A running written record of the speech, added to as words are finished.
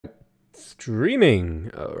streaming.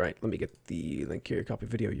 All right, let me get the link here. Copy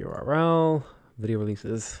video URL. Video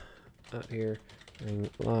releases out here. Going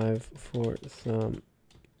live for some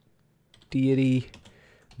Deity,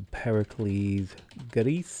 Pericles,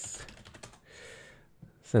 Greece.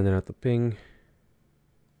 Sending out the ping.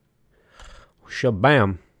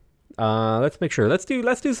 Shabam. Let's make sure. Let's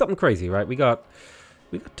do something crazy, right? We got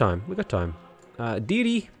time. We got time.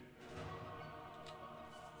 Deity.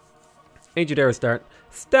 Ancient Era start.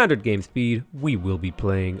 Standard game speed. We will be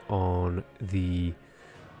playing on the...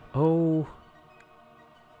 Oh...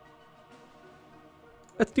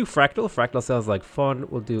 Let's do fractal. Fractal sounds like fun.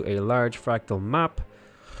 We'll do a large fractal map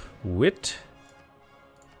with...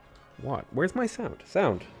 What? Where's my sound?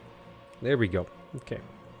 Sound. There we go. Okay.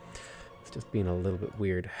 It's just being a little bit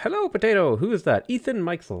weird. Hello, Potato. Who is that? Ethan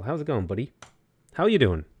Mikesel. How's it going, buddy? How you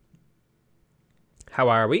doing? How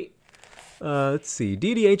are we? Let's see.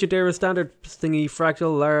 DD, Ancient Era, Standard, Stingy,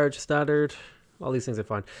 Fractal, Large, Standard. All these things are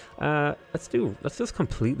fine. Let's just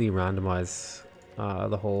completely randomize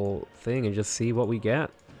the whole thing and just see what we get.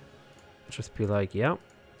 Just be like, yeah,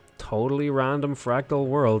 totally random fractal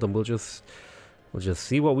world, and we'll just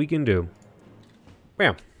see what we can do.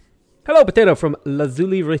 Bam. Hello, Potato from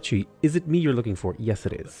Lazuli Ricci. Is it me you're looking for? Yes,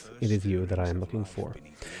 it is. It is you that I am looking for.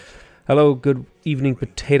 Hello, good evening,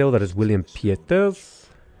 Potato. That is William Pietes.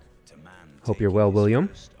 Hope you're well, William.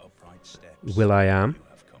 Will I am.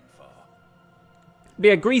 But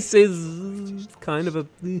yeah, Greece is kind of a...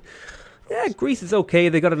 Yeah, Greece is okay.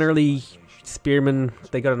 They got an early spearman.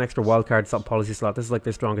 They got an extra wildcard sub policy slot. This is like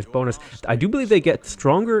their strongest bonus. I do believe they get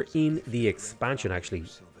stronger in the expansion, actually.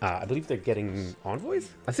 I believe they're getting envoys.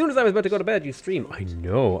 As soon as I was about to go to bed, you stream. I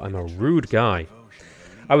know, I'm a rude guy.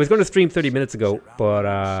 I was going to stream 30 minutes ago,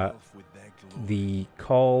 but the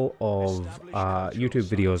call of YouTube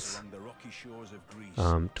videos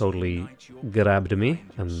totally grabbed me,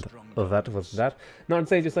 and that was that. Not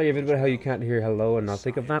insane, just like everybody how you can't hear hello and not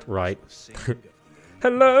think of that, right?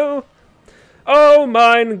 Hello! Oh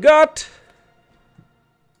mein Gott!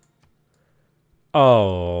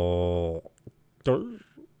 Oh.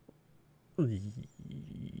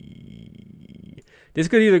 This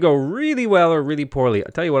could either go really well or really poorly.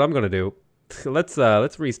 I'll tell you what I'm gonna do. Let's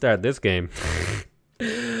restart this game.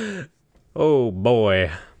 Oh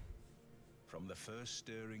boy. From the first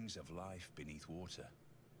stirrings of life beneath water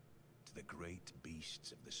to the great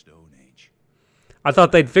beasts of the Stone Age. I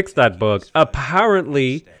thought they'd fix that bug.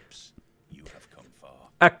 Apparently,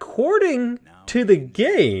 according to the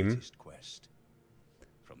game,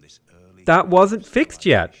 that wasn't fixed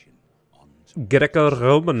yet.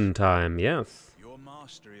 Greco-Roman time, yes.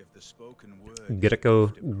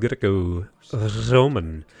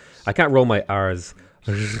 Greco-Roman. I can't roll my R's.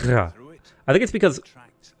 I think it's because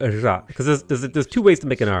there's two ways to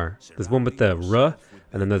make an R. There's one with the R,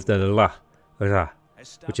 and then there's the la,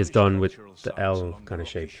 which is done with the L kind of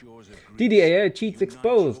shape. DDAA cheats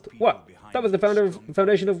exposed. What? That was the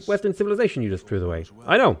foundation of Western civilization you just threw away.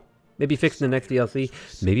 I know. Maybe fixed in the next DLC.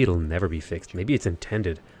 Maybe it'll never be fixed. Maybe it's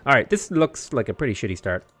intended. Alright, this looks like a pretty shitty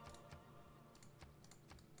start.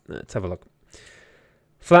 Let's have a look.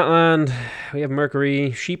 Flatland, we have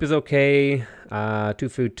Mercury. Sheep is okay. 2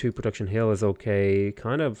 food, 2 production hill is okay.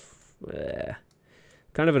 Kind of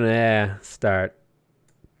an start.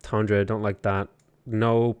 Tundra, don't like that.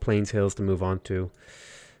 No plains hills to move on to.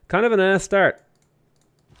 Kind of an start.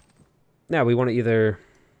 Now we want to either...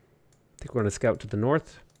 I think we're going to scout to the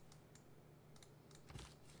north.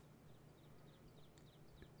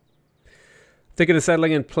 Thinking of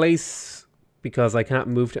settling in place because I can't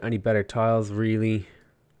move to any better tiles, really.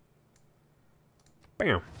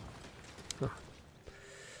 Bam. Oh.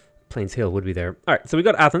 Plains Hill would be there. Alright, so we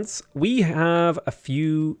got Athens. We have a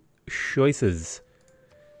few choices.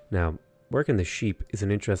 Now, working the sheep is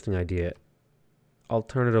an interesting idea.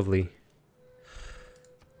 Alternatively...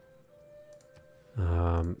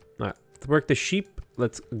 Alright, to work the sheep,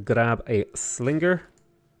 let's grab a slinger.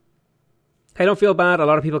 Hey, don't feel bad. A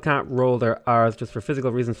lot of people can't roll their R's just for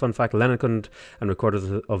physical reasons. Fun fact, Lenin couldn't, and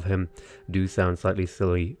recordings of him do sound slightly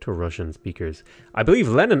silly to Russian speakers. I believe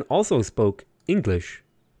Lenin also spoke English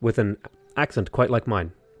with an accent quite like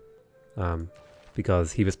mine.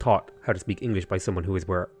 Because he was taught how to speak English by someone who is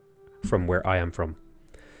from where I am from.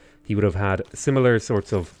 He would have had similar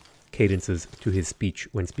sorts of cadences to his speech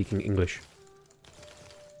when speaking English.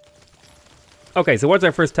 Okay, so what's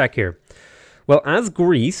our first tech here? Well, as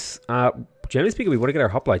Greece, generally speaking, we want to get our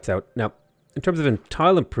hoplites out. Now, in terms of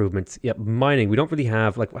tile improvements, yeah, mining, we don't really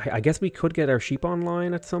have, like, I guess we could get our sheep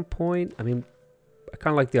online at some point. I mean, I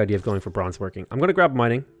kind of like the idea of going for bronze working. I'm going to grab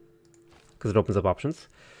mining, because it opens up options.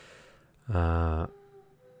 And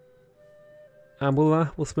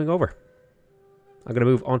we'll swing over. I'm going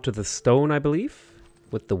to move onto the stone, I believe,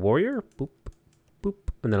 with the warrior. Boop, boop.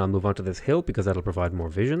 And then I'll move onto this hill because that'll provide more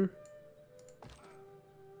vision.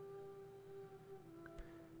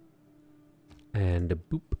 And a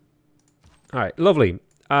boop. Alright, lovely.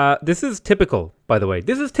 This is typical, by the way.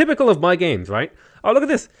 This is typical of my games, right? Oh, look at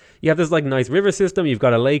this. You have this like nice river system, you've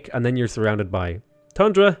got a lake, and then you're surrounded by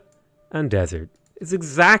tundra and desert. It's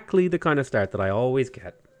exactly the kind of start that I always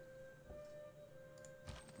get.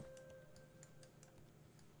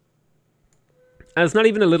 And it's not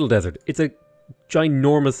even a little desert. It's a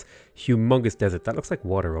ginormous, humongous desert. That looks like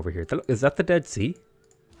water over here. Is that the Dead Sea?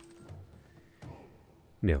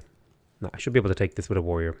 No. No, I should be able to take this with a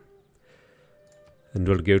warrior. And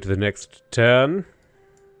we'll go to the next turn.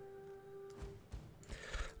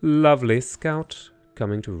 Lovely scout,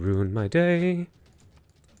 coming to ruin my day.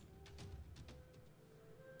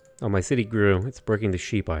 Oh, my city grew. It's breaking the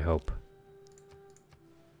sheep, I hope.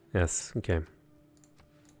 Yes, okay.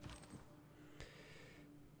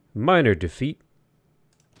 Minor defeat.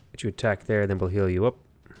 Get you attack there, then we'll heal you up.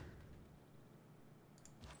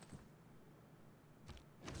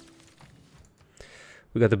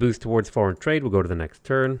 We got the boost towards foreign trade. We'll go to the next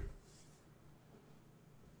turn.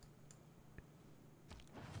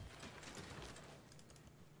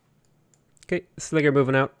 Okay, Slinger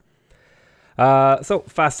moving out. So,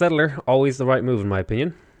 fast settler, always the right move in my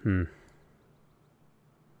opinion.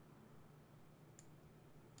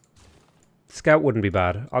 Scout wouldn't be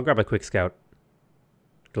bad. I'll grab a quick scout.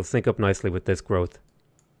 It'll sync up nicely with this growth.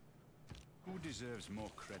 Who deserves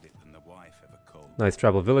more credit than the wife ever called? Nice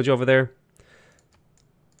tribal village over there.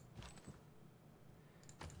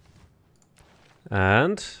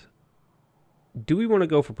 And do we want to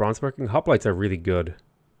go for bronze working? Hoplites are really good.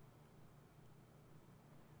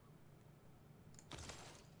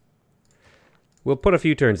 We'll put a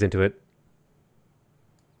few turns into it.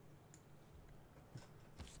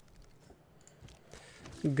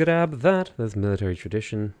 Grab that. That's military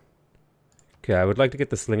tradition. Okay, I would like to get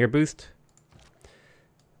the slinger boost.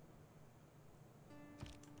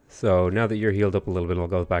 So now that you're healed up a little bit, I'll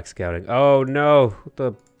go back scouting. Oh no!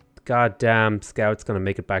 The goddamn scout's gonna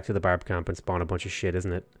make it back to the barb camp and spawn a bunch of shit,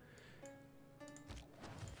 isn't it?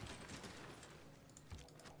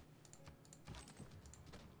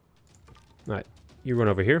 Alright, you run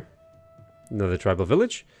over here. Another tribal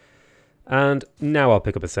village. And now I'll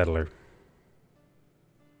pick up a settler.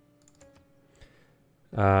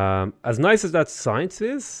 As nice as that science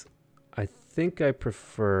is, I think I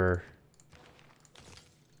prefer...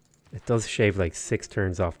 It does shave like 6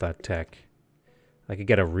 turns off that tech. I could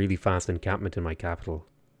get a really fast encampment in my capital.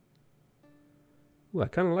 Ooh, I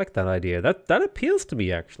kind of like that idea. That appeals to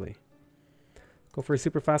me, actually. Go for a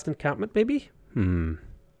super fast encampment, maybe?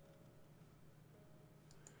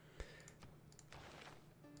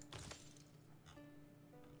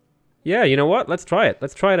 Yeah, you know what? Let's try it.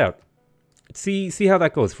 Let's try it out. See how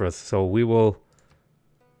that goes for us. So we will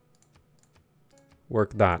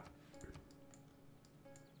work that.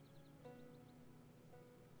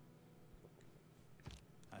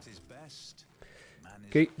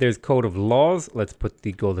 Okay, there's Code of Laws. Let's put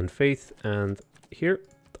the Golden Faith and here,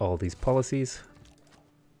 all these policies.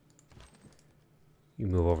 You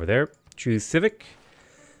move over there. Choose Civic.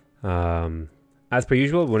 As per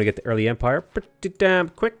usual, we want to get the Early Empire pretty damn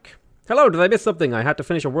quick. Hello, did I miss something? I had to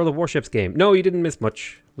finish a World of Warships game. No, you didn't miss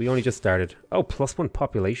much. We only just started. Oh, +1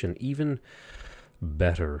 population. Even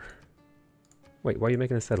better. Wait, why are you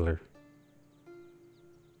making a settler?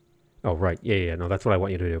 Oh, right. Yeah, no, that's what I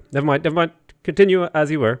want you to do. Never mind. Continue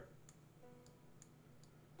as you were.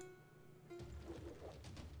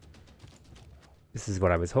 This is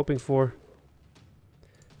what I was hoping for.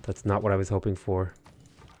 That's not what I was hoping for.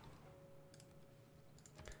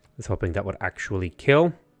 I was hoping that would actually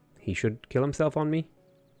kill. He should kill himself on me,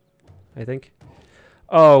 I think.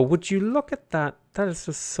 Oh, would you look at that? That is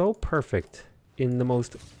just so perfect in the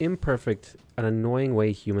most imperfect and annoying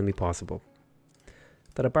way humanly possible.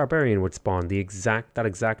 That a barbarian would spawn that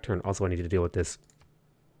exact turn. Also, I need to deal with this.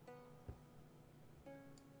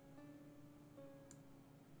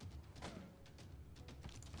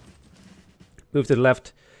 Move to the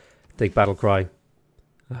left. Take battle cry.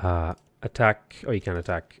 Attack. Oh, you can't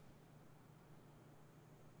attack.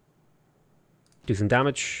 Do some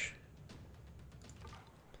damage.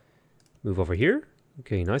 Move over here.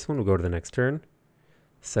 Okay, nice one. We'll go to the next turn.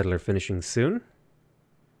 Settler finishing soon.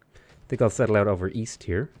 I think I'll settle out over east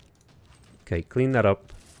here. Okay, clean that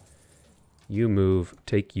up. You move.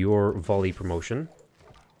 Take your volley promotion.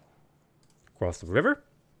 Cross the river.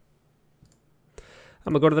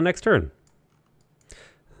 I'm going to go to the next turn.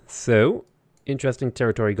 So, interesting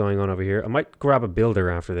territory going on over here. I might grab a builder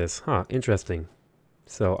after this. Huh, interesting.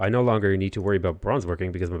 So I no longer need to worry about bronze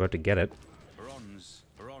working because I'm about to get it. Bronze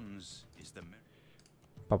is the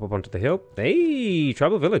Pop up onto the hill. Hey,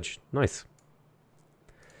 tribal village. Nice.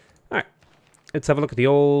 Alright. Let's have a look at the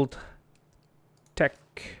old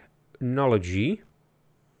technology.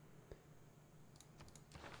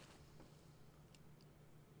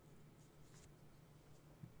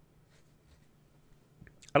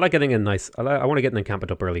 I like getting in nice. I want to get an encampment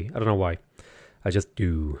up early. I don't know why. I just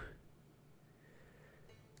do.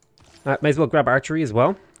 May as well grab archery as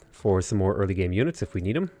well for some more early game units if we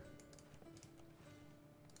need them.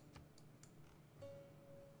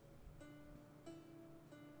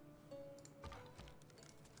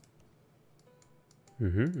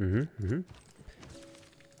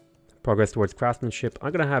 Progress towards craftsmanship.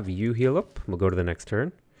 I'm going to have you heal up. We'll go to the next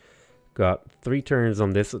turn. Got 3 turns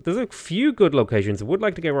on this. There's a few good locations. Would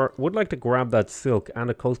like to grab that silk and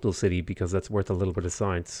a coastal city because that's worth a little bit of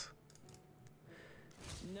science.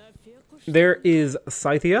 There is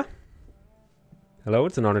Scythia. Hello,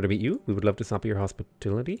 it's an honor to meet you. We would love to sample your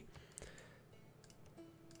hospitality.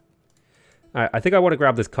 Alright, I think I want to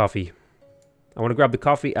grab this coffee. I want to grab the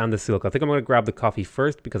coffee and the silk. I think I'm going to grab the coffee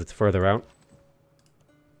first because it's further out.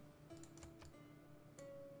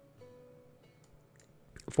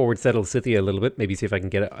 Forward settle Scythia a little bit. Maybe see if I can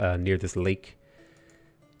get it near this lake.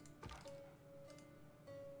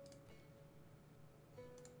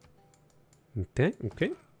 Okay.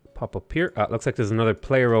 Pop up here. Looks like there's another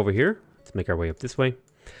player over here. Let's make our way up this way.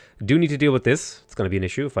 Do need to deal with this. It's going to be an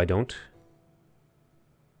issue if I don't.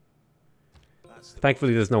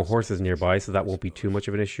 Thankfully, there's no horses nearby, so that won't be too much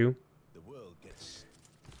of an issue.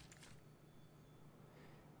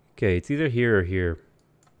 Okay, it's either here or here.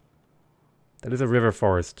 That is a river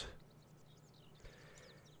forest.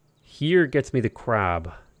 Here gets me the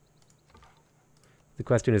crab. The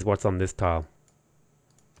question is what's on this tile.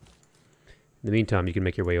 In the meantime, you can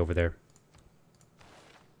make your way over there.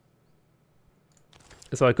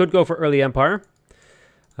 So I could go for early empire.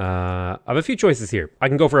 I have a few choices here. I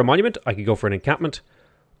can go for a monument, I could go for an encampment,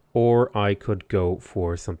 or I could go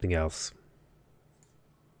for something else.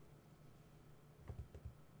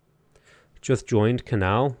 Just joined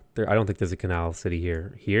canal. I don't think there's a canal city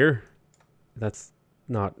here. Here? That's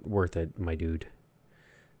not worth it, my dude.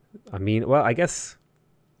 I mean, well, I guess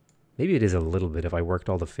maybe it is a little bit if I worked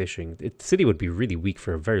all the fishing. City would be really weak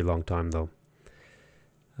for a very long time, though.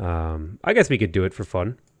 I guess we could do it for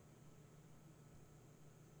fun.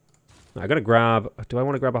 I gotta grab... Do I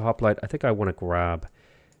want to grab a hoplite? I think I want to grab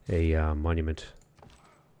a monument.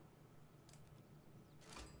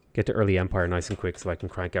 Get to early empire nice and quick so I can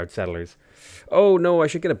crank out settlers. Oh no, I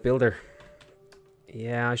should get a builder.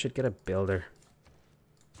 Yeah, I should get a builder.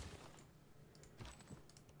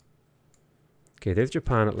 Okay, there's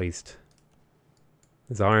Japan at least.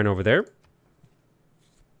 There's iron over there.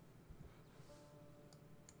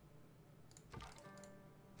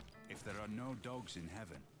 If there are no dogs in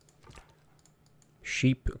heaven.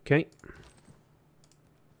 Sheep, okay.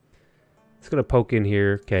 It's gonna poke in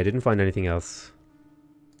here. Okay, I didn't find anything else.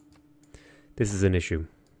 This is an issue.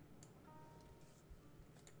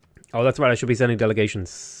 Oh, that's right. I should be sending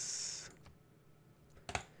delegations.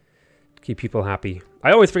 Keep people happy.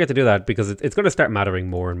 I always forget to do that because it's going to start mattering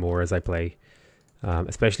more and more as I play.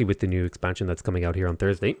 Especially with the new expansion that's coming out here on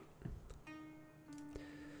Thursday.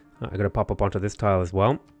 I'm going to pop up onto this tile as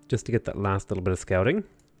well. Just to get that last little bit of scouting.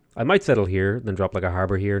 I might settle here, then drop like a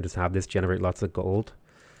harbor here and just have this generate lots of gold.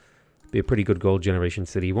 Be a pretty good gold generation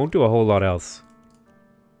city. Won't do a whole lot else.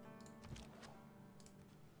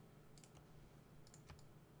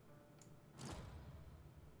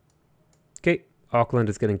 Okay, Auckland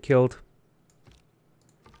is getting killed.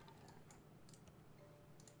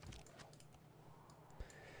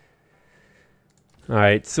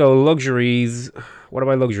 Alright, so luxuries. What are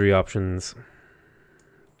my luxury options?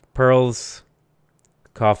 Pearls,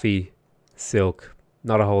 coffee, silk.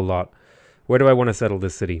 Not a whole lot. Where do I want to settle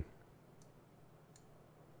this city?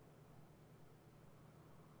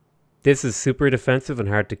 This is super defensive and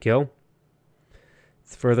hard to kill.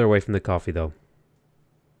 It's further away from the coffee though.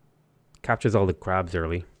 Captures all the crabs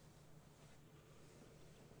early.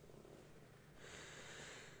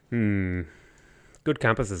 Good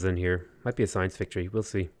campuses in here. Might be a science victory. We'll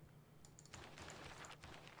see.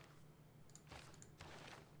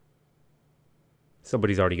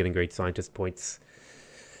 Somebody's already getting great scientist points.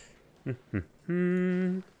 Hey,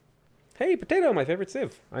 Potato, my favorite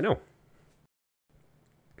civ. I know.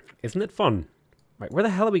 Isn't it fun? Right, where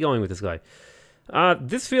the hell are we going with this guy?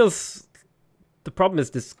 This feels... The problem is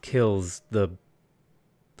this kills the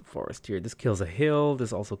forest here. This kills a hill.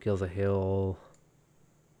 This also kills a hill.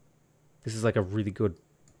 This is like a really good...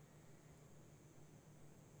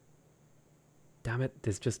 Damn it,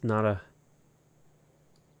 there's just not a...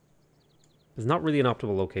 There's not really an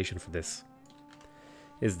optimal location for this.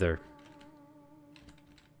 Is there?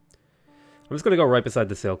 I'm just gonna go right beside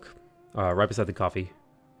the silk. Right beside the coffee.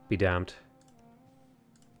 Be damned.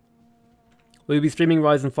 Will you be streaming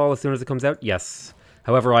Rise and Fall as soon as it comes out? Yes.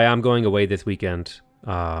 However, I am going away this weekend.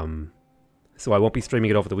 So I won't be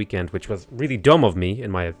streaming it over the weekend, which was really dumb of me,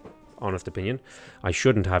 in my honest opinion. I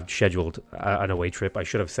shouldn't have scheduled an away trip. I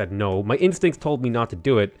should have said no. My instincts told me not to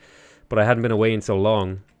do it, but I hadn't been away in so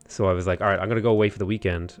long. So I was like, alright, I'm going to go away for the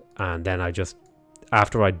weekend. And then I just,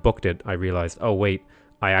 after I'd booked it, I realized, oh wait,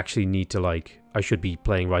 I actually need to like, I should be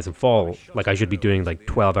playing Rise and Fall. Like I should be doing like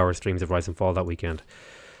 12-hour streams of Rise and Fall that weekend.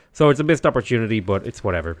 So it's a missed opportunity, but it's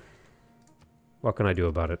whatever. What can I do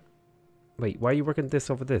about it? Wait, why are you working this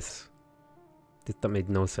over this? That made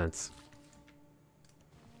no sense.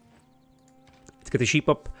 Let's get the sheep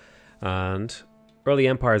up. And early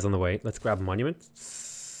empire's on the way. Let's grab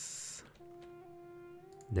monuments.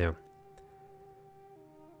 No.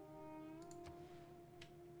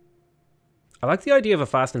 I like the idea of a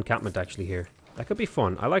fast encampment actually here. That could be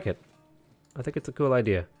fun. I like it. I think it's a cool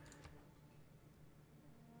idea.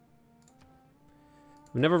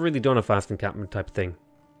 We've never really done a fast encampment type thing.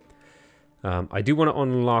 I do want to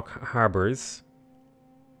unlock harbors.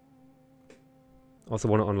 Also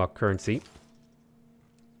want to unlock currency.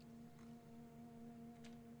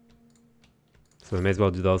 So I may as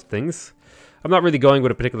well do those things. I'm not really going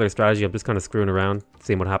with a particular strategy. I'm just kind of screwing around,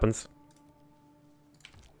 seeing what happens.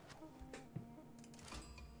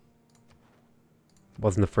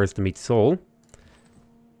 Wasn't the first to meet Soul.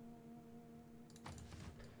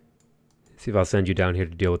 See if I'll send you down here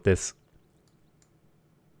to deal with this.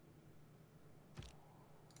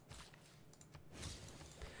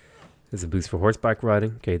 There's a boost for horseback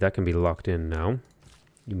riding. Okay, that can be locked in now.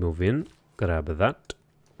 You move in. Grab that.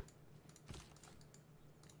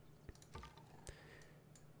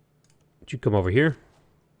 You come over here.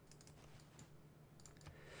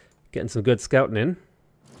 Getting some good scouting in.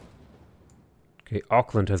 Okay,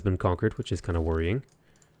 Auckland has been conquered, which is kind of worrying.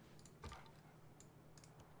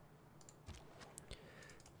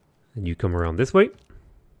 And you come around this way.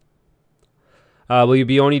 Will you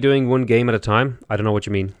be only doing one game at a time? I don't know what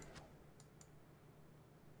you mean.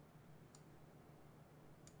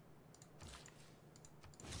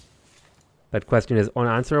 That question is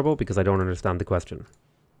unanswerable because I don't understand the question.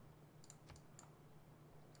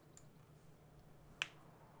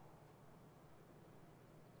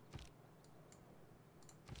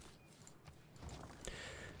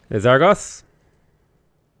 There's Argos.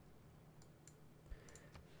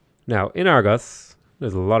 Now, in Argos,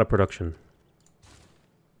 there's a lot of production.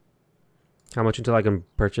 How much until I can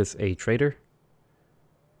purchase a trader?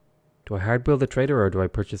 Do I hard build the trader or do I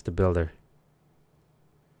purchase the builder?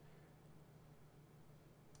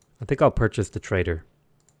 I think I'll purchase the trader.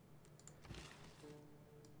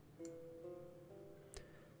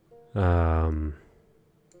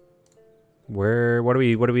 What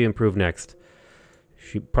do we improve next?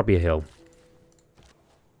 Probably a hill.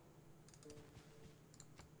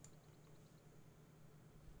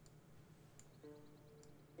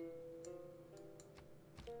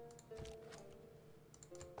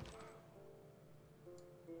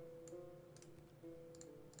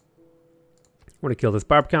 I want to kill this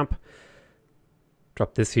barb camp.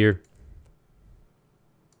 Drop this here.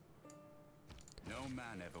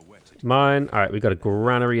 Mine. Alright, we got a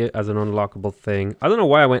granary as an unlockable thing. I don't know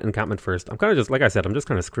why I went encampment first. I'm kind of just, like I said, I'm just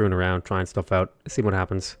kind of screwing around, trying stuff out, see what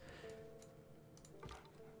happens.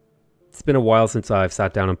 It's been a while since I've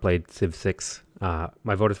sat down and played Civ 6.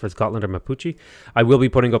 My vote is for Scotland or Mapuche. I will be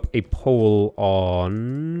putting up a poll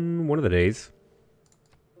on one of the days.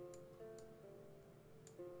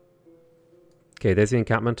 Okay, there's the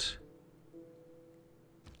encampment.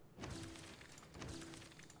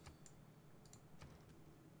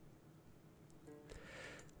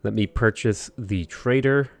 Let me purchase the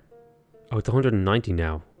trader. Oh, it's 190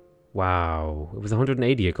 now. Wow. It was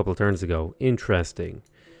 180 a couple of turns ago. Interesting.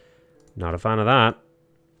 Not a fan of that.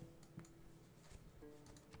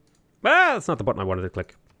 Ah, that's not the button I wanted to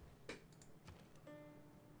click.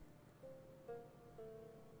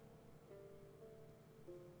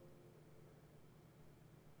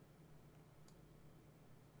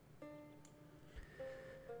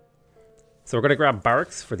 So we're going to grab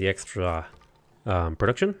barracks for the extra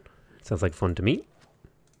production. Sounds like fun to me.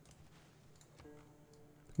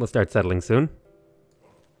 We'll start settling soon.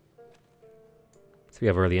 So we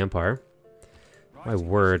have early empire. My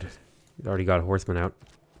word. We've already got horsemen out.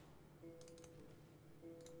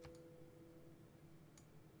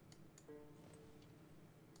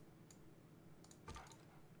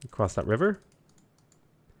 Cross that river.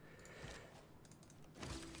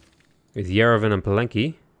 There's Yerevan and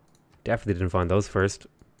Palenki. Definitely didn't find those first.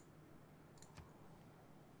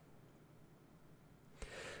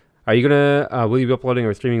 Are you gonna, will you be uploading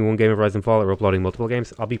or streaming one game of Rise and Fall or uploading multiple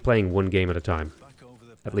games? I'll be playing one game at a time.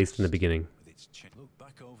 At least in the beginning.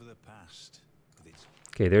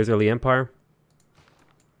 Okay, there's early Empire.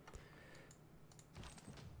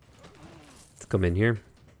 Let's come in here.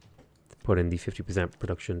 Put in the 50%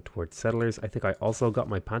 production towards settlers. I think I also got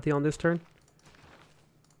my Pantheon this turn.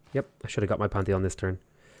 Yep, I should have got my Pantheon this turn.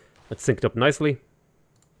 Let's sync it up nicely.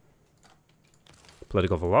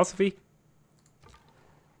 Political philosophy.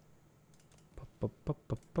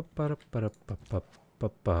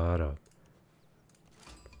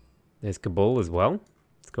 There's Kabul as well.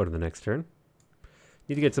 Let's go to the next turn.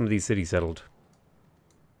 Need to get some of these cities settled.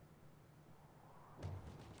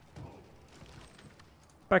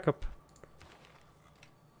 Back up.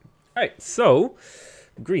 Alright, so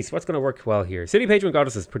Greece, what's going to work well here? City Patron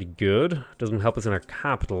Goddess is pretty good. Doesn't help us in our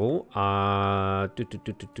capital.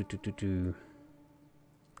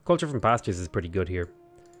 Culture from Pastures is pretty good here.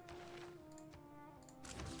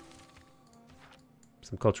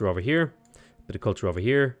 Some culture over here. Bit of culture over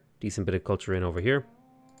here. Decent bit of culture in over here.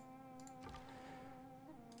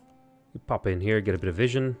 You pop in here, get a bit of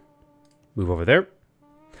vision. Move over there.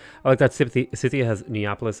 I like that Scythia has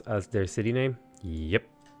Neapolis as their city name. Yep.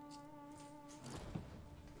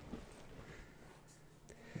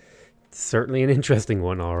 Certainly an interesting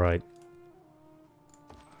one, alright.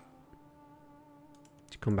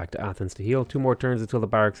 Come back to Athens to heal. 2 more turns until the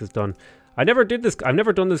barracks is done. I never did this. I've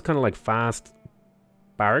never done this kind of like fast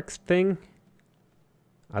barracks thing.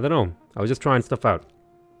 I don't know. I was just trying stuff out.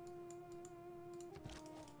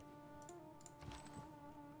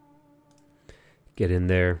 Get in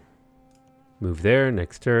there. Move there.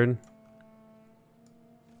 Next turn.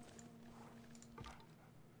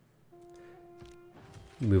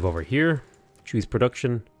 Move over here. Choose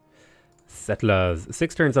production. Settlers.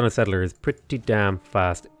 6 turns on a settler is pretty damn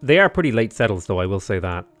fast. They are pretty late settles though, I will say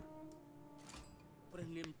that.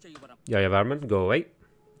 Yeah, Varman, go away.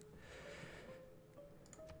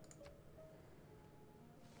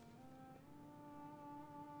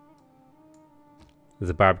 There's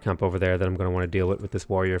a barb camp over there that I'm going to want to deal with this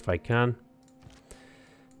warrior if I can. In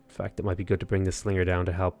fact, it might be good to bring the slinger down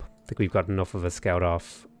to help. I think we've got enough of a scout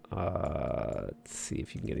off. Let's see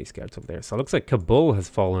if you can get any scouts over there. So it looks like Kabul has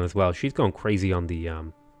fallen as well. She's going crazy on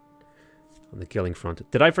the killing front.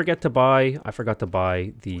 Did I forget to buy? I forgot to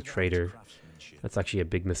buy the trader. That's actually a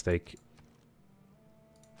big mistake.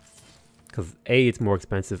 Because A, it's more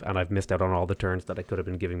expensive, and I've missed out on all the turns that I could have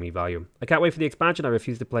been giving me value. I can't wait for the expansion. I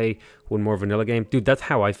refuse to play one more vanilla game. Dude, that's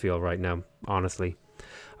how I feel right now, honestly.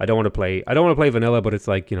 I don't want to play vanilla, but it's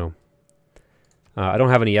like, you know, I don't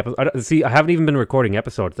have any episodes. See, I haven't even been recording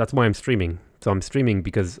episodes. That's why I'm streaming. So I'm streaming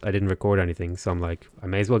because I didn't record anything. So I'm like, I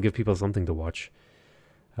may as well give people something to watch.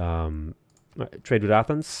 Trade with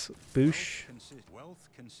Athens. Boosh. Wealth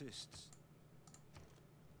consists.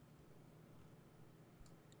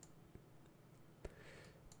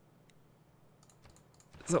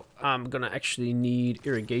 So I'm going to actually need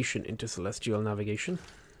irrigation into Celestial Navigation.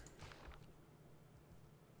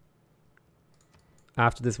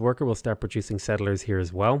 After this worker, we'll start producing settlers here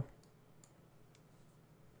as well.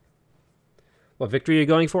 What victory are you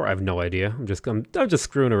going for? I have no idea. I'm just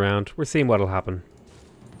screwing around. We're seeing what'll happen.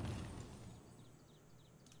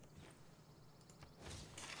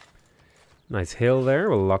 Nice hill there.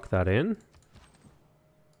 We'll lock that in.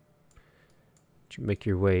 You make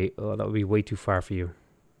your way. Oh, that would be way too far for you.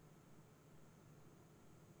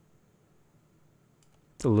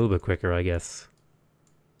 It's a little bit quicker, I guess.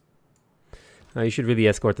 You should really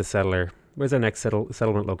escort the settler. Where's our next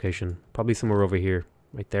settlement location? Probably somewhere over here.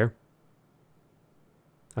 Right there.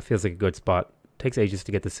 That feels like a good spot. Takes ages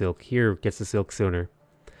to get the silk. Here gets the silk sooner.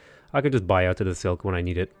 I could just buy out to the silk when I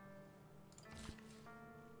need it.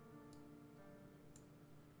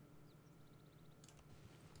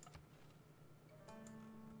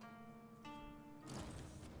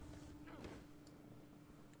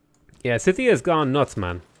 Yeah, Scythia has gone nuts,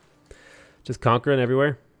 man. Just conquering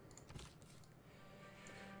everywhere.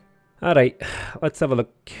 Alright, let's have a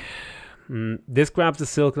look. This grabs the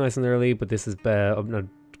silk nice and early, but this is kind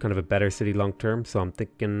of a better city long term, so I'm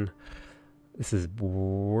thinking this is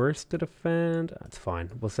worse to defend. That's fine.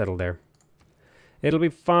 We'll settle there. It'll be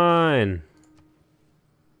fine.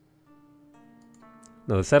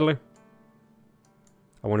 Another settler.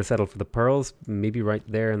 I want to settle for the pearls, maybe right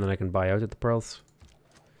there, and then I can buy out at the pearls.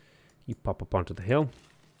 You pop up onto the hill.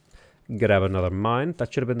 Get out another mine.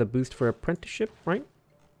 That should have been the boost for apprenticeship, right?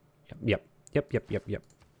 Yep.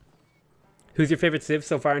 Who's your favorite Civ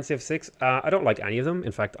so far in Civ 6? I don't like any of them.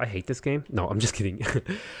 In fact, I hate this game. No, I'm just kidding.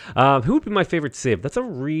 Who would be my favorite Civ? That's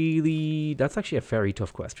actually a very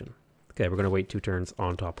tough question. Okay, we're going to wait 2 turns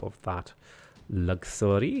on top of that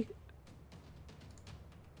luxury.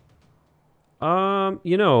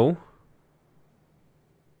 You know,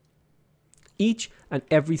 each and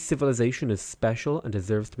every civilization is special and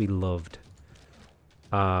deserves to be loved.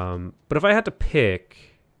 But if I had to pick,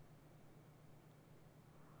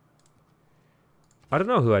 I don't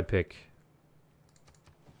know who I'd pick.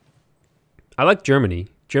 I like Germany.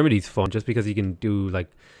 Germany's fun just because you can do like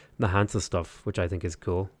the Hansa stuff, which I think is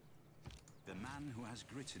cool. The man who has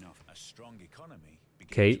grit enough, a strong economy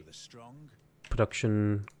begins Okay. with a strong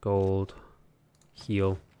Production, gold,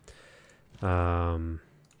 heal. Go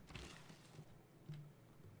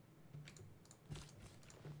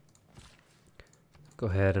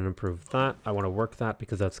ahead and improve that. I want to work that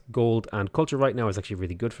because that's gold, and culture right now is actually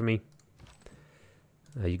really good for me.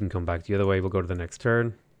 You can come back the other way. We'll go to the next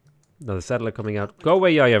turn. Another settler coming out. Go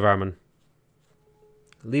away, Yaya Varman.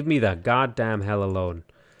 Leave me the goddamn hell alone.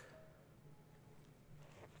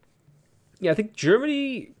 Yeah, I think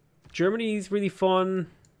Germany's really fun.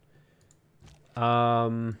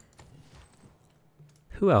 Who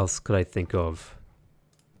else could I think of?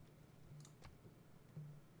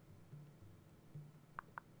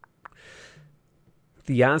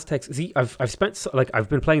 The Aztecs. See, I've spent I've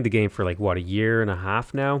been playing the game for like what, a year and a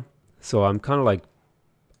half now. So I'm kind of like,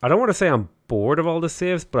 I don't want to say I'm bored of all the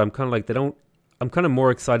civs, but I'm kind of like I'm kind of more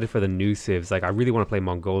excited for the new civs. Like I really want to play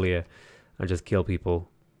Mongolia and just kill people,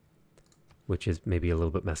 which is maybe a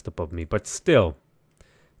little bit messed up of me, but still,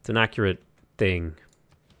 it's an accurate thing.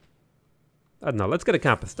 I don't know. Let's get a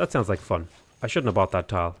campus. That sounds like fun. I shouldn't have bought that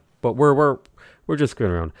tile, but we're just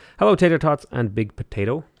screwing around. Hello, Tater Tots and Big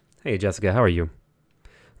Potato. Hey, Jessica, how are you?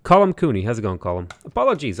 Colum Cooney, how's it going, Colum?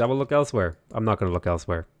 Apologies, I will look elsewhere. I'm not going to look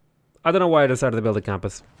elsewhere. I don't know why I decided to build a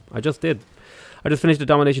campus. I just did. I just finished a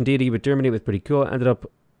domination deity with Germany. It was pretty cool. Ended up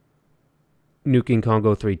nuking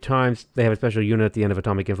Congo 3 times. They have a special unit at the end of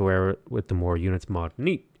Atomic Info Era with the more units mod.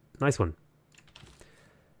 Neat. Nice one.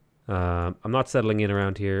 I'm not settling in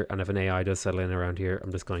around here, and if an AI does settle in around here,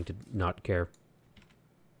 I'm just going to not care.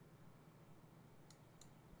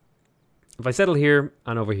 If I settle here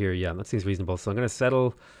and over here, yeah, that seems reasonable. So I'm going to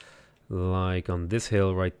settle like on this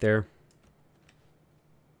hill right there.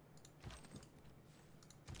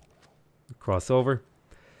 Cross over.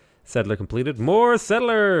 Settler completed. More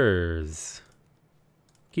settlers!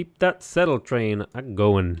 Keep that settle train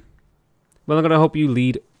going. Well, I'm going to hope you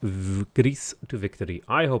lead Greece to victory.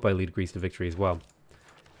 I hope I lead Greece to victory as well.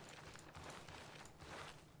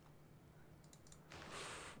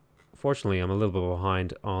 Fortunately, I'm a little bit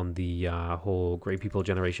behind on the whole Grey People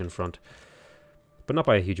generation front. But not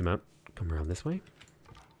by a huge amount. Come around this way.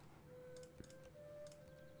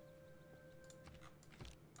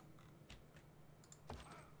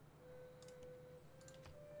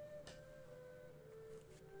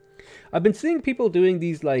 I've been seeing people doing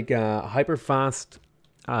these like hyper fast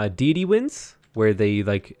deity wins where they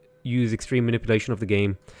like use extreme manipulation of the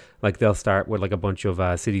game. Like they'll start with like a bunch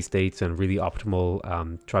of city-states and really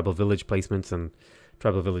optimal tribal village placements and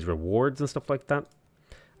tribal village rewards and stuff like that.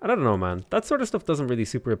 I don't know, man. That sort of stuff doesn't really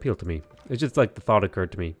super appeal to me. It's just like the thought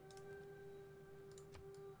occurred to me.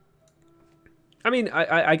 I mean,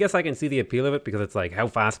 I guess I can see the appeal of it because it's like, how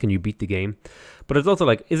fast can you beat the game? But it's also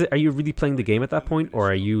like, are you really playing the game at that point? Or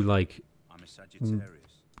are you like,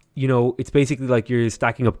 you know, it's basically like you're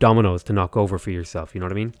stacking up dominoes to knock over for yourself. You know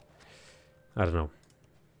what I mean? I don't know.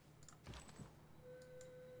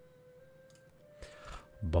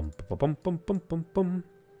 Bum, bum, bum, bum, bum, bum, bum.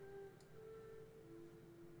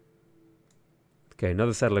 Okay,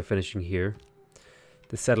 another settler finishing here.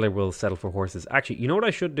 The settler will settle for horses. Actually, you know what I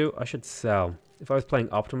should do? I should sell. If I was playing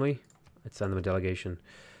optimally, I'd send them a delegation.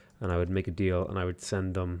 And I would make a deal and I would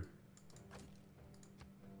send them...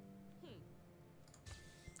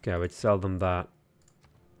 Okay, I would sell them that.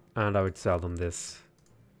 And I would sell them this.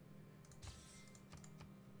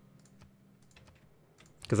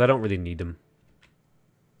 Because I don't really need them.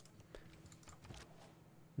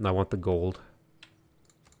 And I want the gold.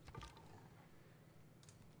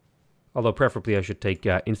 Although preferably I should take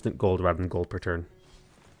instant gold rather than gold per turn.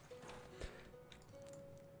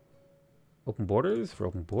 Open borders for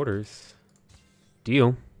open borders.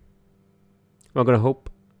 Deal. I'm gonna hope.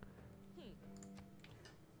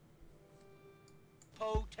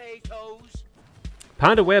 Potatoes.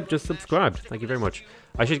 Panda Web just subscribed. Thank you very much.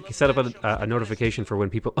 I should set up a notification for when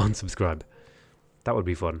people unsubscribe. That would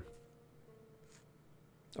be fun.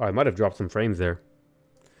 Oh, I might have dropped some frames there.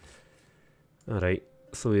 Alright,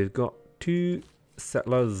 so we've got 2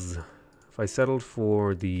 settlers. If I settled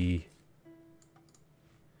for the...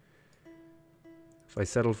 If I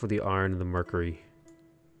settled for the iron and the mercury...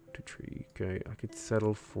 2, 3, okay, I could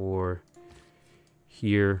settle for...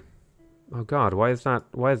 Here. Oh god, why is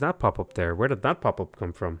that pop up there? Where did that pop up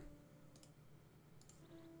come from?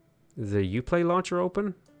 Is the Uplay launcher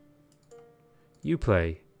open?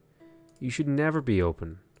 Uplay. You should never be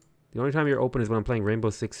open. The only time you're open is when I'm playing Rainbow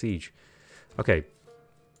Six Siege. Okay.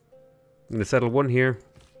 I'm gonna settle one here.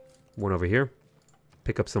 One over here.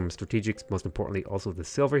 Pick up some strategics, most importantly also the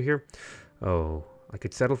silver here. Oh, I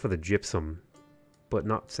could settle for the gypsum, but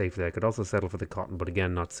not safely. I could also settle for the cotton, but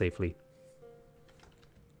again, not safely.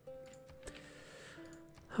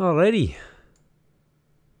 Alrighty.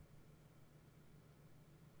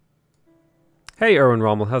 Hey, Erwin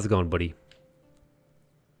Rommel, how's it going, buddy?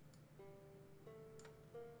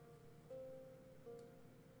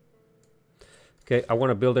 Okay, I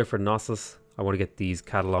want a builder for Knossos. I want to get these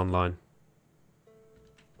cattle online.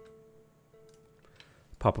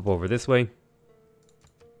 Pop up over this way.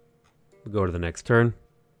 We'll go to the next turn.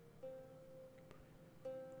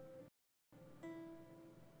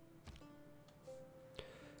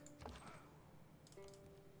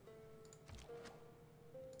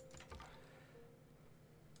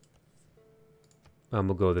 And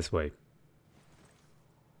we'll go this way.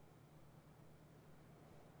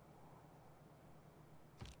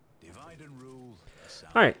 Divide and rule.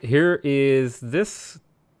 Alright, here is this.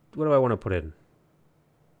 What do I want to put in?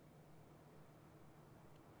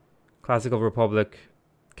 Classical Republic.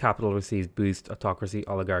 Capital receives boost. Autocracy.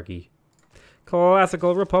 Oligarchy.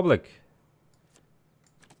 Classical Republic.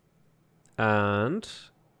 And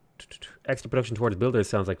extra production towards builders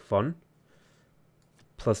sounds like fun.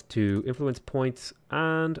 +2 influence points,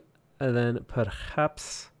 and then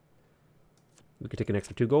perhaps we could take an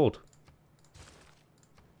extra 2 gold.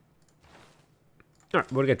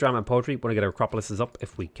 Alright, we want to get drama and poetry. We want to get our Acropolises up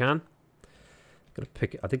if we can. Gonna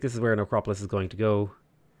pick. I think this is where an Acropolis is going to go,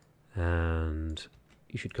 and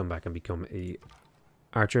you should come back and become a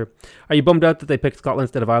archer. Are you bummed out that they picked Scotland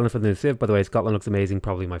instead of Ireland for the new Civ? By the way, Scotland looks amazing.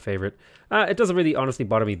 Probably my favorite. It doesn't really honestly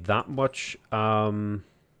bother me that much.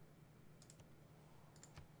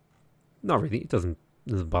 Not really. It doesn't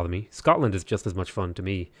bother me. Scotland is just as much fun to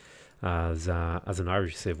me as an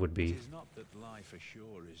Irish Civ would be.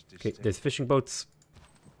 Okay, there's fishing boats.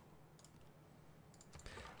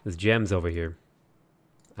 There's gems over here.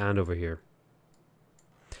 And over here.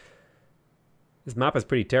 This map is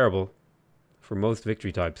pretty terrible for most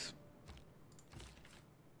victory types.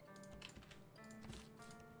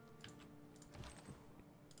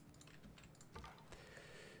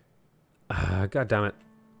 God damn it.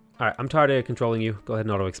 Alright, I'm tired of controlling you. Go ahead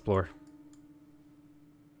and auto-explore.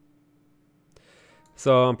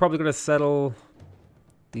 So I'm probably going to settle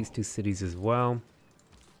these 2 cities as well.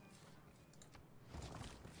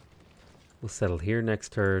 We'll settle here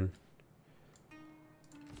next turn.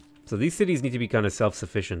 So these cities need to be kind of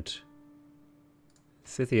self-sufficient.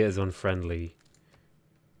 Scythia is unfriendly.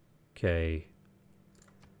 Okay.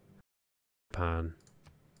 Japan.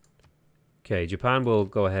 Okay, Japan will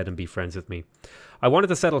go ahead and be friends with me. I wanted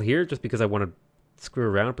to settle here just because I want to screw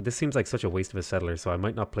around, but this seems like such a waste of a settler, so I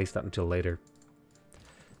might not place that until later.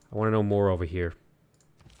 I want to know more over here.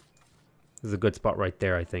 This is a good spot right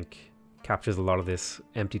there, I think. Captures a lot of this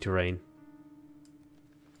empty terrain.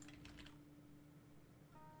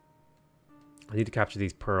 I need to capture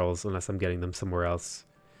these pearls unless I'm getting them somewhere else.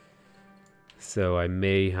 So I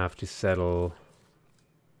may have to settle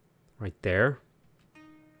right there.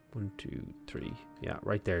 1, 2, 3. Yeah,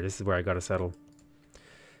 right there. This is where I gotta settle.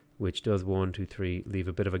 Which does 1, 2, 3 leave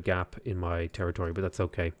a bit of a gap in my territory, but that's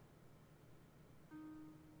okay.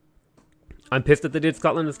 I'm pissed that they did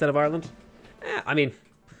Scotland instead of Ireland. I mean,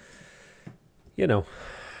 you know,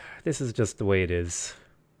 this is just the way it is.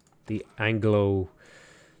 The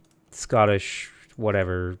Anglo-Scottish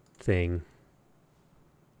whatever thing.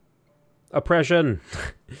 Oppression.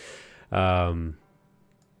 1,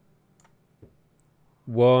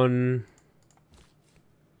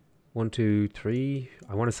 2, 3.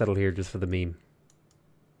 I want to settle here just for the meme.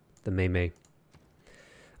 The meme.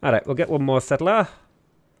 Alright, we'll get one more settler.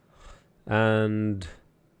 And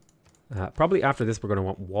probably after this we're going to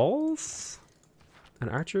want walls and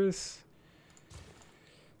archers.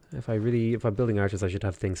 If I'm building archers, I should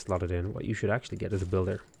have things slotted in. What you should actually get is a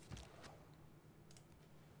builder.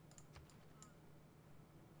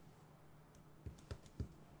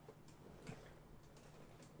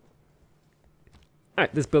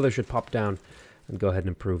 Alright, this builder should pop down and go ahead and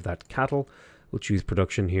improve that cattle. We'll choose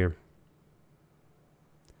production here.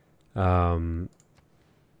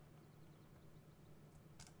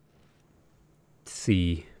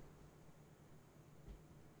 See.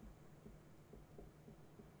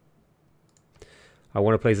 I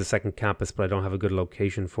want to place a second campus, but I don't have a good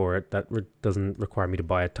location for it. That doesn't require me to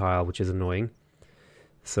buy a tile, which is annoying.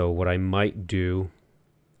 So what I might do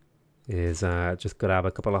is just grab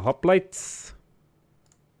a couple of hoplites.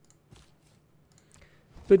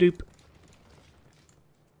 Badoop.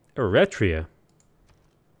 Eritrea.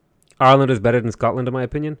 Ireland is better than Scotland, in my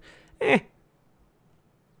opinion.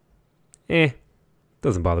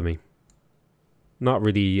 Doesn't bother me. Not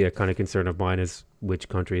really a kind of concern of mine is which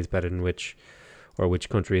country is better than which, or which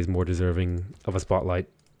country is more deserving of a spotlight.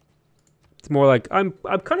 It's more like I'm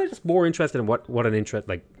kind of just more interested in what an interest,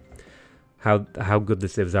 like how good the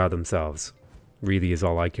civs are themselves. Really is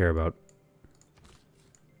all I care about.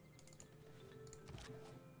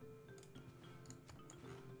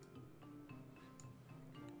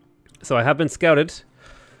 So I have been scouted,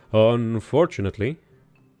 unfortunately.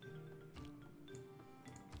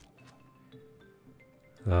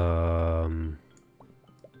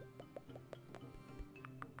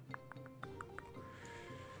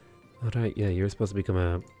 Alright, yeah, you're supposed to become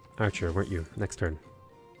a archer, weren't you? Next turn.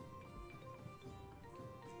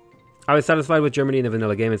 I was satisfied with Germany in the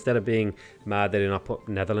vanilla game instead of being mad they did not put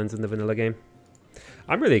Netherlands in the vanilla game.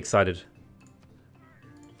 I'm really excited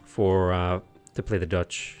for to play the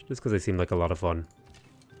Dutch, just because they seem like a lot of fun.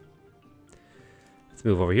 Let's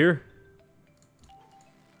move over here.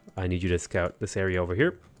 I need you to scout this area over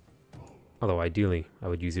here. Although ideally, I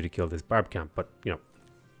would use you to kill this barb camp, but you know,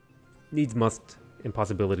 needs must,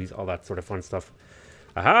 impossibilities, all that sort of fun stuff.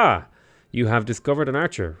 Aha! You have discovered an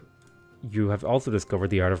archer. You have also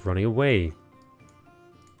discovered the art of running away.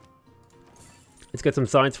 Let's get some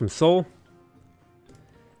signs from Seoul.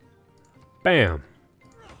 Bam!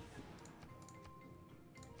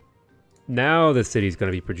 Now the city's going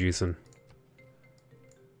to be producing.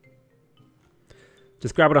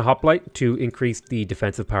 Just grabbing a hoplite to increase the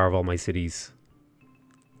defensive power of all my cities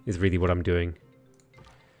is really what I'm doing.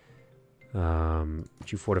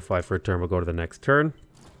 You fortify for a turn, we'll go to the next turn.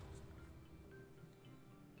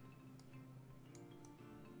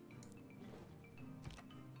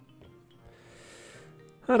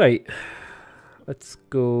 Alright, let's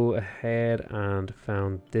go ahead and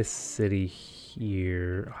found this city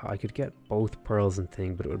here. I could get both pearls and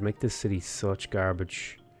thing, but it would make this city such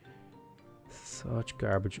garbage. Such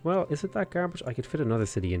garbage. Well, is it that garbage? I could fit another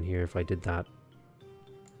city in here if I did that.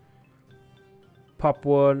 Pop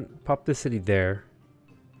one, pop this city there.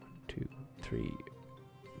 1, 2, 3.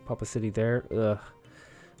 Pop a city there. Ugh,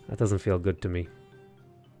 that doesn't feel good to me.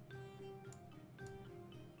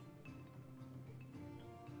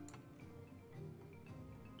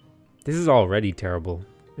 This is already terrible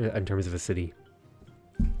in terms of a city.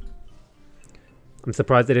 I'm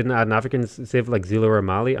surprised they didn't add an African civ like Zulu or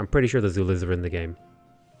Mali. I'm pretty sure the Zulus are in the game.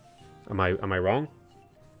 Am I wrong?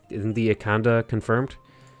 Isn't the Akanda confirmed?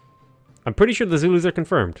 I'm pretty sure the Zulus are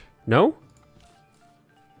confirmed. No?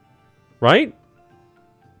 Right?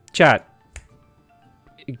 Chat.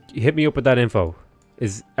 Hit me up with that info.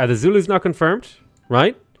 Are the Zulus not confirmed?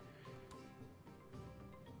 Right?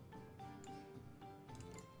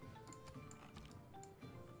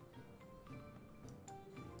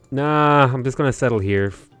 Nah, I'm just gonna settle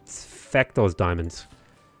here. Feck those diamonds.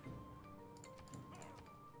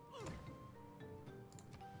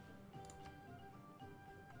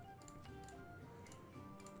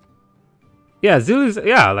 Yeah, Zulus.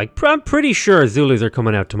 Yeah, like I'm pretty sure Zulus are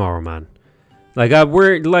coming out tomorrow, man. Like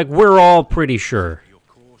we're all pretty sure,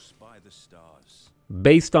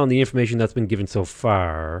 based on the information that's been given so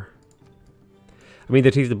far. I mean,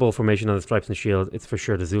 the teeth, the bull formation on the stripes and shield. It's for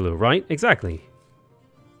sure the Zulu, right? Exactly.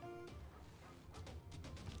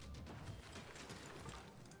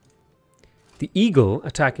 The eagle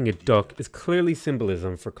attacking a duck is clearly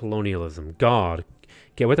symbolism for colonialism. God,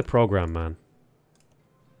 get with the program, man.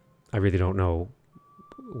 I really don't know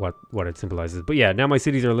what it symbolizes. But yeah, now my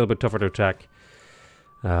cities are a little bit tougher to attack.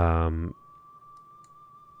 I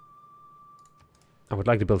would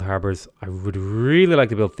like to build harbors. I would really like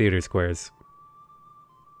to build theater squares.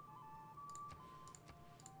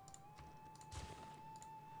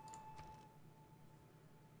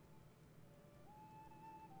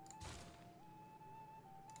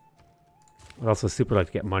 I'd also super like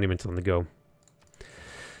to get monuments on the go.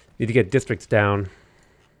 Need to get districts down.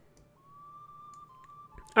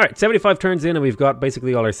 Alright, 75 turns in and we've got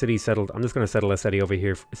basically all our cities settled. I'm just going to settle a city over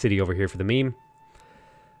here for the meme.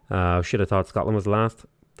 Should have thought Scotland was the last.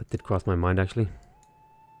 That did cross my mind, actually.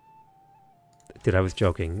 Dude, I was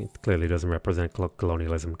joking. It clearly doesn't represent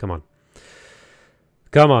colonialism. Come on.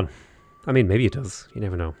 Come on. I mean, maybe it does. You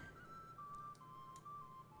never know.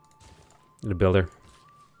 The builder.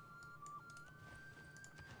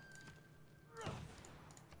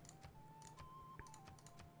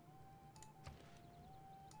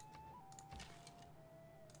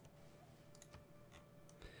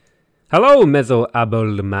 Hello,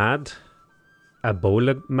 Meso-Abolamad.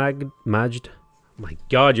 Majd. My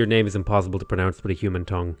god, your name is impossible to pronounce with a human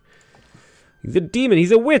tongue. He's a demon.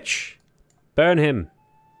 He's a witch. Burn him.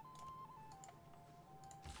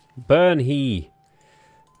 Burn he.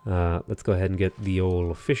 Let's go ahead and get the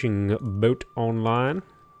old fishing boat online.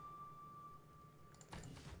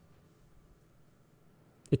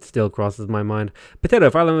 It still crosses my mind. Potato,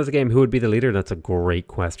 if Ireland was a game, who would be the leader? That's a great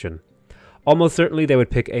question. Almost certainly they would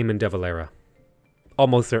pick Eamon de Valera.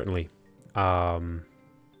 Almost certainly. I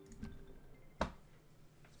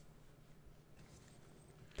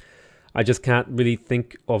just can't really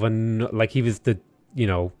think of like he was the, you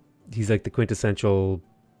know, he's like the quintessential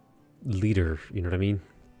leader, you know what I mean?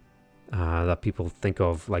 That people think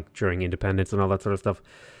of like during independence and all that sort of stuff.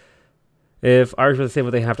 If Irish were the same,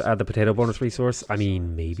 would they have to add the potato bonus resource? I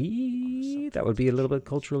mean, maybe that would be a little bit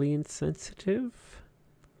culturally insensitive.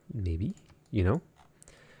 Maybe, you know,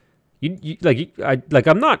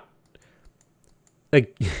 I'm not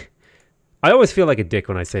like I always feel like a dick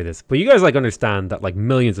when I say this, but you guys like understand that like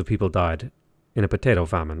millions of people died in a potato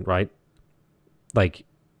famine, right? Like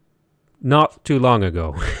not too long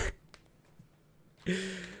ago.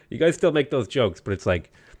 You guys still make those jokes, but it's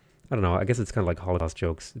like, I don't know, I guess it's kind of like Holocaust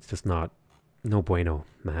jokes. It's just not, no bueno,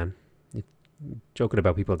 man. You're joking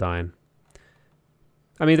about people dying.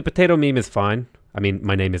 I mean, the potato meme is fine. I mean,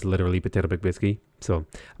 my name is literally PotatoMcWhiskey. So,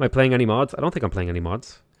 am I playing any mods? I don't think I'm playing any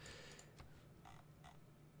mods.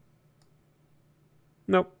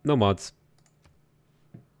 Nope, no mods.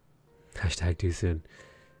 Hashtag too soon.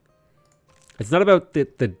 It's not about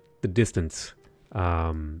the distance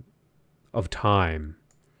of time.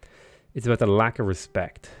 It's about the lack of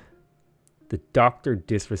respect. The doctor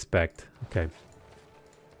disrespect. Okay.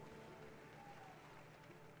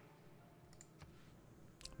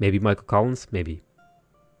 Maybe Michael Collins? Maybe.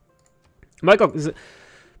 Michael...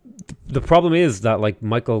 The problem is that, like,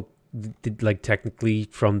 Michael did, like, technically,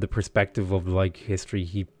 from the perspective of, like, history,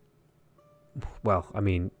 he... Well, I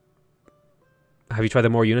mean... Have you tried the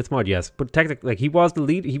More Units mod? Yes. But technically, like, he was the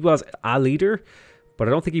lead. He was a leader, but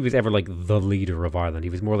I don't think he was ever, like, the leader of Ireland. He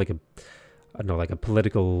was more like a... I don't know, like a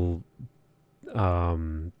political...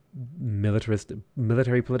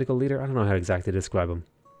 military political leader. I don't know how exactly to describe him.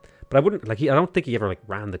 But I wouldn't, like, I don't think he ever, like,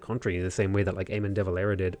 ran the country in the same way that, like, Eamon de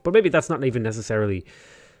Valera did. But maybe that's not even necessarily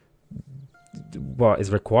what is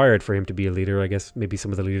required for him to be a leader. I guess maybe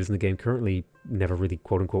some of the leaders in the game currently never really,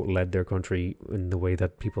 quote-unquote, led their country in the way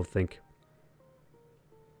that people think.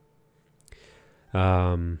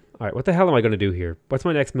 Alright, what the hell am I going to do here? What's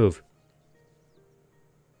my next move?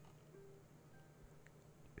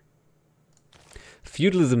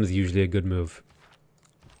 Feudalism is usually a good move.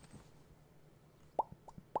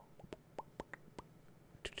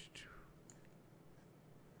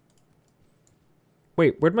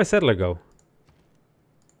 Wait, where'd my settler go?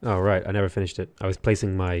 Oh, right, I never finished it. I was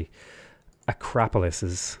placing my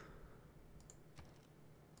Acropolises.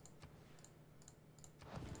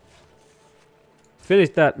 Finish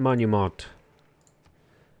that monument.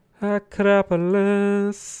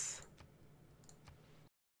 Acropolis.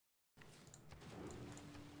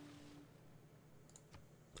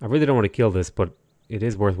 I really don't want to kill this, but it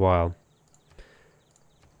is worthwhile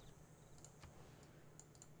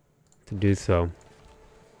to do so.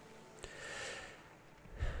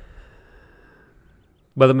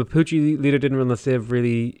 Well, the Mapuche leader didn't run the civ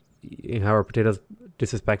really. How are potatoes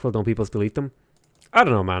disrespectful? Don't people still eat them? I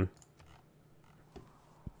don't know, man.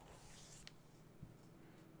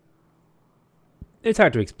 It's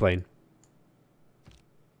hard to explain.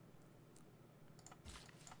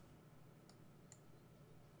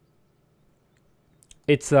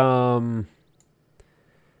 It's I'd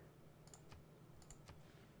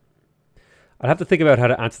have to think about how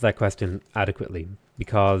to answer that question adequately,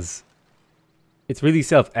 because it's really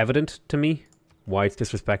self-evident to me why it's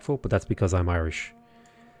disrespectful, but that's because I'm Irish.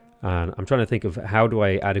 And I'm trying to think of how do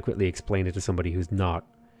I adequately explain it to somebody who's not.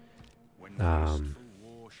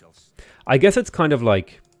 I guess it's kind of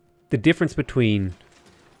like the difference between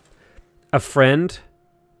a friend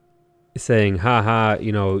saying, haha,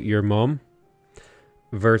 you know, your mum,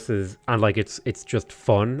 versus, and like it's just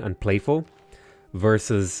fun and playful,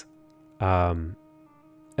 versus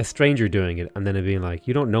a stranger doing it and then it being like,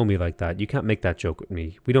 you don't know me like that, you can't make that joke with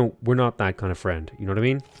me, we're not that kind of friend, you know what I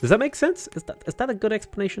mean? Does that make sense? Is that a good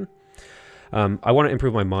explanation? I want to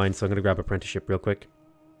improve my mind, so I'm going to grab apprenticeship real quick.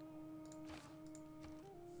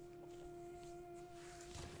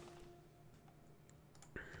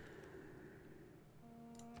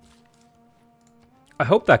 I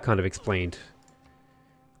hope that kind of explained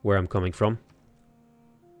where I'm coming from.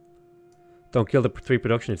 Don't kill the 3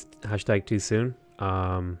 production, it's hashtag too soon.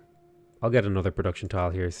 I'll get another production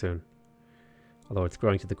tile here soon. Although it's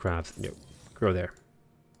growing to the crabs. No, grow there.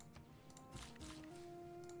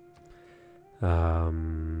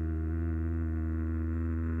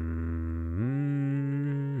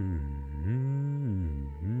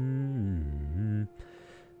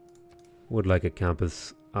 Would like a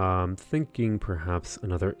campus. Thinking perhaps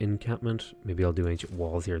another encampment. Maybe I'll do ancient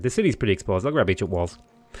walls here. The city's pretty exposed. I'll grab ancient walls.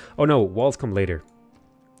 Oh no, walls come later.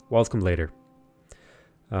 Walls come later.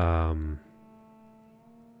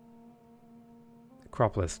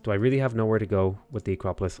 Acropolis. Do I really have nowhere to go with the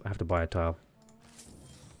Acropolis? I have to buy a tile.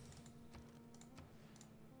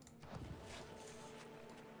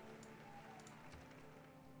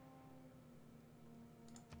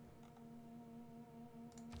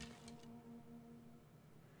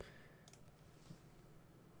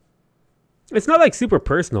 It's not like super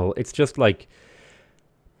personal. It's just like,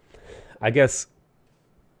 I guess,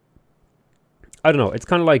 I don't know. It's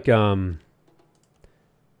kind of like,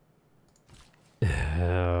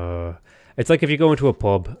 it's like if you go into a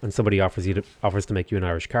pub and somebody offers to make you an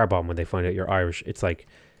Irish car bomb when they find out you're Irish. It's like,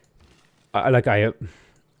 it's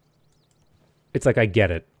like I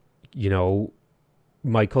get it, you know.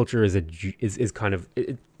 My culture is kind of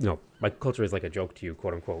my culture is like a joke to you,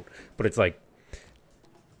 quote unquote. But it's like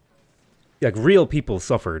real people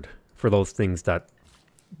suffered for those things that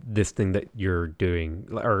this thing that you're doing,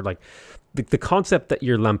 or like the concept that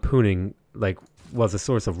you're lampooning, like, was a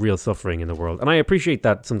source of real suffering in the world. And I appreciate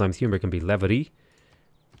that sometimes humor can be levity,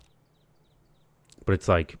 but it's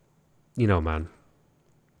like, you know, man,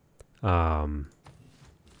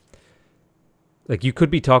 like you could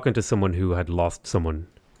be talking to someone who had lost someone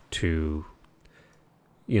to,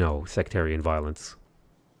 you know, sectarian violence.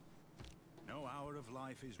 No hour of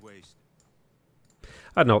life is wasted.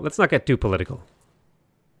 I don't know, let's not get too political.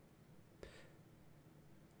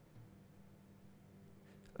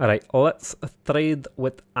 Alright, let's trade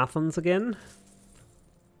with Athens again.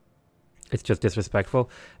 It's just disrespectful.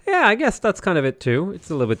 Yeah, I guess that's kind of it too. It's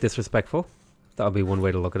a little bit disrespectful. That would be one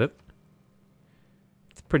way to look at it.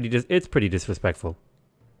 It's pretty disrespectful.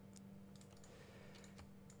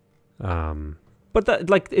 But that,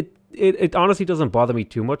 like, it honestly doesn't bother me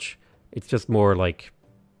too much. It's just more like,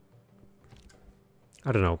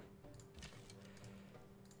 I don't know.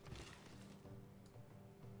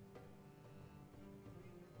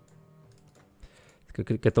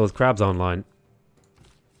 Get those crabs online.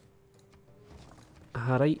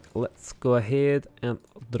 Alright, let's go ahead and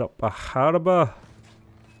drop a harbour.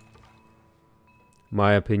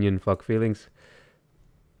 My opinion, fuck feelings.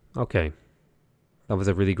 Okay. That was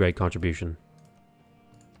a really great contribution.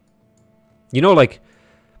 You know, like,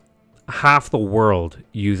 half the world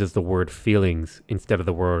uses the word feelings instead of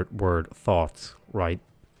the word thoughts, right?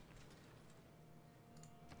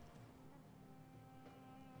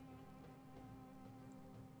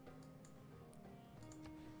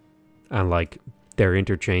 And like, they're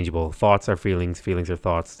interchangeable. Thoughts are feelings, feelings are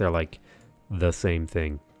thoughts. They're like the same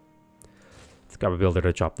thing. Let's grab a builder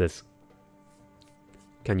to chop this.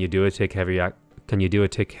 Can you do a tick heavy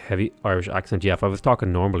Irish accent? Yeah, if I was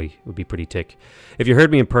talking normally, it would be pretty tick. If you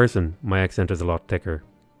heard me in person, my accent is a lot thicker.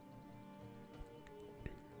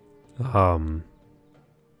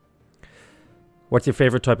 What's your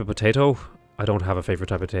favorite type of potato? I don't have a favorite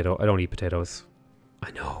type of potato. I don't eat potatoes.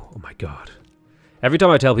 I know. Oh my god. Every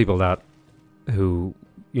time I tell people that, who,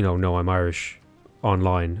 you know I'm Irish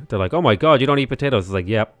online, they're like, oh my god, you don't eat potatoes. It's like,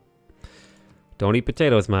 yep. Don't eat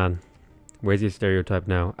potatoes, man. Where's your stereotype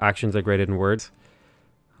now? Actions are graded in words?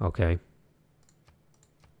 Okay.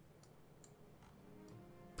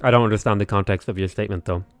 I don't understand the context of your statement,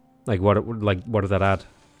 though. Like, what does that add?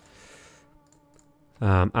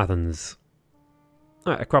 Athens.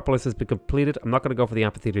 Acropolis has been completed. I'm not going to go for the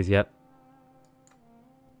amphitheaters yet.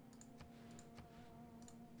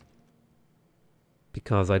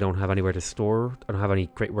 Because I don't have anywhere to store. I don't have any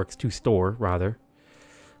great works to store, rather.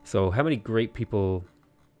 So, how many great people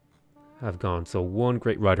have gone? So, one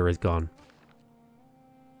great writer is gone.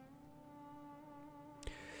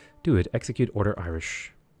 Do it. Execute Order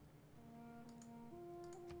Irish.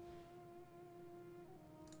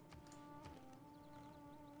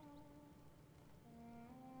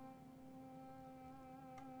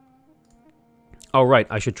 Oh, right.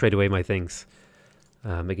 I should trade away my things.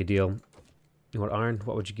 Make a deal. You want iron?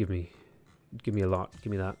 What would you give me? Give me a lot. Give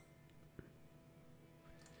me that.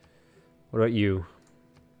 What about you?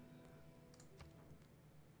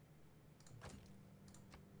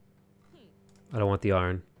 I don't want the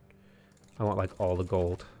iron. I want, like, all the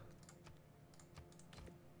gold.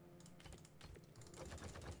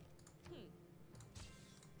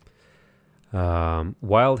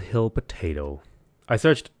 Wild Hill Potato. I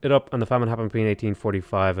searched it up, and the famine happened between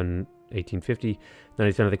 1845 and 1850.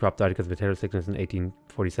 90% of the crop died because of potato sickness in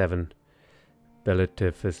 1847.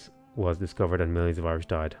 Bellitifus was discovered, and millions of Irish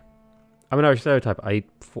died. I'm an Irish stereotype. I eat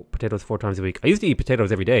potatoes 4 times a week. I used to eat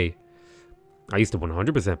potatoes every day. I used to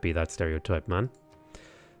 100% be that stereotype, man.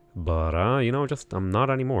 But, you know, just, I'm not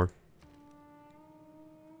anymore.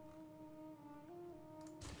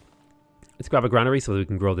 Let's grab a granary so that we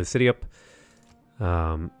can grow this city up.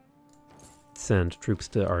 Send troops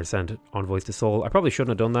to, or send envoys to Seoul. I probably shouldn't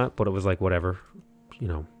have done that, but it was like, whatever. You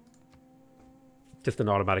know. Just an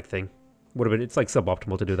automatic thing. Would have been, it's like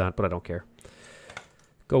suboptimal to do that, but I don't care.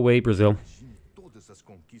 Go away, Brazil.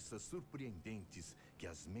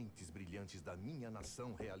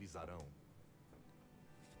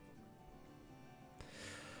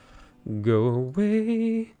 Go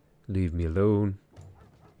away. Leave me alone.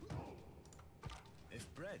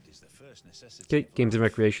 Okay, games and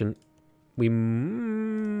recreation. We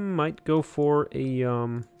might go for a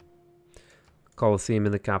Colosseum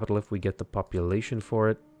in the capital if we get the population for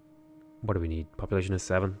it. What do we need? Population is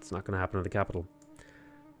 7. It's not going to happen in the capital.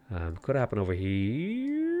 Could happen over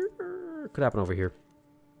here. Could happen over here.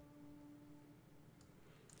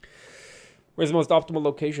 Where's the most optimal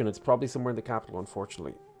location? It's probably somewhere in the capital,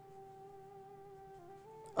 unfortunately.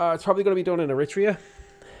 It's probably going to be done in Eritrea.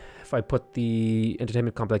 If I put the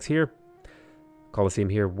entertainment complex here, Colosseum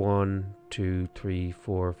here, 1, 2, 3,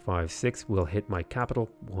 4, 5, 6 will hit my capital.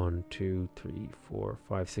 1, 2, 3, 4,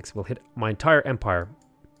 5, 6 will hit my entire empire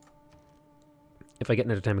if I get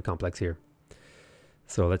an entertainment complex here.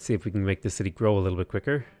 So let's see if we can make this city grow a little bit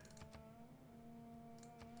quicker.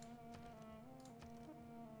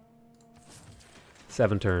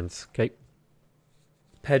 Seven turns. Okay.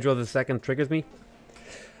 Pedro II triggers me.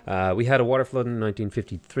 We had a water flood in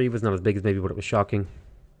 1953. It was not as big as maybe, but it was shocking.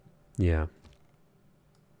 Yeah.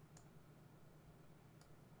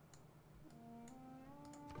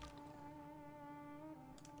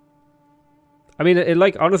 I mean, it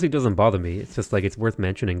like honestly doesn't bother me. It's just like it's worth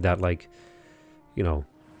mentioning that, like, you know,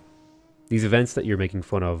 these events that you're making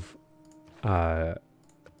fun of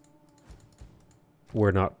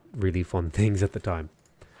were not really fun things at the time.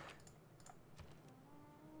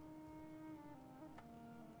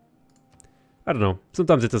 I don't know.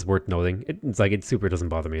 Sometimes it's just worth noting. It's like it super doesn't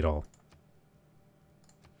bother me at all.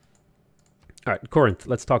 Alright, Corinth,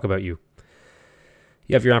 let's talk about you.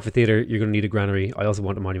 You have your amphitheater. You're going to need a granary. I also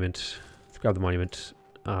want a monument. Let's grab the monument.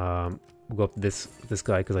 We'll go up to this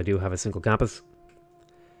guy because I do have a single campus.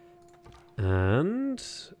 And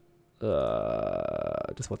just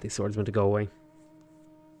want these swordsmen to go away.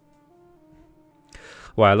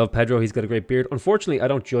 Wow, I love Pedro. He's got a great beard. Unfortunately, I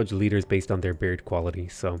don't judge leaders based on their beard quality,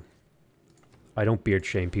 so I don't beard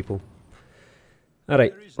shame people.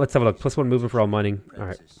 Alright, let's have a look. +1 movement for all mining.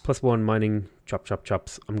 Alright, +1 mining. Chop, chop,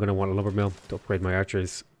 chops. I'm going to want a lumber mill to upgrade my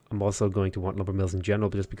archers. I'm also going to want lumber mills in general,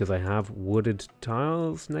 but just because I have wooded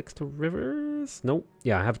tiles next to rivers. Nope.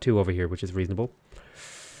 Yeah, I have 2 over here, which is reasonable.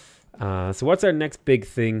 So what's our next big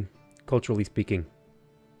thing, culturally speaking?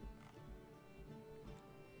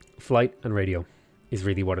 Flight and radio is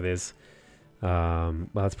really what it is. Well,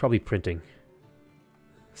 it's probably printing.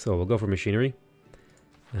 So we'll go for machinery.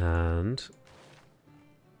 And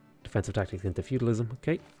defensive tactics into feudalism.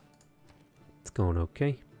 Okay. It's going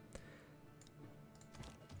okay.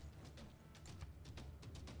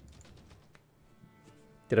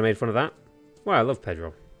 Did I make fun of that? Wow, I love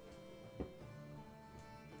Pedro.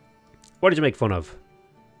 What did you make fun of?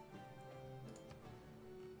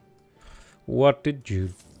 What did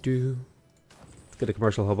you do? Let's get a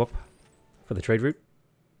commercial hub up for the trade route.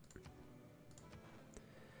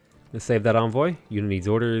 Let's save that envoy. Unit needs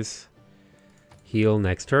orders. Heal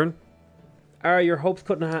next turn. Are your hopes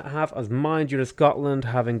cut in half as mine due to Scotland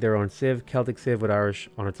having their own civ? Celtic civ with Irish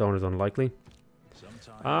on its own is unlikely.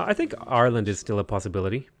 I think Ireland is still a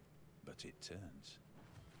possibility. But it turns.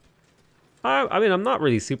 I mean, I'm not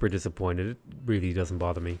really super disappointed. It really doesn't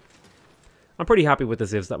bother me. I'm pretty happy with the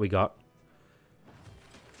civs that we got.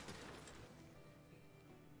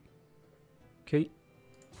 Okay.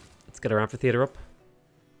 Let's get our amphitheater up.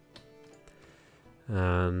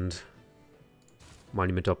 And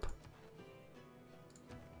monument up.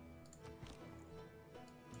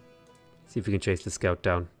 See if we can chase the scout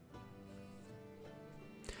down.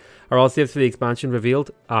 Are all civs for the expansion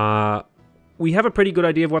revealed? We have a pretty good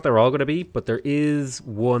idea of what they're all going to be, but there is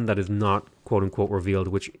one that is not quote-unquote revealed,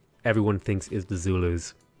 which everyone thinks is the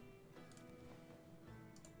Zulus.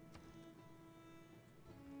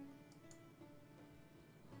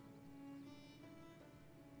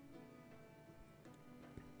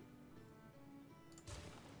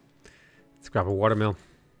 Let's grab a watermill.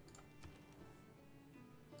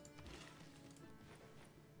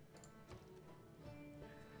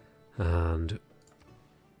 And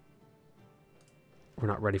we're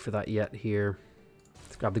not ready for that yet here.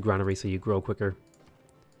 Let's grab the granary so you grow quicker.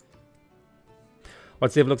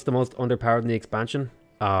 What civ looks the most underpowered in the expansion?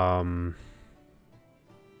 That's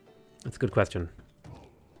a good question.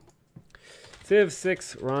 Civ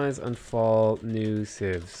 6, Rise and Fall, new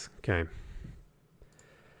civs. Okay.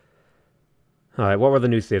 Alright, what were the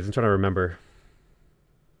new civs? I'm trying to remember.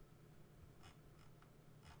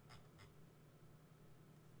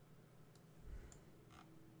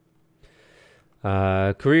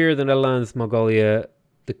 Korea, the Netherlands, Mongolia,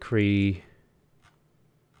 the Cree.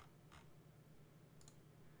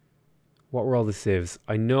 What were all the civs?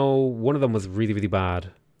 I know one of them was really, really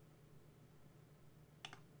bad.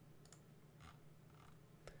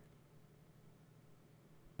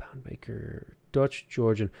 Poundmaker, Dutch,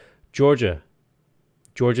 Georgian. Georgia.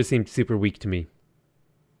 Georgia seemed super weak to me.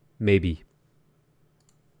 Maybe.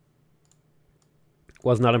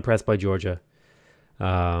 Was not impressed by Georgia.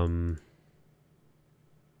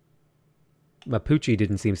 Mapuche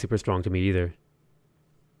didn't seem super strong to me either.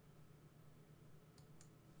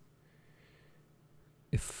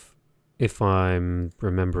 If I'm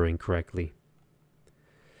remembering correctly.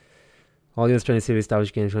 All the Australian cities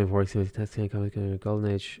established games 24 testing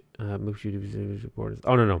Golden Age. Mapuche borders.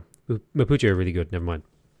 Oh no. Mapuche are really good, never mind.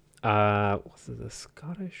 Was it the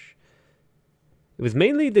Scottish? It was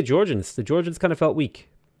mainly the Georgians. The Georgians kind of felt weak.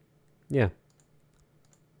 Yeah.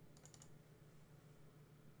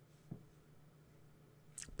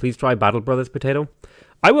 Please try Battle Brothers, Potato.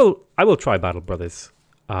 I will try Battle Brothers.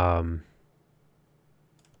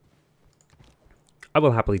 I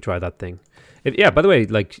will happily try that thing. Yeah, by the way,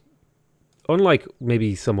 like, unlike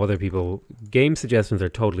maybe some other people, game suggestions are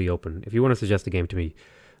totally open. If you want to suggest a game to me,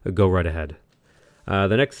 go right ahead.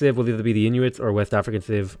 The next civ will either be the Inuits or West African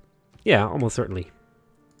civ. Yeah, almost certainly.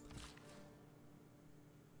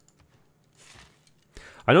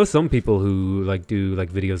 I know some people who like do like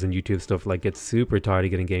videos and YouTube stuff like get super tired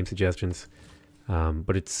of getting game suggestions.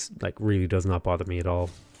 But it's like really does not bother me at all.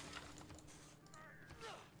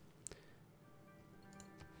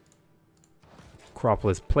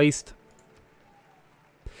 Acropolis placed.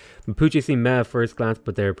 Mapuche seem meh at first glance,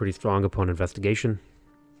 but they're pretty strong upon investigation.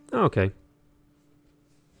 Oh, okay.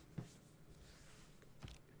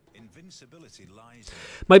 Invincibility lies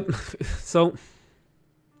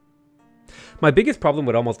my biggest problem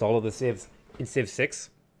with almost all of the civs in Civ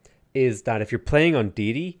 6 is that if you're playing on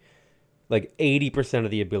Deity, like 80%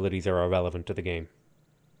 of the abilities are irrelevant to the game.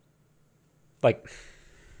 Like,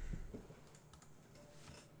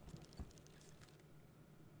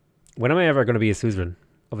 when am I ever going to be a suzerain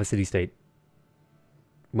of a city-state?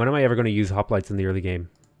 When am I ever going to use hoplites in the early game?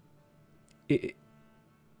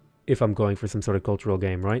 If I'm going for some sort of cultural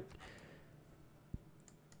game, right?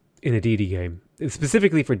 In a Deity game.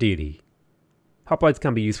 Specifically for Deity. Hoplites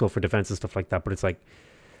can be useful for defense and stuff like that, but it's like,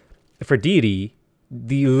 for Deity,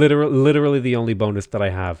 the literally the only bonus that I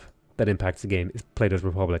have that impacts the game is Plato's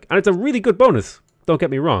Republic. And it's a really good bonus, don't get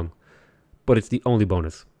me wrong. But it's the only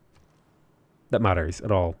bonus that matters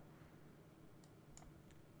at all.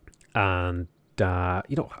 And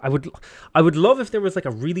you know, I would love if there was like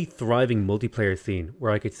a really thriving multiplayer scene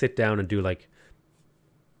where I could sit down and do like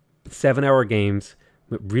 7-hour games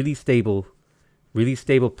with really stable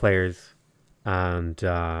players, and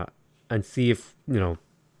see if, you know,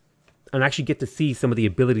 and actually get to see some of the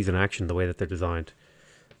abilities in action the way that they're designed.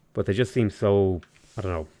 But they just seem so, I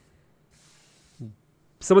don't know.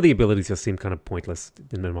 Some of the abilities just seem kind of pointless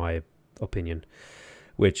in my opinion,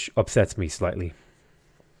 which upsets me slightly.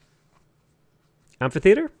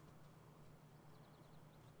 Amphitheater?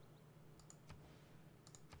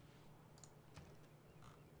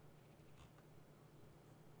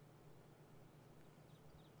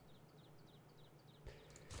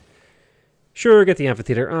 Sure, get the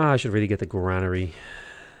amphitheater. I should really get the granary.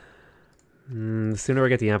 The sooner I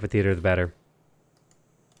get the amphitheater, the better.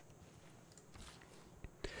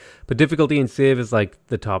 But difficulty in Civ is like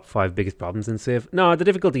the top 5 biggest problems in Civ. No, the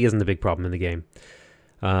difficulty isn't a big problem in the game.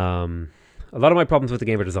 A lot of my problems with the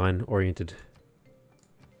game are design oriented.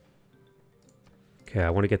 Okay,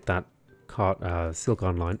 I want to get that Silk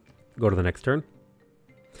Online. Go to the next turn.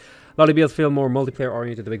 A lot of BLs feel more multiplayer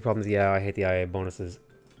oriented. The big problems, yeah, I hate the IA bonuses.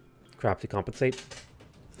 Crap to compensate.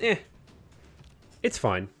 It's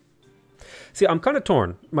fine. See, I'm kind of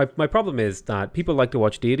torn. My problem is that people like to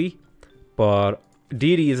watch Deity, but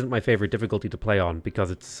Deity isn't my favorite difficulty to play on because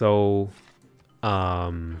it's so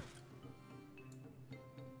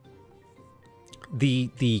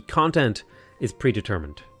the content is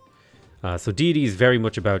predetermined. So Deity is very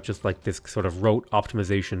much about just like this sort of rote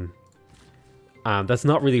optimization That's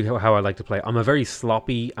not really how I like to play. I'm a very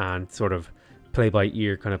sloppy and sort of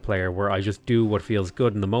play-by-ear kind of player where I just do what feels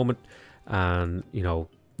good in the moment and, you know,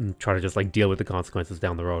 try to just like deal with the consequences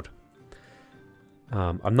down the road.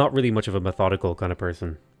 I'm not really much of a methodical kind of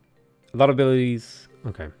person. A lot of abilities,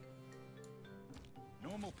 okay.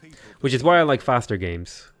 Which is why I like faster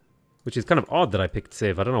games. Which is kind of odd that I picked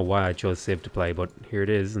Civ. I don't know why I chose Civ to play, but here it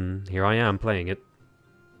is, and here I am playing it.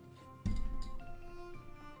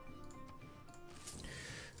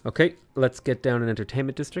 Okay, let's get down an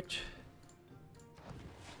entertainment district.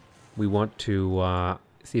 We want to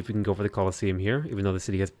see if we can go for the Colosseum here, even though the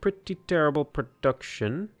city has pretty terrible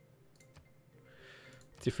production.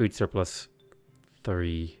 It's your food surplus.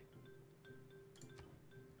 3.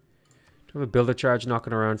 Do I have a builder charge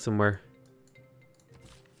knocking around somewhere?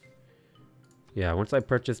 Yeah, once I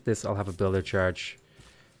purchase this, I'll have a builder charge.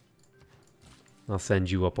 I'll send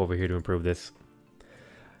you up over here to improve this.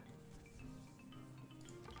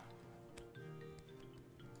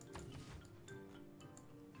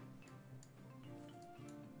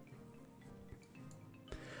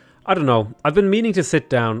 I don't know. I've been meaning to sit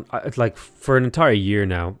down, like, for an entire year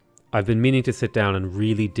now. I've been meaning to sit down and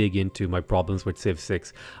really dig into my problems with Civ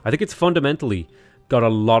 6. I think it's fundamentally got a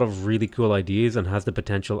lot of really cool ideas and has the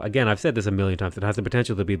potential, again, I've said this a million times, it has the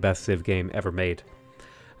potential to be the best Civ game ever made.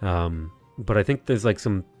 But I think there's like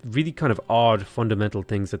some really kind of odd fundamental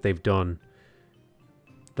things that they've done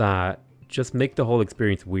that just make the whole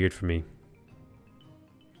experience weird for me.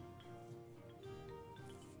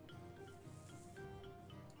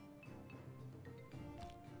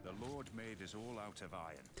 All out of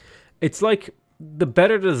iron. It's like the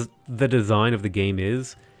better the design of the game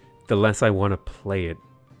is, the less I want to play it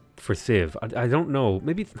for Civ. I don't know.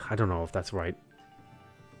 Maybe I don't know if that's right.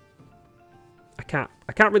 I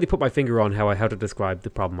can't really put my finger on how to describe the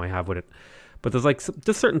problem I have with it. But there's like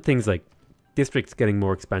just certain things like districts getting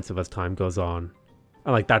more expensive as time goes on,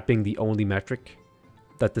 and like that being the only metric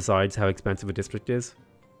that decides how expensive a district is.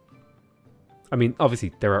 I mean,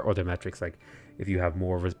 obviously there are other metrics like if you have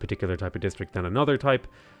more of a particular type of district than another type,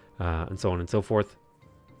 and so on and so forth.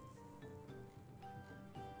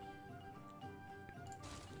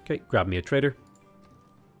 Okay, grab me a trader.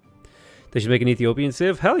 They should make an Ethiopian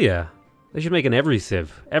Civ? Hell yeah! They should make an every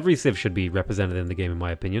Civ. Every Civ should be represented in the game, in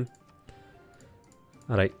my opinion.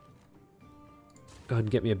 Alright. Go ahead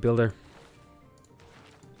and get me a builder.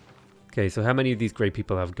 Okay, so how many of these great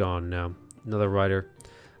people have gone now? Another writer.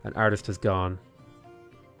 An artist has gone.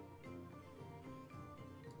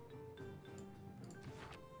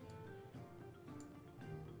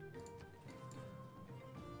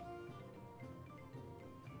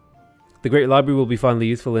 The Great Library will be finally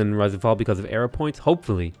useful in Rise and Fall because of error points,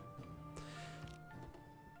 hopefully.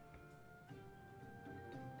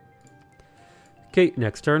 Okay,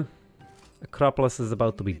 next turn. Acropolis is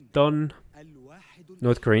about to be done.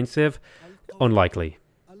 North Korean Civ? Unlikely.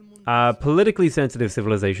 Politically sensitive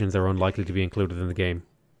civilizations are unlikely to be included in the game.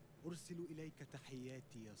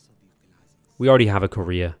 We already have a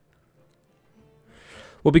Korea.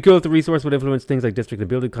 Would be cool if the resource would influence things like district and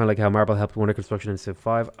building, kind of like how marble helped wonder construction in Civ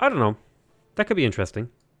 5. I don't know. That could be interesting.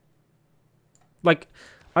 Like,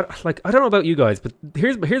 I don't know about you guys, but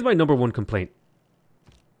here's my number one complaint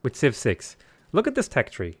with Civ 6. Look at this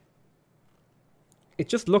tech tree. It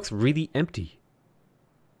just looks really empty.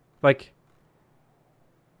 Like,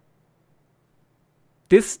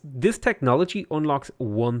 this technology unlocks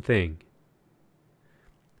one thing.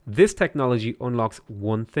 This technology unlocks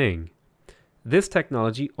one thing. This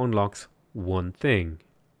technology unlocks one thing.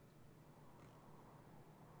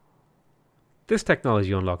 This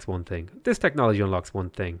technology unlocks one thing. This technology unlocks one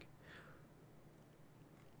thing.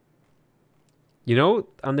 You know?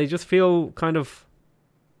 And they just feel kind of...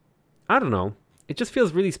 I don't know. It just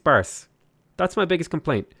feels really sparse. That's my biggest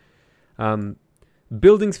complaint.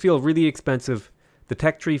 Buildings feel really expensive. The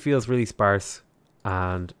tech tree feels really sparse.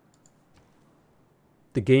 And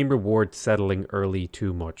the game rewards settling early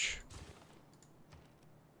too much.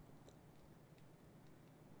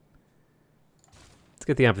 Let's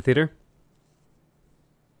get the amphitheater.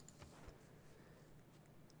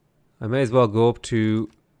 I may as well go up to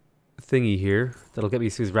thingy here. That'll get me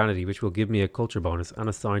suzerainty, which will give me a culture bonus and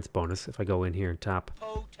a science bonus if I go in here and tap.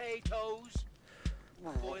 Potatoes.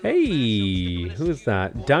 Hey, who's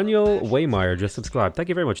that? Daniel Waymeyer just subscribed. Thank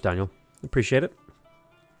you very much, Daniel. Appreciate it.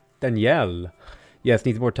 Danielle. Yes,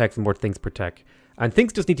 needs more text and more things per tech. And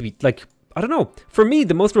things just need to be, like, I don't know. For me,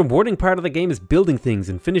 the most rewarding part of the game is building things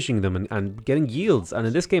and finishing them and getting yields. And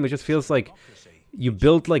in this game, it just feels like you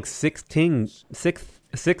build like six things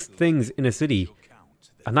in a city.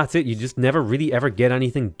 And that's it. You just never really ever get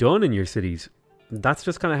anything done in your cities. that's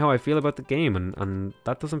just kind of how I feel about the game, and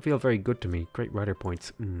that doesn't feel very good to me. Great writer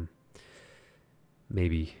points.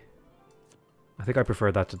 Maybe. I think I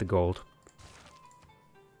prefer that to the gold.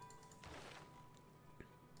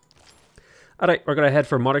 Alright, we're gonna head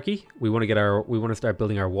for monarchy. We want to start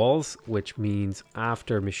building our walls, which means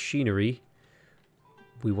after machinery,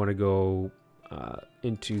 we want to go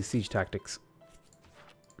into siege tactics.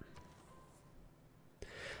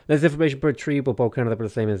 Less information per tree, but both counted up the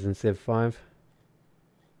same as in Civ 5.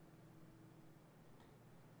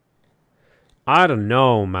 I don't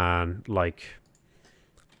know, man. Like,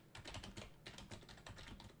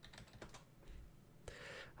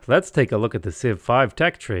 let's take a look at the Civ 5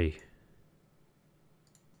 tech tree.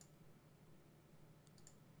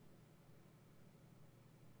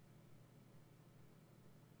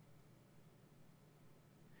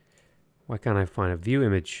 Why can't I find a view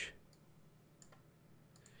image?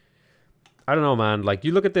 I don't know, man. Like,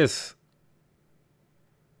 you look at this.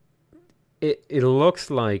 It looks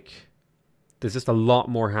like there's just a lot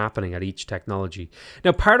more happening at each technology.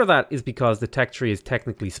 Now, part of that is because the tech tree is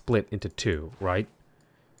technically split into two, right?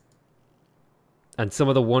 And some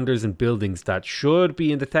of the wonders and buildings that should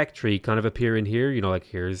be in the tech tree kind of appear in here. You know, like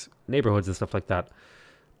here's neighborhoods and stuff like that.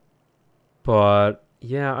 But,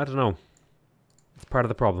 yeah, I don't know. It's part of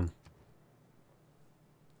the problem.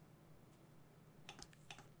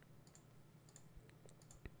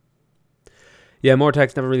 Yeah, more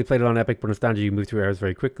text. Never really played it on Epic, but on Standard you move through areas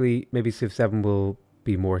very quickly. Maybe Civ 7 will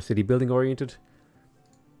be more city building oriented.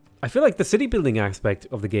 I feel like the city building aspect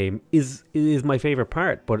of the game is my favorite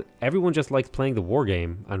part, but everyone just likes playing the war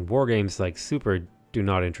game, and war games like super do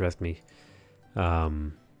not interest me.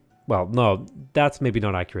 Well, no, that's maybe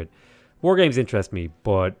not accurate. War games interest me,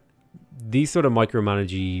 but these sort of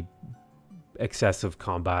micromanagey, excessive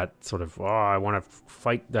combat sort of, oh, I want to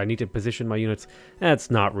fight, I need to position my units. That's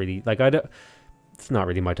not really like it's not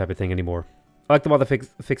really my type of thing anymore. I like the mod that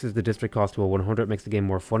fixes the district cost to a 100, makes the game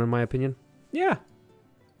more fun in my opinion. Yeah,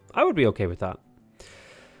 I would be okay with that.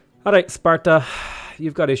 Alright, Sparta,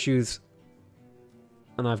 you've got issues,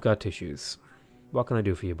 and I've got tissues. What can I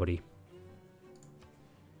do for you, buddy?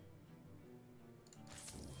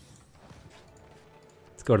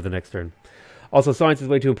 Let's go to the next turn. Also, science is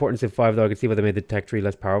way too important in Civ 5, though. I can see why they made the tech tree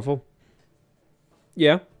less powerful.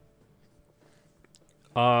 Yeah.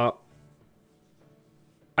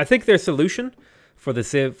 I think their solution for the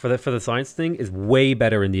Civ for the science thing is way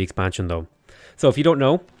better in the expansion, though. So if you don't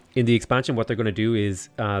know, in the expansion, what they're going to do is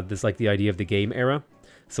there's like the idea of the game era.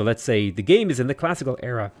 So let's say the game is in the classical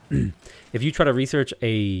era. If you try to research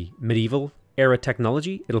a medieval era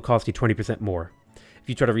technology, it'll cost you 20% more. If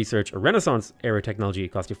you try to research a Renaissance era technology,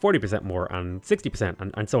 it costs you 40% more and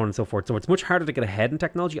 60% and so on and so forth. So it's much harder to get ahead in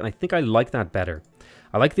technology, and I think I like that better.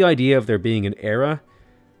 I like the idea of there being an era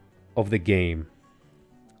of the game.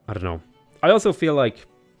 I don't know. I also feel like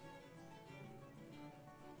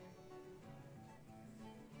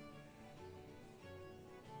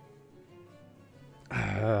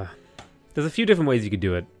there's a few different ways you could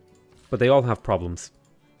do it, but they all have problems.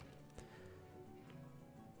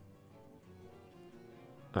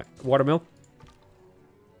 Alright, watermill.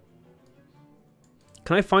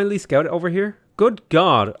 Can I finally scout over here? Good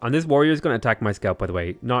God! And this warrior is going to attack my scout, by the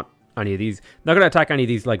way. Not any of these. Not going to attack any of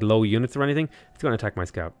these like low units or anything. It's going to attack my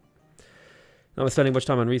scout. Not spending much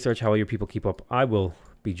time on research. How will your people keep up? I will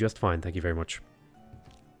be just fine. Thank you very much.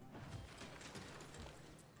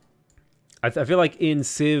 I feel like in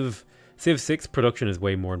Civ 6, production is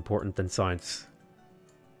way more important than science.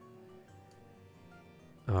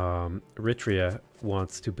 Eritrea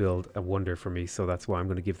wants to build a wonder for me, so that's why I'm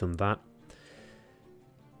going to give them that.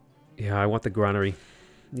 Yeah, I want the granary.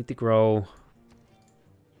 Need to grow.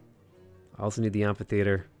 I also need the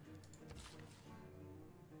amphitheater.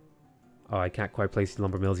 Oh, I can't quite place the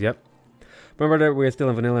lumber mills yet. Remember that we're still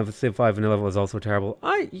in vanilla, and Civ 5 vanilla was also terrible.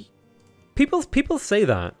 People say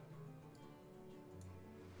that.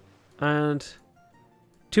 And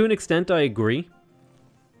to an extent I agree.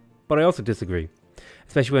 But I also disagree.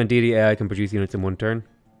 Especially when Deity AI can produce units in one turn.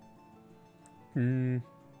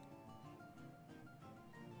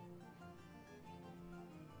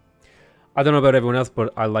 I don't know about everyone else,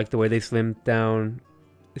 but I like the way they slimmed down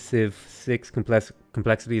Civ 6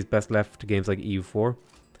 complexity is best left to games like EU4.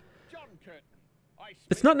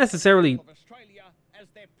 It's not necessarily...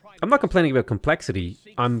 I'm not complaining about complexity.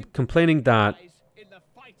 I'm complaining that...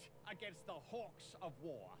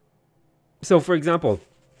 So, for example,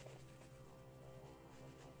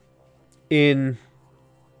 in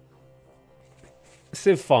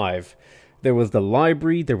Civ 5, there was the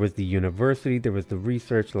library, there was the university, there was the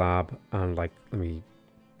research lab, and like, let me...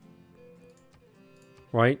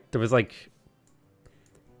 Right? There was like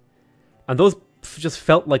And those just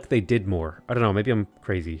felt like they did more. I don't know, maybe I'm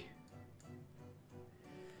crazy.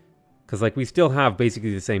 Because, like, we still have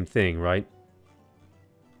basically the same thing, right?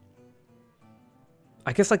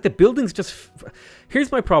 I guess, like, the buildings just... Here's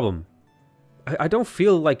my problem. I don't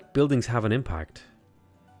feel like buildings have an impact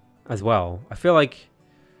as well. I feel like...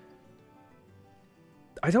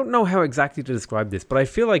 I don't know how exactly to describe this, but I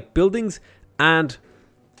feel like buildings and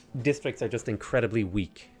districts are just incredibly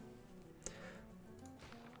weak.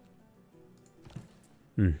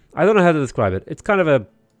 I don't know how to describe it. It's kind of a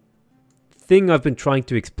thing I've been trying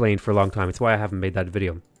to explain for a long time. It's why I haven't made that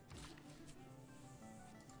video.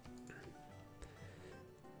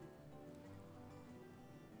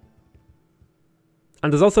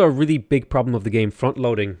 And there's also a really big problem of the game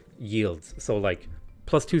front-loading yields. So, like,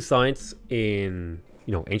 +2 science in,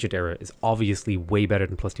 you know, Ancient Era is obviously way better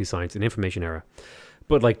than +2 science in Information Era.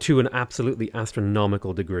 But, like, to an absolutely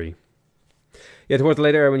astronomical degree. Yeah, towards the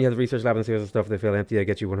later era, when you have the research lab and serious stuff, they feel empty. I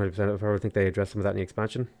get you 100%. I think they address some of that in the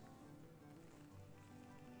expansion.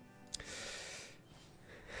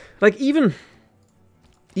 Like, even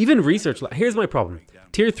research lab. Here's my problem.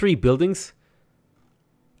 Tier 3 buildings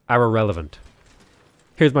are irrelevant.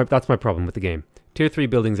 That's my problem with the game. Tier 3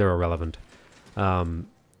 buildings are irrelevant. The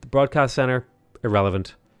broadcast center,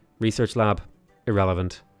 irrelevant. Research lab,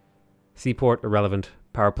 irrelevant. Seaport, irrelevant.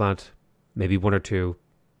 Power plant, maybe 1 or 2.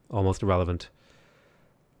 Almost irrelevant.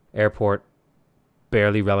 Airport,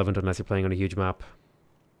 barely relevant unless you're playing on a huge map.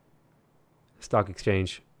 Stock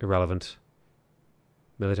exchange, irrelevant.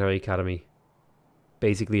 Military academy,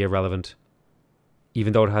 basically irrelevant.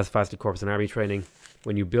 Even though it has fasted corps and army training,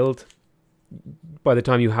 when you build, by the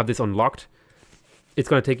time you have this unlocked, it's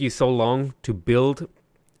going to take you so long to build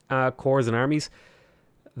corps and armies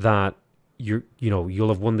that you'll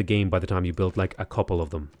have won the game by the time you build like a couple of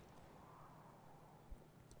them.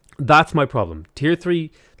 That's my problem. Tier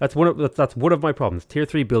 3, that's one of my problems. Tier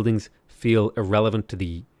 3 buildings feel irrelevant to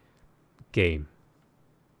the game.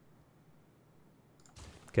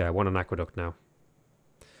 Okay, I want an aqueduct now.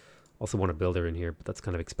 Also want a builder in here, but that's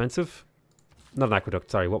kind of expensive. Not an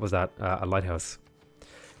aqueduct, sorry, what was that? A lighthouse.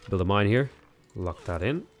 Build a mine here. Lock that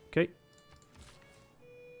in. Okay.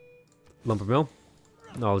 Lumber mill.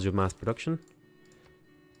 Knowledge of mass production.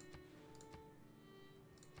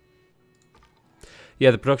 Yeah,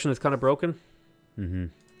 the production is kind of broken.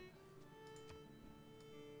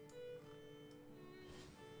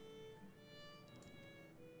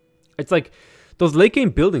 It's like, those late game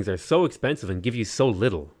buildings are so expensive and give you so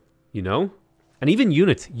little, you know? And even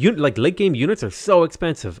units, like late game units are so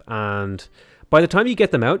expensive. And by the time you get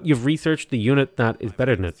them out, you've researched the unit that is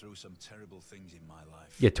better than it.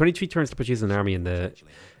 Yeah, 23 turns to produce an army in the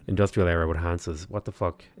industrial era with Hanses. What the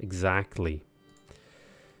fuck? Exactly.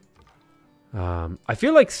 I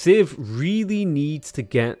feel like Civ really needs to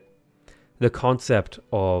get the concept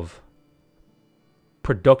of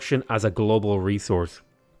production as a global resource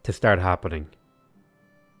to start happening.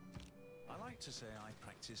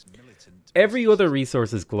 Every other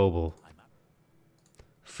resource is global.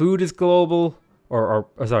 Food is global, or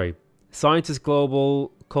sorry, science is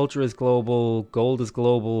global, culture is global, gold is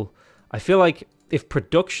global. I feel like if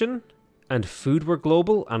production and food were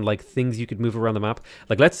global and like things you could move around the map,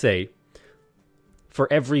 like let's say for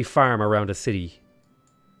every farm around a city,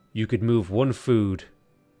 you could move one food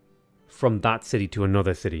from that city to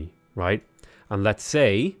another city, right? And let's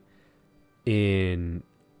say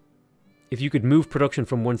if you could move production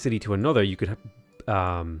from one city to another, you could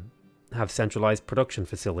have centralized production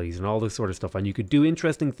facilities and all this sort of stuff, and you could do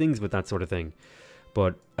interesting things with that sort of thing.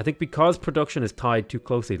 But I think because production is tied too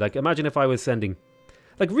closely, like imagine if I was sending,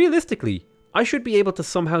 like realistically, I should be able to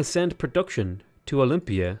somehow send production to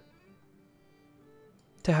Olympia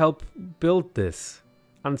to help build this.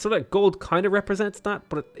 And so that gold kind of represents that,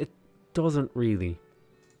 but it doesn't really.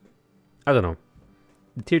 I don't know.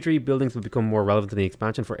 The tier 3 buildings will become more relevant in the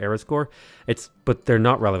expansion for era score. But they're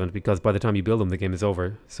not relevant because by the time you build them, the game is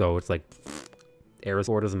over. So it's like, era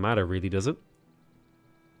score doesn't matter really, does it?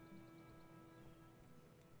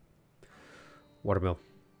 Watermill.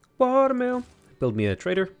 Watermill. Build me a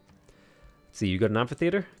trader. Let's see, you got an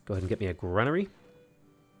amphitheater. Go ahead and get me a granary.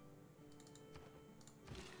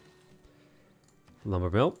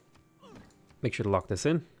 Lumber mill. Make sure to lock this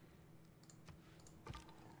in.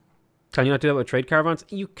 Can you not do that with trade caravans?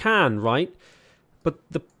 You can, right? But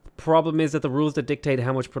the problem is that the rules that dictate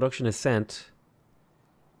how much production is sent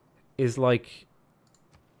is like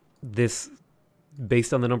this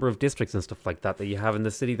based on the number of districts and stuff like that that you have in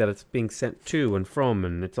the city that it's being sent to and from,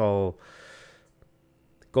 and it's all...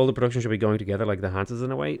 Gold and production should be going together like the Hanses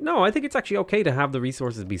in a way. No, I think it's actually okay to have the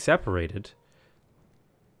resources be separated.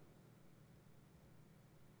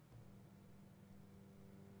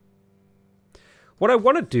 What I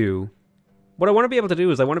want to do, what I want to be able to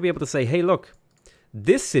do is I want to be able to say, hey, look,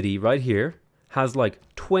 this city right here has like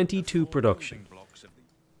 22 production.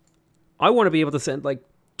 I want to be able to send like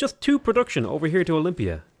just 2 production over here to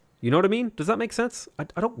Olympia. You know what I mean? Does that make sense?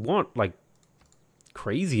 I don't want like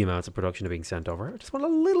crazy amounts of production being sent over. I just want a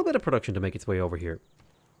little bit of production to make its way over here.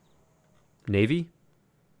 Navy?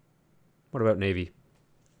 What about navy?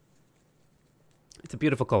 It's a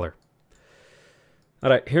beautiful color.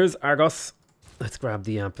 Alright, here's Argos. Let's grab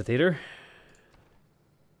the amphitheater.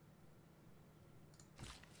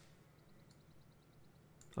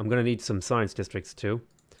 I'm going to need some science districts too.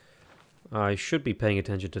 I should be paying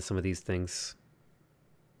attention to some of these things.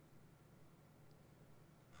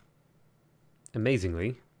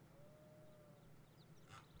 Amazingly,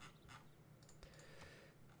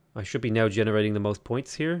 I should be now generating the most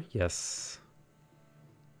points here. Yes.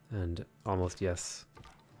 And almost yes.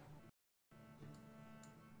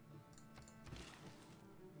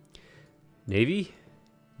 Navy?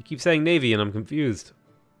 You keep saying Navy and I'm confused.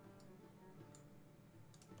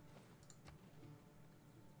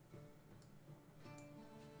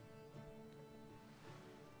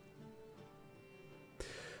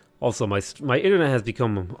 Also, my internet has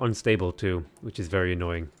become unstable too, which is very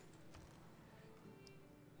annoying.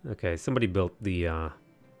 Okay, somebody built the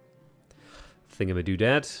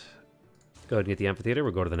thingamadoodad. Go ahead and get the amphitheater.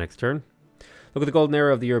 We'll go to the next turn. Look at the golden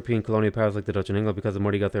era of the European colonial powers like the Dutch and England. Because the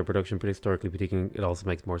more they got their production prehistorically speaking, it also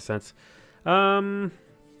makes more sense. I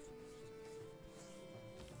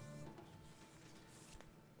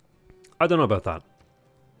don't know about that.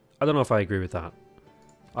 I don't know if I agree with that.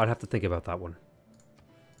 I'd have to think about that one.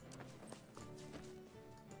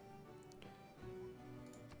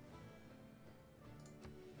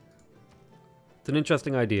 It's an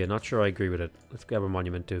interesting idea. Not sure I agree with it. Let's grab a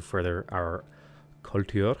monument to further our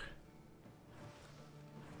culture.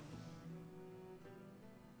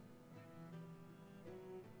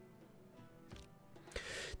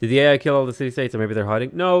 Did the AI kill all the city-states, or maybe they're hiding?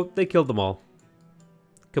 No, they killed them all.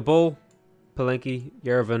 Kabul, Palenque,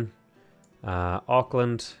 Yerevan,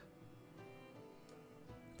 Auckland.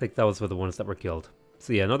 I think those were the ones that were killed.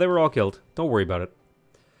 So yeah, no, they were all killed. Don't worry about it.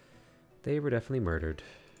 They were definitely murdered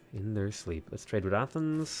in their sleep. Let's trade with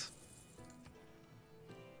Athens.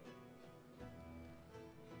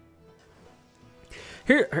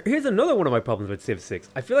 Here's another one of my problems with Civ 6.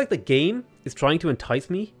 I feel like the game is trying to entice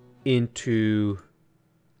me into...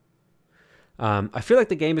 I feel like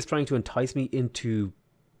the game is trying to entice me into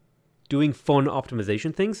doing fun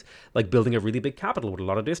optimization things, like building a really big capital with a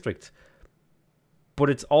lot of districts.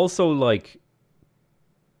 But it's also like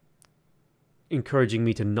encouraging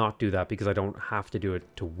me to not do that because I don't have to do it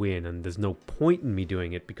to win, and there's no point in me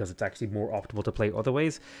doing it because it's actually more optimal to play other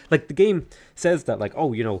ways. Like the game says that, like,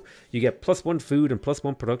 oh, you know, you get +1 food and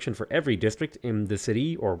 +1 production for every district in the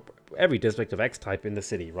city, or every district of X type in the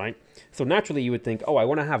city, right? So naturally you would think, oh, I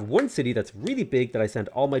want to have one city that's really big that I send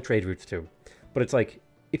all my trade routes to. But it's like,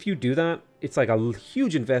 if you do that, it's like a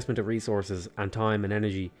huge investment of resources and time and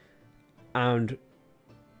energy, and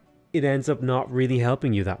it ends up not really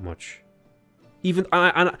helping you that much. Even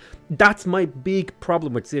and that's my big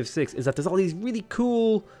problem with Civ 6, is that there's all these really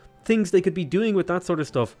cool things they could be doing with that sort of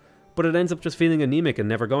stuff, but it ends up just feeling anemic and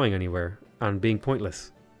never going anywhere and being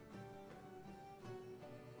pointless.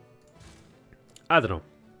 I don't know.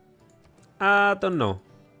 I don't know.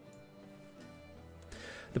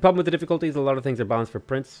 The problem with the difficulty is a lot of things are balanced for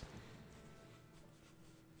Prince.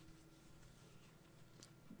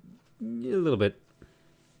 A little bit.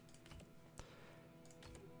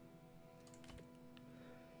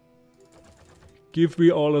 Give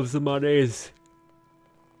me all of the monies.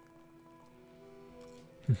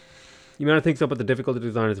 You might think so, but the difficulty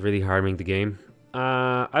design is really harming the game.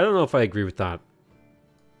 I don't know if I agree with that.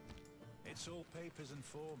 It's all papers and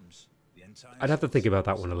forms. I'd have to think about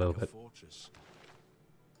that one a little bit.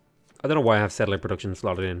 I don't know why I have satellite production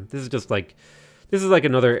slotted in. This is just like, this is like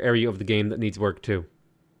another area of the game that needs work too.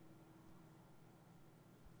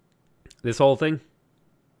 This whole thing.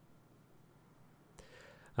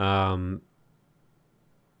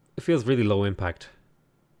 It feels really low impact.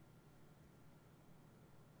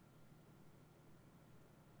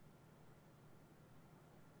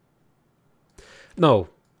 No,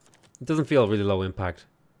 it doesn't feel really low impact.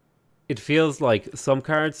 It feels like some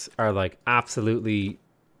cards are like absolutely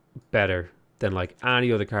better than like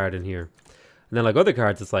any other card in here. And then like other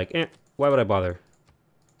cards, it's like, why would I bother?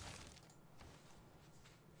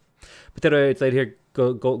 Potato, it's right here,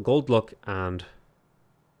 gold luck and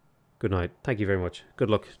good night. Thank you very much. Good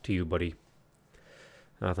luck to you, buddy.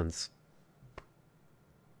 Athens.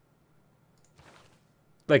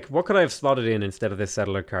 Like, what could I have slotted in instead of this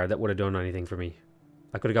settler card that would have done anything for me?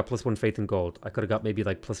 I could have got +1 faith in gold. I could have got maybe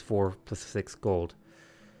like +4, +6 gold.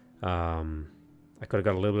 I could have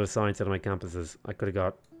got a little bit of science out of my campuses. I could have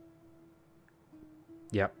got...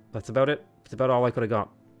 Yeah, that's about it. It's about all I could have got.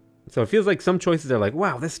 So it feels like some choices are like,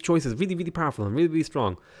 wow, this choice is really, really powerful and really, really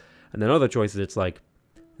strong. And then other choices, it's like,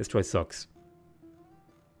 this choice sucks.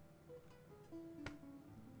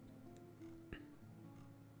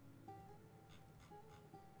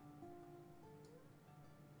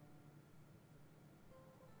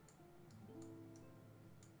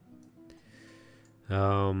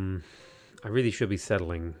 I really should be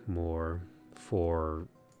settling more for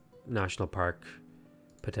national park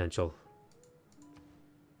potential.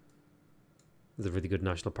 There's a really good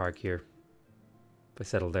national park here. If I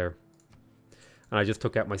settle there. And I just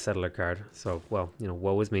took out my settler card. So, well, you know,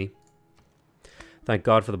 woe is me. Thank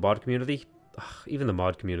God for the mod community. Ugh, even the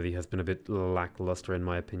mod community has been a bit lackluster in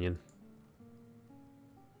my opinion.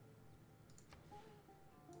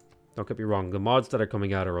 Don't get me wrong. The mods that are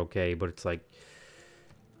coming out are okay, but it's like...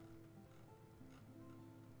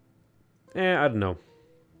 I don't know.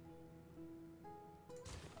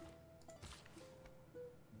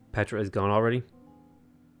 Petra is gone already.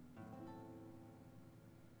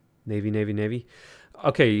 Navy, Navy, Navy.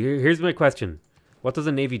 Okay, here's my question. What does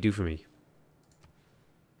a Navy do for me?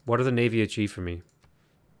 What does a Navy achieve for me?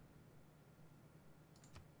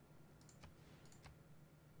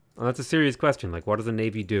 And that's a serious question. Like, what does a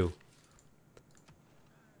Navy do?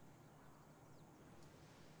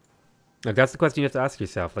 Like, that's the question you have to ask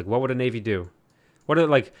yourself. Like, what would a Navy do? What are,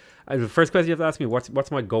 like, the first question you have to ask me,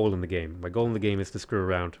 what's my goal in the game? My goal in the game is to screw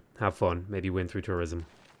around, have fun, maybe win through tourism.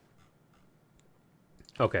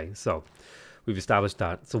 Okay, so we've established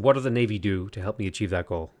that. So what does a Navy do to help me achieve that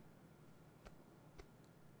goal?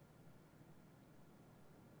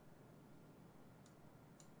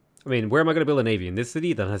 I mean, where am I going to build a Navy? In this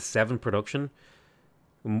city that has 7 production?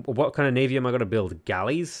 What kind of Navy am I going to build?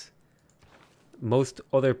 Galleys? Most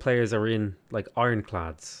other players are in, like,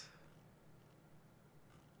 ironclads.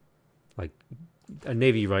 Like, a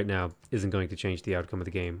Navy right now isn't going to change the outcome of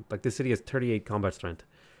the game. Like, this city has 38 combat strength.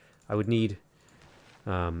 I would need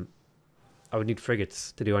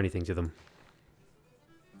frigates to do anything to them.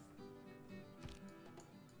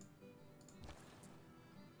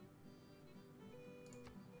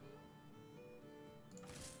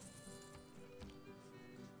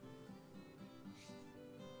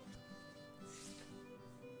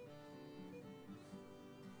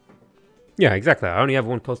 Yeah, exactly. I only have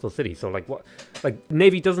 1 coastal city, so like what? Like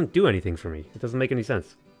Navy doesn't do anything for me. It doesn't make any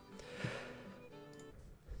sense.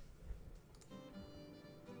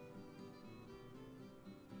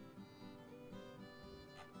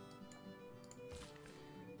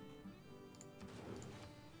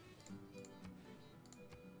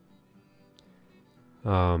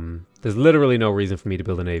 There's literally no reason for me to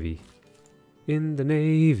build a Navy. In the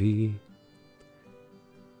Navy.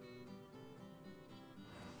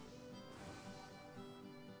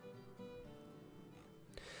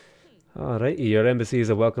 Alright, your embassy is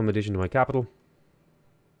a welcome addition to my capital.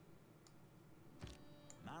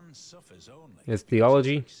 Man suffers only. It's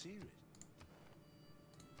theology.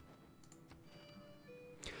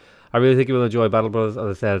 I really think you will enjoy Battle Brothers,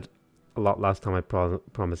 as I said a lot last time, I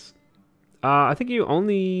promise. I think you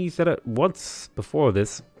only said it once before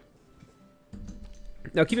this.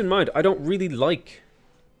 Now keep in mind, I don't really like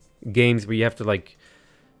games where you have to like...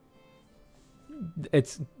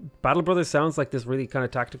 Battle Brothers sounds like this really kind of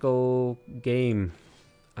tactical game.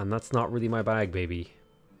 And that's not really my bag, baby.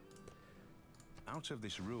 Out of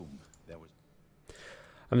this room, there was...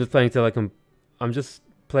 I'm just playing till I'm just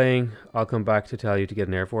playing. I'll come back to tell you to get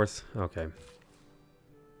an Air Force. Okay.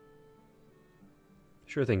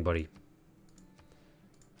 Sure thing, buddy.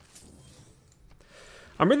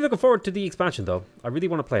 I'm really looking forward to the expansion, though. I really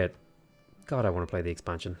want to play it. God, I want to play the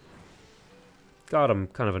expansion. God, I'm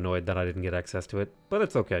kind of annoyed that I didn't get access to it, but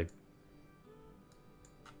it's okay.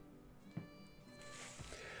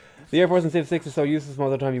 The Air Force in Civ 6 is so useless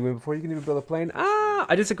most of the time you win before you can even build a plane. Ah,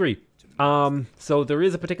 I disagree. So there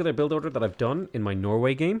is a particular build order that I've done in my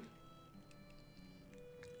Norway game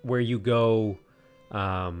where you go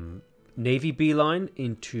Navy beeline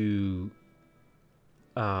into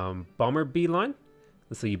bomber beeline.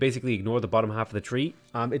 So you basically ignore the bottom half of the tree.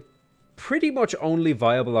 It's pretty much only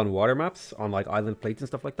viable on water maps, on like island plates and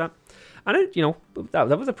stuff like that. And it, you know,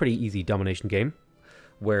 that was a pretty easy domination game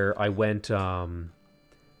where I went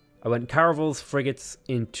caravels, frigates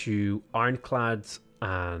into ironclads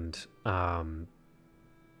and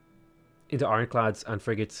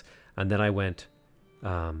frigates, and then I went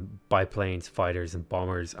biplanes, fighters, and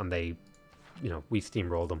bombers, and they, you know, we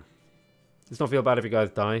steamrolled them. Just don't feel bad if you guys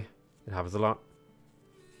die. It happens a lot.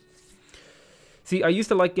 See, I used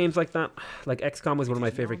to like games like that. Like XCOM was one of my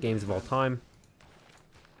favorite games of all time.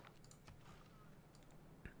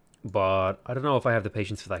 But I don't know if I have the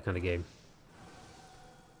patience for that kind of game.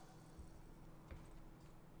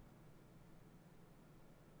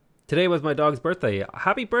 Today was my dog's birthday.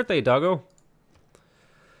 Happy birthday, doggo.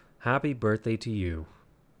 Happy birthday to you.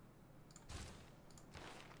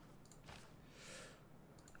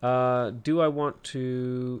 Do I want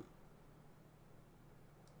to...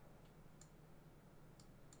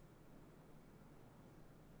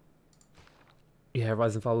 Yeah,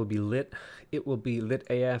 Rise and Fall will be lit. It will be lit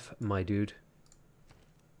AF, my dude.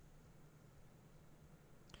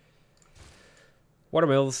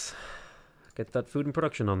 Watermills. Get that food and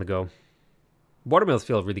production on the go. Watermills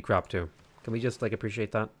feel really crap too. Can we just like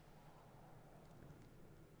appreciate that?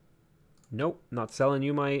 Nope, not selling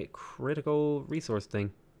you my critical resource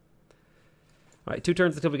thing. Alright, 2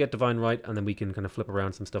 turns until we get Divine right, and then we can kind of flip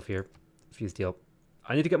around some stuff here. Fuse deal.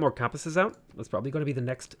 I need to get more campuses out. That's probably going to be the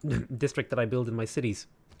next district that I build in my cities.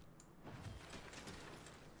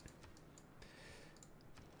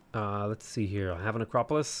 Let's see here. I have an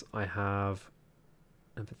Acropolis. I have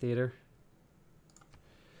Amphitheater.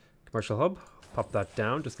 Commercial hub. Pop that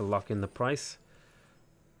down just to lock in the price.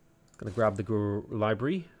 Gonna grab the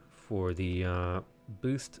library for the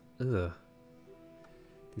boost. Ugh.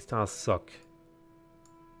 These tiles suck.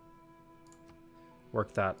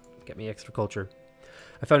 Work that. Get me extra culture.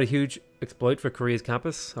 I found a huge exploit for Korea's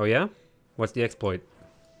campus. Oh yeah? What's the exploit?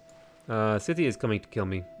 City is coming to kill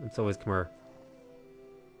me, and so is Khmer.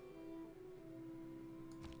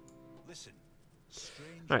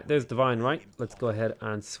 Alright, there's Divine right. Let's go ahead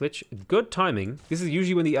and switch. Good timing. This is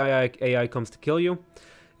usually when the AI comes to kill you.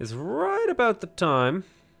 It's right about the time.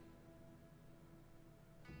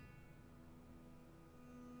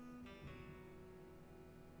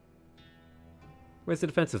 Where's the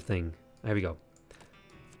defensive thing? Here we go.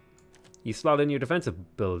 You slot in your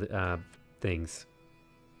defensive build things.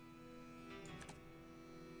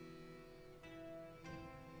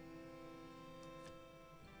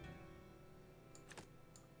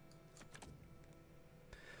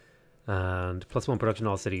 And +1 production in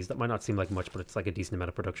all cities. That might not seem like much, but it's like a decent amount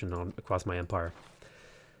of production across my empire.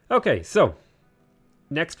 Okay, so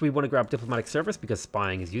next we want to grab diplomatic service because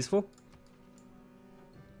spying is useful.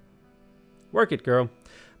 Work it, girl.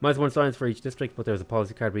 -1 science for each district, but there's a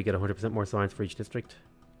policy card where you get 100% more science for each district.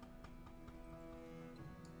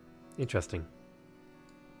 Interesting.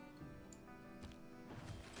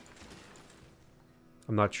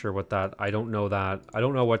 I'm not sure what that. I don't know that. I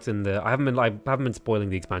don't know what's in the. I haven't been spoiling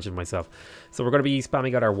the expansion myself. So we're going to be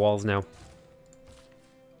spamming out our walls now.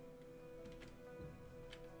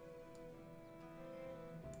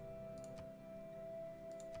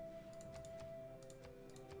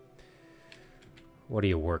 What are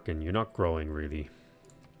you working? You're not growing, really.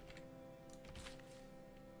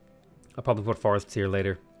 I'll probably put forests here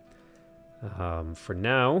later. For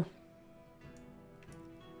now,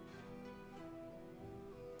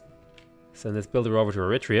 send this builder over to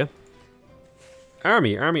Eritrea.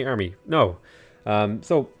 Army. No.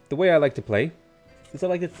 So the way I like to play is I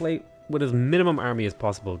like to play with as minimum army as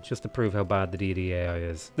possible, just to prove how bad the Deity AI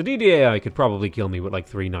is. The Deity AI could probably kill me with like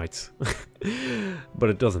 3 knights, but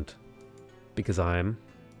it doesn't. Because I'm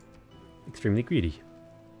extremely greedy.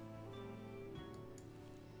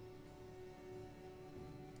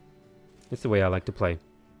 It's the way I like to play.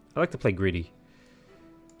 I like to play greedy.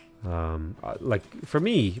 Like, for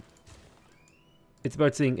me, it's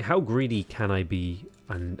about seeing how greedy can I be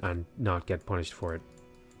and not get punished for it.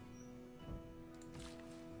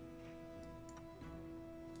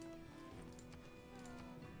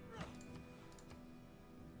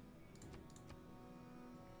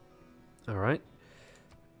 Alright.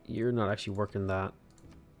 You're not actually working that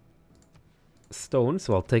stone,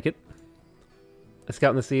 so I'll take it. A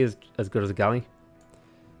scout in the sea is as good as a galley.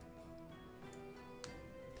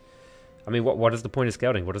 I mean, what is the point of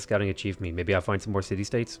scouting? What does scouting achieve me? Maybe I'll find some more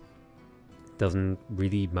city-states. Doesn't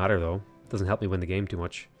really matter, though. Doesn't help me win the game too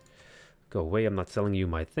much. Go away, I'm not selling you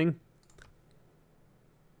my thing.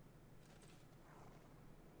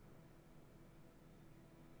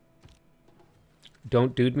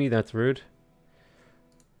 Don't dude me, that's rude.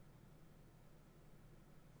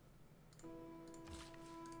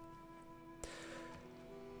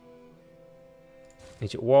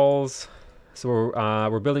 Ancient walls. So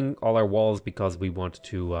we're building all our walls because we want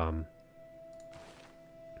to,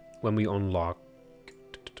 when we unlock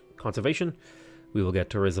conservation, we will get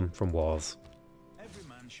tourism from walls. Every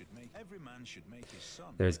man should make his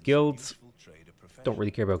son. There's guilds. Don't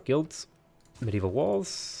really care about guilds. Medieval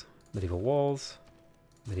walls. Medieval walls.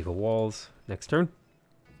 Medieval walls. Next turn.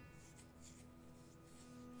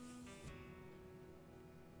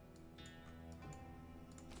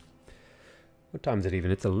 What time is it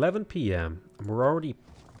even? It's 11 p.m. and we're already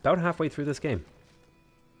about halfway through this game.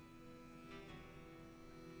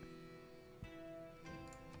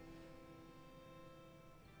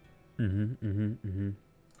 Let's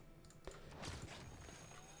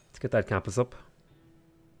get that campus up.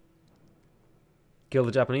 Kill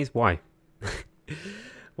the Japanese? Why?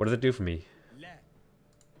 What does it do for me?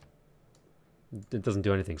 It doesn't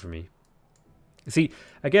do anything for me. See,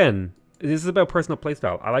 again, this is about personal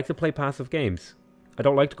playstyle. I like to play passive games. I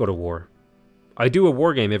don't like to go to war. I do a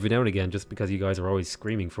war game every now and again just because you guys are always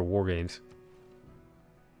screaming for war games.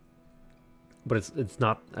 But it's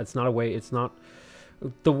not a way, it's not...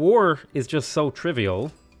 The war is just so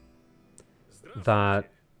trivial that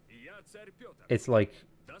it's like,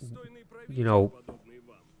 you know,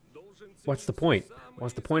 what's the point?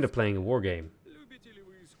 What's the point of playing a war game?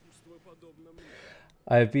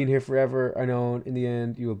 I've been here forever. I know in the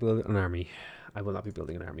end you will build an army. I will not be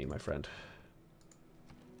building an army, my friend.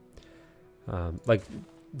 Like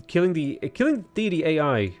killing Deity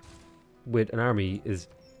AI with an army is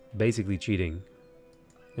basically cheating,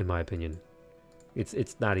 in my opinion.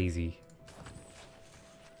 It's not easy.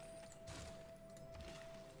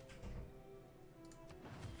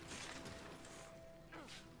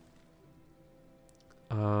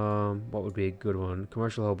 What would be a good one?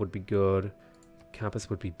 Commercial hub would be good. Campus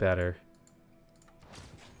would be better.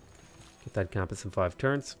 Get that campus in 5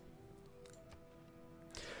 turns.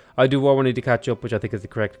 I do war when I need to catch up, which I think is the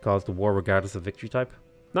correct cause to war regardless of victory type.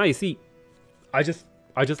 Now you see, I just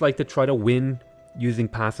like to try to win using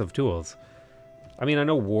passive tools. I mean, I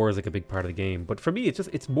know war is like a big part of the game, but for me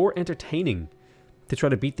it's more entertaining to try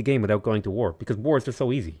to beat the game without going to war, because war is just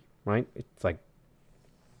so easy, right? It's like,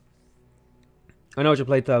 I know what your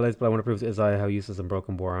playstyle is, but I want to prove to Isaiah how useless and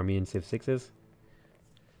broken war army in Civ 6 is.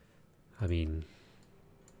 I mean,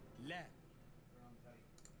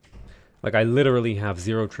 like, I literally have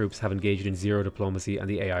 0 troops, have engaged in 0 diplomacy, and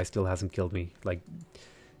the AI still hasn't killed me. Like,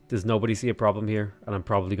 does nobody see a problem here? And I'm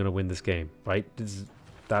probably going to win this game, right? Does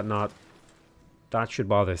that not... That should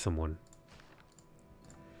bother someone.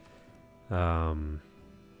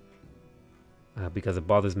 Because it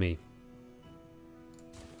bothers me.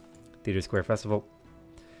 Theater Square Festival.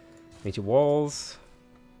 Ancient walls.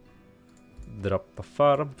 Lit up the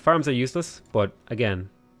farm. Farms are useless, but again,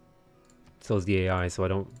 so is the AI, so I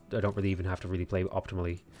don't really even have to really play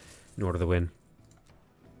optimally in order to win.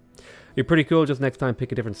 You're pretty cool, just next time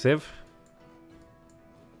pick a different civ.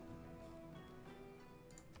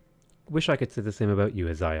 Wish I could say the same about you,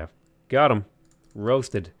 Isaiah. Got him.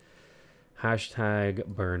 Roasted. Hashtag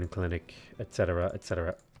burn clinic, etc,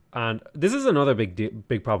 etc. And this is another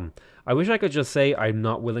big problem. I wish I could just say I'm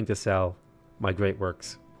not willing to sell my great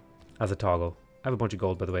works as a toggle. I have a bunch of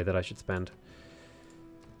gold, by the way, that I should spend.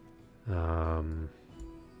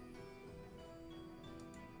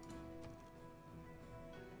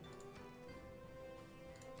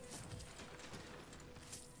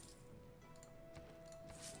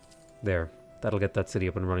 There. That'll get that city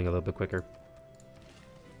up and running a little bit quicker.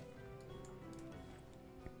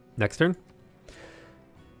 Next turn.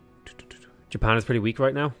 Japan is pretty weak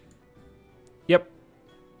right now. Yep.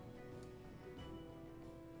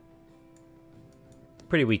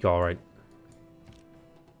 Pretty weak, alright.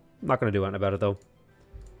 I'm not going to do anything about it, though.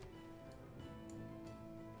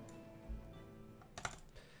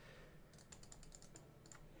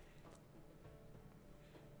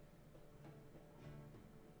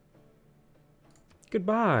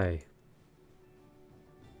 Goodbye.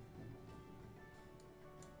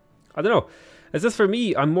 I don't know. As this for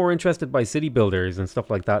me, I'm more interested by city builders and stuff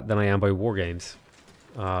like that than I am by war games.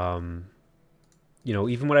 You know,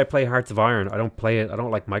 even when I play Hearts of Iron, I don't play it. I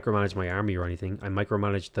don't like micromanage my army or anything. I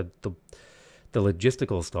micromanage the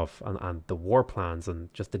logistical stuff and the war plans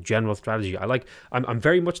and just the general strategy. I'm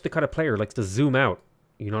very much the kind of player who likes to zoom out.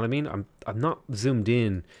 You know what I mean? I'm not zoomed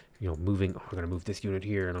in. You know, moving, oh, I'm going to move this unit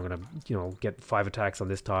here and I'm going to, you know, get 5 attacks on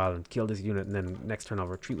this tile and kill this unit, and then next turn I'll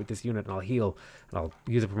retreat with this unit and I'll heal and I'll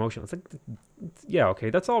use a promotion. It's like, yeah,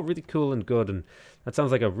 okay, that's all really cool and good, and that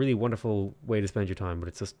sounds like a really wonderful way to spend your time, but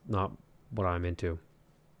it's just not what I'm into.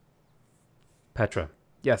 Petra.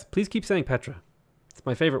 Yes, please keep saying Petra. It's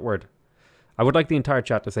my favorite word. I would like the entire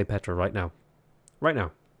chat to say Petra right now. Right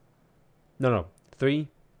now. No. 3,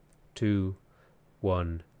 2,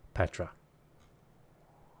 1, Petra.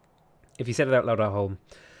 If you said it out loud at home,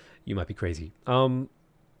 you might be crazy.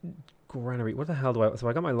 Granary. What the hell do I... So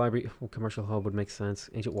I got my library... Oh, commercial hub would make sense.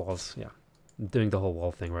 Ancient walls. Yeah. I'm doing the whole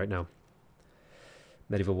wall thing right now.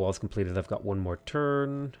 Medieval walls completed. I've got one more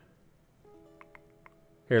turn.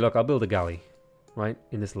 Here, look. I'll build a galley. Right?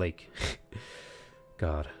 In this lake.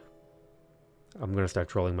 God. I'm going to start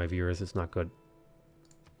trolling my viewers. It's not good.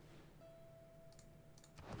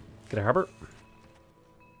 Get a harbor.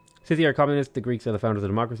 Scythia are communists. The Greeks are the founders of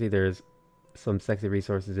democracy. There's some sexy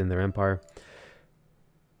resources in their empire.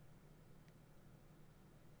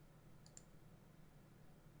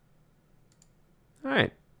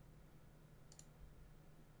 Alright.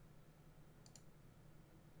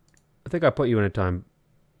 I think I put you in a time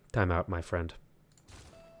out, my friend.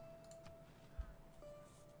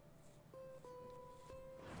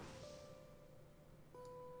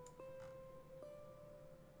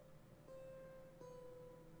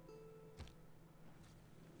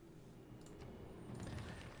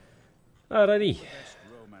 Alrighty.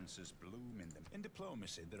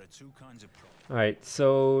 Alright,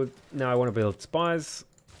 so now I want to build spies.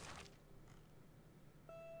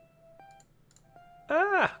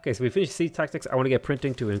 Okay, so we finished siege tactics. I want to get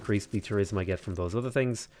printing to increase the tourism I get from those other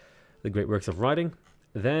things. The great works of writing.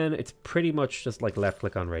 Then it's pretty much just like left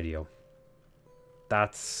click on radio.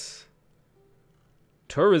 That's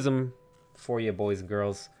tourism for you, boys and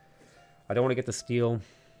girls. I don't want to get the steel.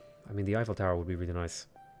 I mean, the Eiffel Tower would be really nice.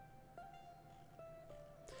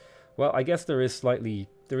 Well, I guess there is a slightly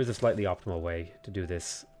optimal way to do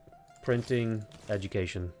this. Printing,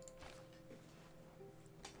 education.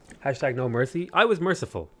 Hashtag no mercy. I was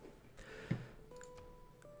merciful.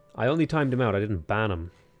 I only timed him out. I didn't ban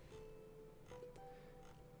him.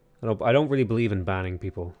 I don't really believe in banning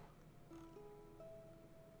people.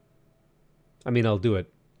 I mean, I'll do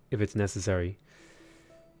it if it's necessary.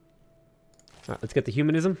 Let's get the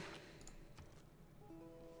humanism.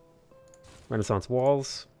 Renaissance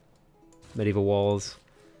walls. Medieval walls.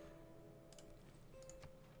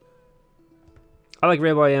 I like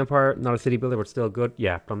Railway Empire, not a city builder, but still good.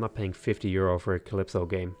 Yeah, but I'm not paying €50 for a Calypso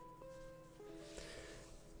game.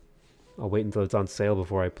 I'll wait until it's on sale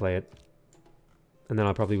before I play it. And then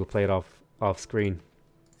I'll probably will play it off screen.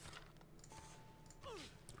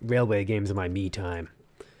 Railway games are my me time.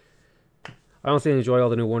 I honestly enjoy all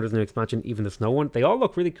the new wonders in the expansion, even the snow one. They all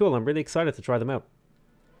look really cool. I'm really excited to try them out.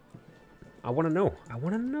 I want to know. I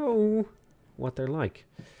want to know what they're like.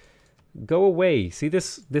 Go away. See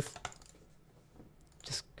this...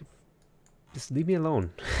 Just leave me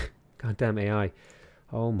alone. Goddamn AI.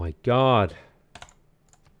 Oh my god.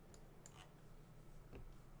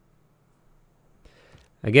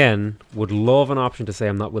 Again, would love an option to say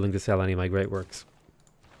I'm not willing to sell any of my great works.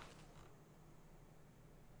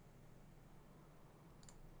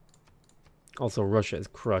 Also, Russia is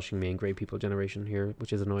crushing me in Great People Generation here,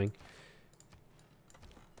 which is annoying.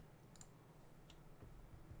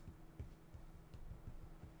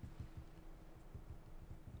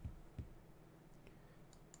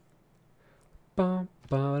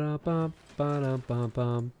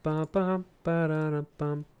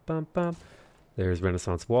 There's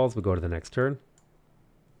Renaissance walls. We'll go to the next turn.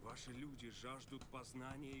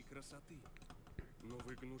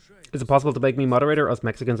 Is it possible to make me moderator? Us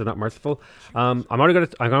Mexicans are not merciful. I'm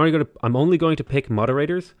only going to pick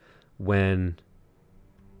moderators when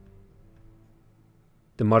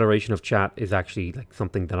the moderation of chat is actually like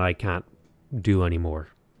something that I can't do anymore.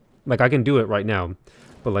 Like I can do it right now,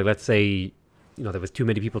 but like let's say there was too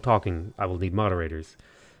many people talking, I will need moderators.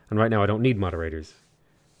 And right now I don't need moderators.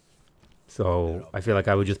 So I feel like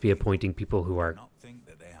I would just be appointing people who are,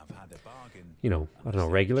 I don't know,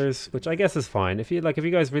 regulars, which I guess is fine. If you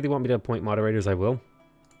guys really want me to appoint moderators, I will.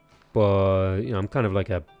 But, I'm kind of like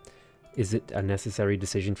is it a necessary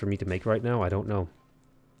decision for me to make right now? I don't know.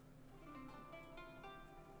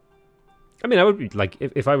 I mean, I would be like,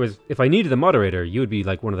 if I needed a moderator, you would be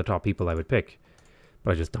like one of the top people I would pick.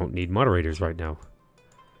 But I just don't need moderators right now.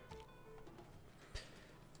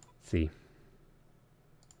 Let's see.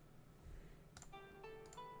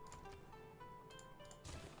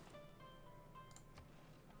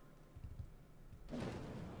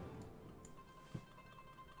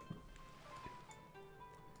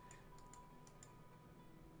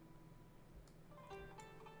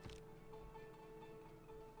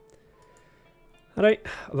 All right,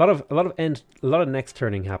 a lot of next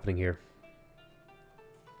turning happening here.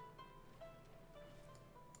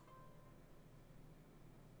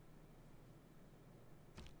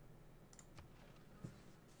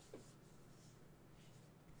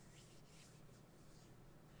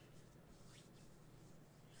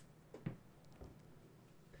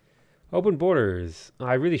 Open borders.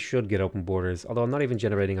 I really should get open borders, although I'm not even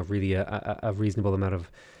generating a reasonable amount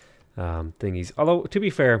of thingies. Although, to be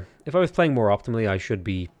fair, if I was playing more optimally, I should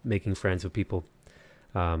be making friends with people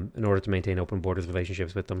in order to maintain open borders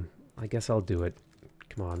relationships with them. I guess I'll do it.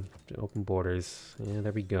 Come on, open borders. Yeah,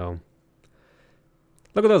 there we go.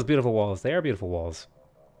 Look at those beautiful walls. They are beautiful walls.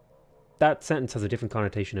 That sentence has a different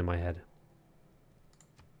connotation in my head.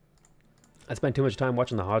 I spent too much time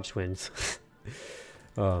watching the Hodge twins.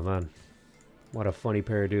 Oh man, what a funny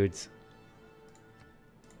pair of dudes.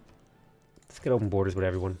 Let's get open borders with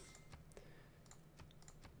everyone.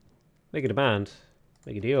 Make it a band.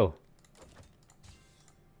 Make a deal.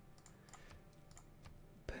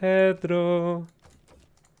 Pedro.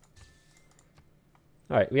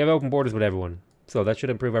 Alright, we have open borders with everyone. So that should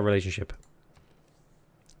improve our relationship.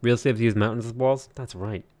 Real civs use mountains as walls? That's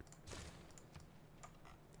right.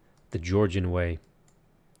 The Georgian way.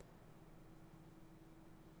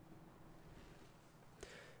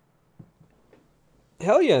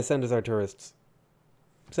 Hell yeah, send us our tourists.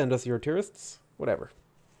 Send us your tourists. Whatever.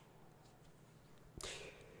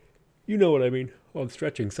 You know what I mean. Oh, I'm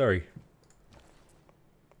stretching, sorry.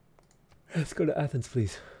 Let's go to Athens,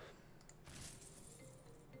 please.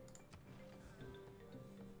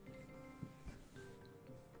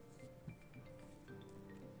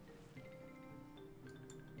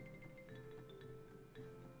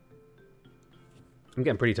 I'm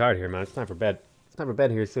getting pretty tired here, man. It's time for bed. It's time for bed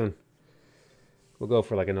here soon. We'll go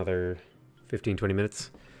for like another 15-20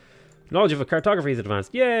 minutes. Knowledge of cartography is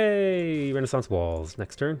advanced. Yay! Renaissance walls.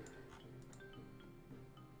 Next turn.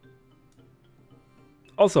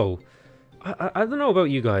 Also, I don't know about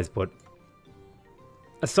you guys, but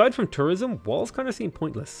aside from tourism, walls kind of seem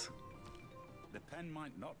pointless. The pen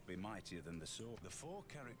might not be mightier than the sword. The four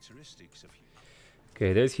characteristics of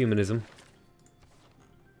Okay, there's humanism.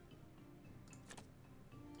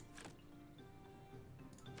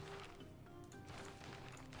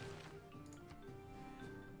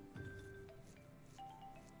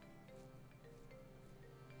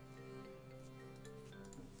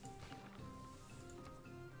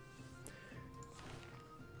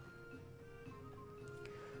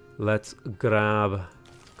 Let's grab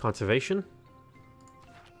conservation.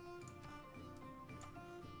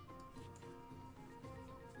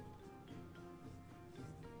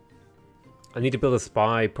 I need to build a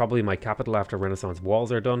spy, probably my capital after Renaissance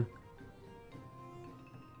walls are done.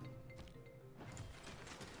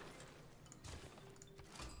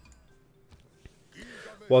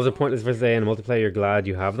 Walls are pointless for today and multiplayer, you're glad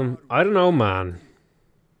you have them? I don't know, man.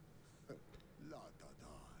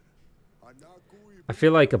 I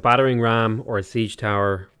feel like a battering ram or a siege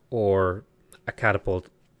tower or a catapult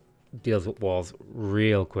deals with walls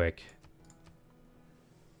real quick.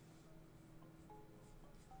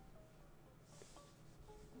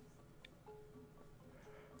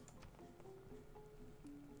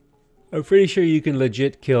 I'm pretty sure you can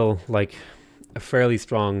legit kill like a fairly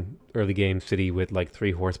strong early game city with like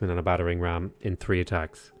 3 horsemen and a battering ram in 3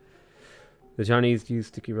 attacks. The Chinese use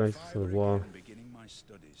sticky rice on the wall.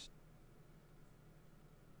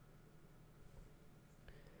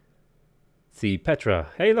 See Petra.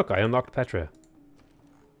 Hey, look, I unlocked Petra.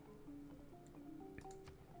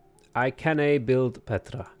 I can build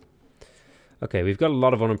Petra. Okay, we've got a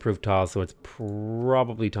lot of unimproved tiles, so it's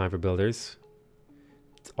probably time for builders.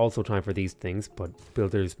 It's also time for these things, but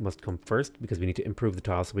builders must come first because we need to improve the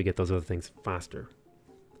tiles so we get those other things faster.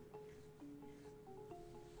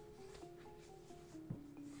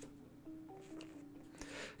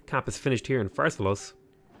 Camp is finished here in Pharsalos.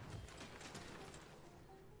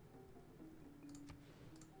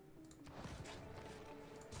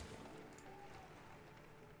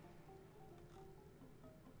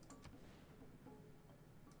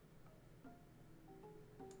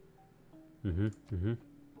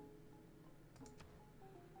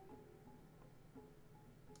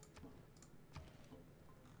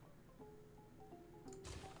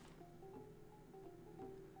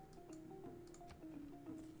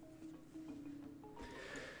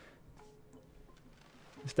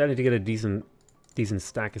 Starting to get a decent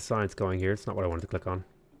stack of science going here. It's not what I wanted to click on.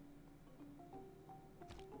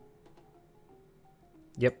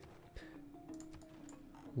 Yep.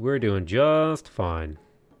 We're doing just fine.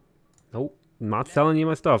 Nope, I'm not selling you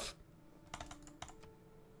my stuff.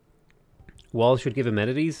 Walls should give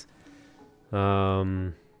amenities.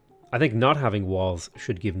 I think not having walls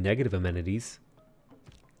should give negative amenities.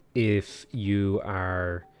 If you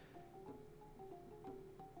are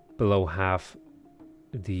below half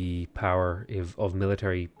the power of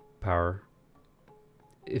military power.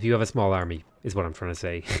 If you have a small army, is what I'm trying to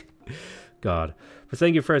say. God. For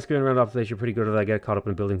saying your first going around observation, you're pretty good at that. I get caught up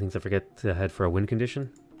in building things. I forget to head for a win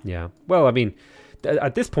condition. Yeah. Well, I mean,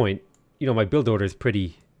 at this point, you know, my build order is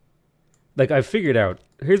pretty... Like, I've figured out...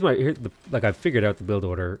 I've figured out the build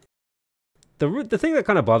order. The thing that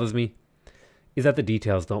kind of bothers me is that the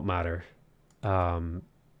details don't matter.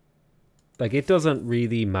 Like, it doesn't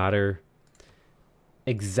really matter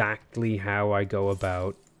exactly how I go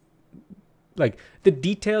about like, the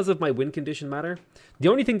details of my win condition matter. The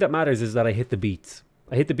only thing that matters is that I hit the beats.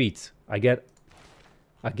 I hit the beats. I get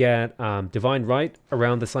Divine Right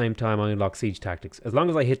around the same time I unlock Siege Tactics. As long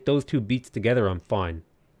as I hit those two beats together, I'm fine.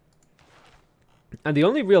 And the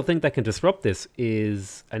only real thing that can disrupt this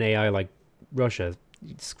is an AI like Russia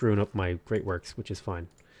screwing up my great works, which is fine.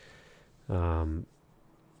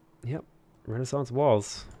 Yep, Renaissance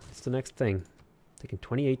walls. It's the next thing. Taking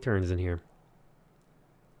 28 turns in here.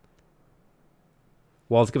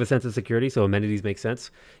 Walls give a sense of security, so amenities make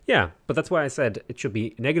sense. Yeah, but that's why I said it should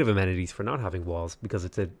be negative amenities for not having walls, because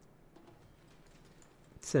it's a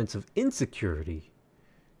sense of insecurity.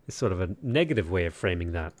 It's sort of a negative way of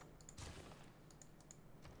framing that.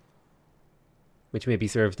 Which maybe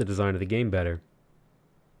serves the design of the game better.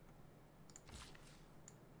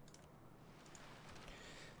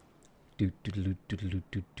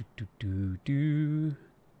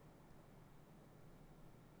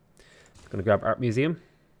 Gonna grab Art Museum.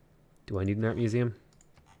 Do I need an Art Museum?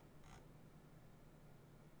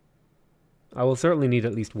 I will certainly need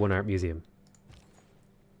at least one Art Museum.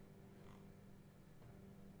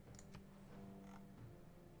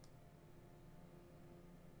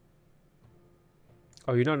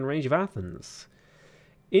 Oh, you're not in range of Athens.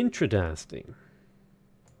 Interesting.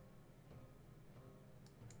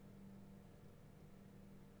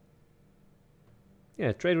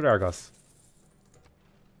 Yeah, trade with Argos.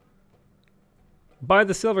 Buy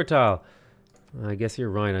the silver tile. I guess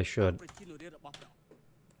you're right, I should.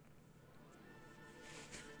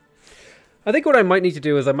 I think what I might need to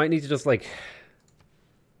do is I might need to just like...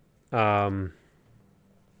 I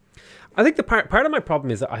think the part of my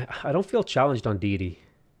problem is that I don't feel challenged on Deity.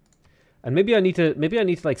 And maybe I need to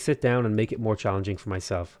like sit down and make it more challenging for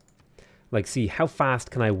myself. Like, see, how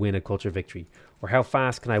fast can I win a culture victory? Or how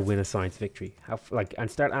fast can I win a science victory?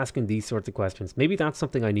 And start asking these sorts of questions. Maybe that's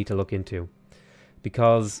something I need to look into.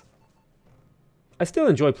 Because I still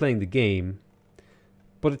enjoy playing the game,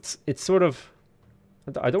 but it's sort of,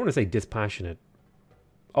 I don't want to say dispassionate.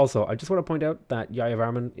 Also, I just want to point out that Yaya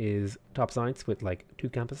Varman is top science with like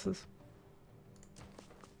 2 campuses.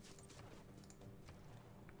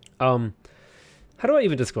 How do I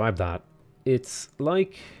even describe that? It's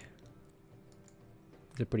like,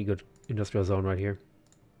 it's a pretty good industrial zone right here.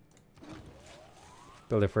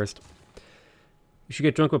 Build it first. You should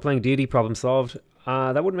get drunk while playing Deity, problem solved.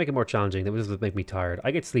 That wouldn't make it more challenging. That would just make me tired.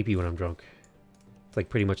 I get sleepy when I'm drunk. It's like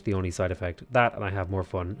pretty much the only side effect. That, and I have more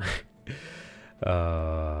fun.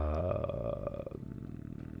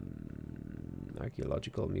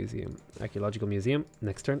 Archaeological Museum. Archaeological Museum.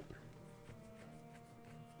 Next turn.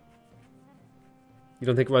 You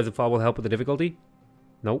don't think Rise and Fall will help with the difficulty?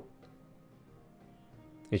 Nope.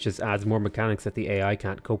 It just adds more mechanics that the AI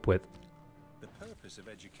can't cope with. The purpose of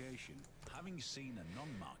education, having seen a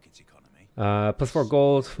non-market economy. +4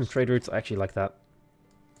 gold from trade routes. I actually like that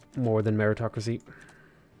more than meritocracy.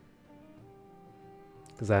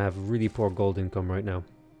 Because I have really poor gold income right now.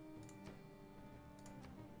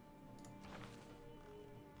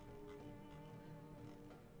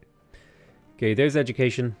 Okay, there's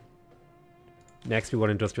education. Next we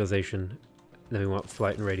want industrialization. Then we want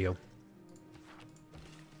flight and radio.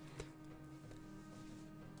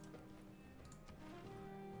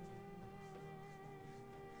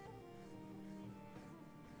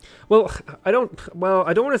 Well, I don't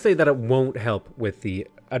want to say that it won't help with the...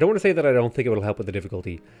 I don't want to say that I don't think it will help with the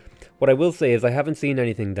difficulty. What I will say is I haven't seen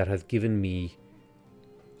anything that has given me...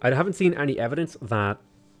 I haven't seen any evidence that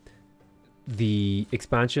the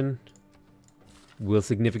expansion will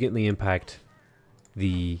significantly impact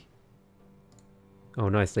the... Oh,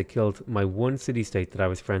 nice. They killed my one city-state that I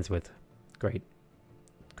was friends with. Great.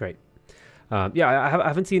 Great. Yeah, I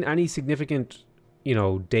haven't seen any significant, you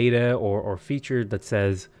know, data or feature that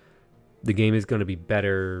says the game is going to be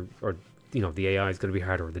better, or, you know, the AI is going to be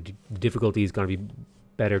harder, or the difficulty is going to be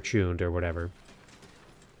better tuned, or whatever.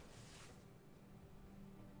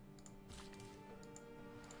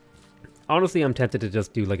 Honestly, I'm tempted to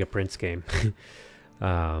just do like a Prince game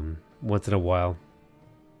once in a while.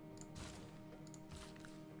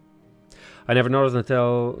 I never noticed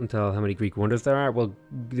until how many Greek wonders there are. Well,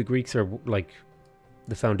 the Greeks are like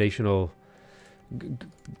the foundational...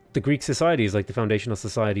 The Greek society is like the foundational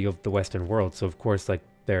society of the Western world. So, of course, like,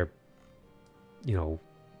 they're, you know,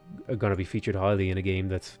 going to be featured highly in a game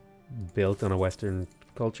that's built on a Western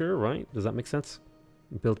culture, right? Does that make sense?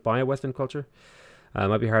 Built by a Western culture. It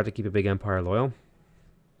might be hard to keep a big empire loyal.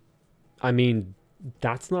 I mean,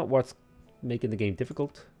 that's not what's making the game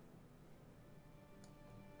difficult.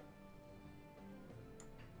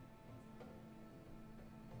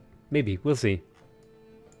 Maybe. We'll see.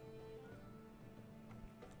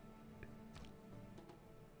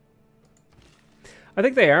 I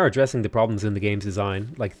think they are addressing the problems in the game's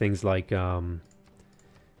design, like things like, you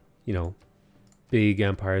know, big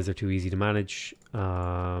empires are too easy to manage,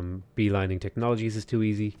 beelining technologies is too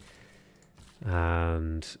easy,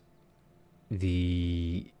 and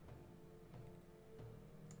the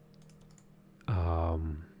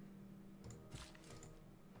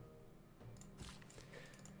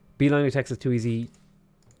beelining text is too easy.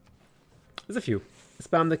 There's a few.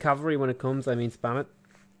 Spam the cavalry when it comes, I mean spam it.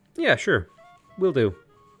 Yeah, sure. Will do.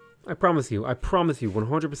 I promise you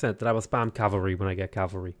 100% that I will spam cavalry when I get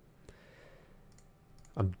cavalry.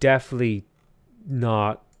 I'm definitely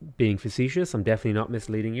not being facetious. I'm definitely not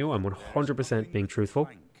misleading you. I'm 100% being truthful.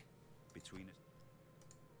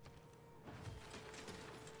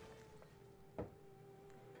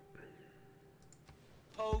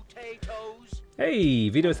 Hey,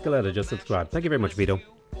 Vito Scaletta just subscribed. Thank you very much, Vito.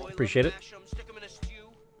 Appreciate it.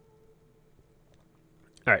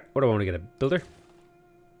 Alright, what do I want to get? A builder?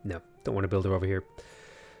 No, don't want a builder over here.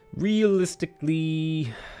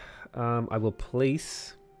 Realistically, I will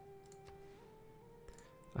place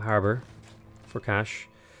a harbor for cash,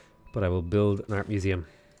 but I will build an art museum.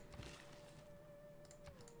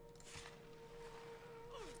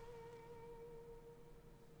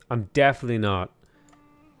 I'm definitely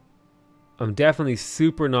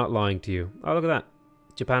super not lying to you. Oh, look at that.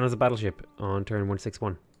 Japan has a battleship on turn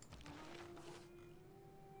 161.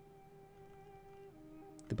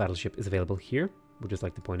 The battleship is available here, would just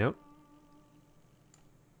like to point out.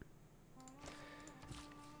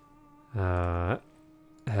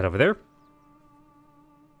 Head over there.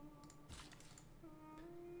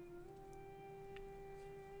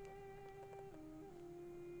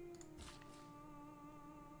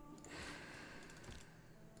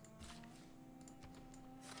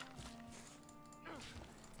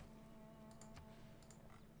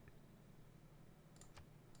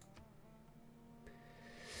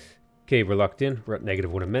 Okay, we're locked in. We're at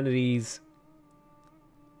 -1 amenities.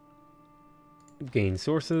 Gain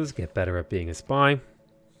sources. Get better at being a spy.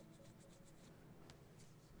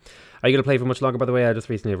 Are you going to play for much longer, by the way? I just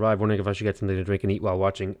recently arrived. Wondering if I should get something to drink and eat while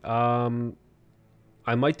watching.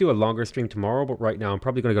 I might do a longer stream tomorrow, but right now I'm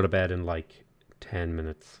probably going to go to bed in like 10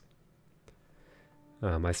 minutes.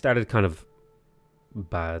 I started kind of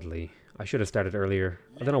badly. I should have started earlier.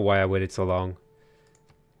 I don't know why I waited so long.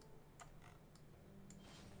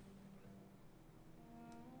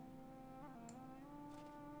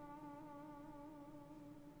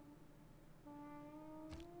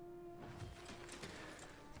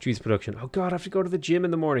 Cheese production. Oh god, I have to go to the gym in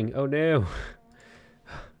the morning. Oh no.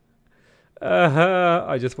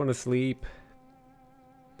 I just want to sleep.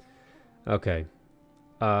 Okay.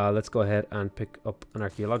 Let's go ahead and pick up an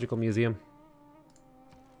archaeological museum.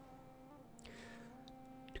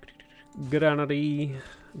 Granary.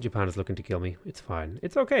 Japan is looking to kill me. It's fine.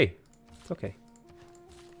 It's okay. It's okay.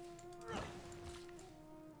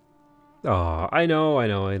 Oh, I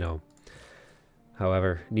know.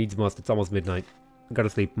 However, needs must. It's almost midnight. Gotta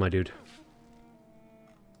sleep, my dude.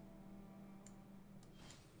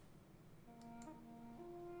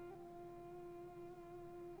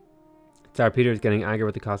 Tsar Peter's getting angry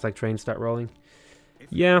with the Cossack train start rolling.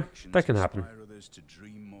 Yeah, that can happen.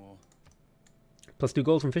 +2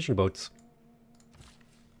 gold from fishing boats.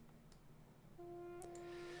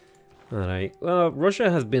 Alright. Well, Russia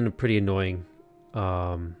has been pretty annoying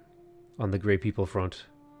on the Grey People front.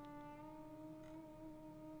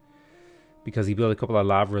 Because he built a couple of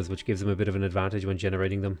lavras, which gives him a bit of an advantage when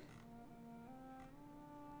generating them.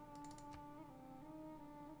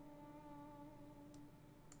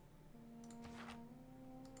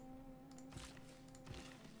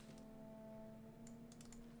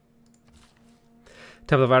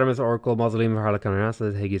 Temple of Artemis, Oracle, Mausoleum of Harlequin and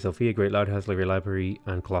Asa, Hagia Sophia, Great Lighthouse, Library,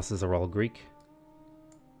 and Colossus are all Greek.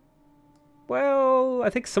 Well, I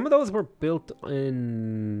think some of those were built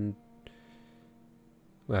in...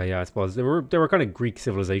 Well, yeah, I suppose they were kind of Greek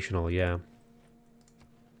civilizational, yeah.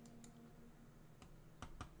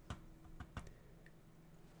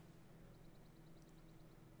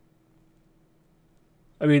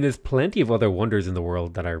 I mean, there's plenty of other wonders in the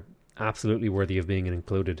world that are absolutely worthy of being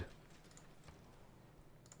included.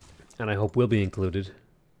 And I hope will be included.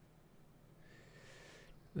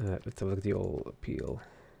 Let's have a look at the old appeal.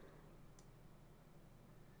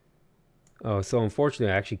 Oh, so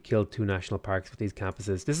unfortunately I actually killed 2 national parks with these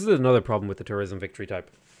campuses. This is another problem with the tourism victory type.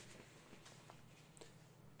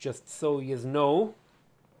 Just so you know,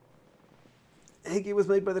 Higgy was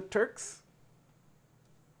made by the Turks.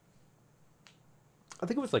 I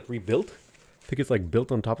think it was like rebuilt. I think it's like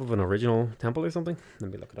built on top of an original temple or something.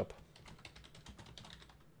 Let me look it up.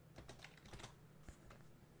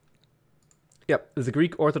 Yep, it was a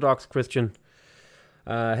Greek Orthodox Christian.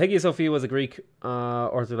 Hagia Sophia was a Greek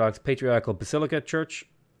Orthodox Patriarchal Basilica Church,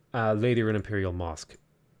 later an imperial mosque.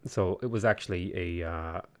 So it was actually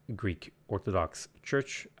a Greek Orthodox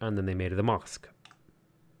church, and then they made it a mosque.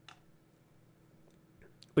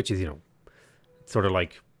 Which is, you know, sort of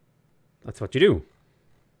like, that's what you do.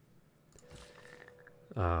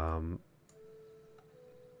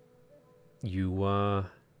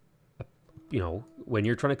 You know, when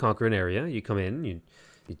you're trying to conquer an area, you come in, you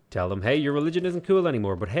tell them, hey, your religion isn't cool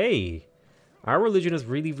anymore, but hey, our religion is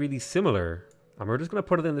really, really similar, and we're just going to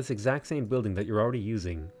put it in this exact same building that you're already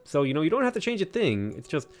using. So, you know, you don't have to change a thing. It's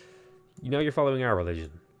just, you know, you're following our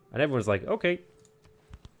religion. And everyone's like, okay.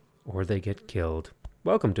 Or they get killed.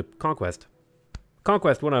 Welcome to Conquest.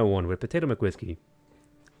 Conquest 101 with PotatoMcWhiskey.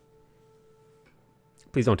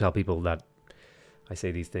 Please don't tell people that I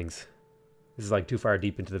say these things. This is like too far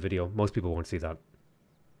deep into the video. Most people won't see that.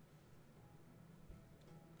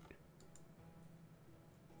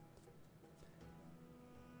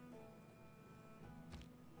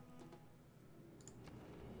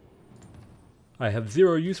 I have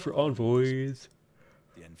zero use for envoys.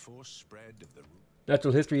 The enforced spread of the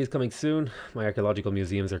Natural history is coming soon. My archaeological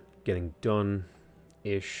museums are getting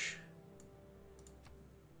done-ish.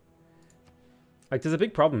 Like, there's a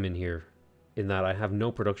big problem in here, in that I have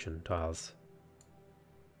no production tiles.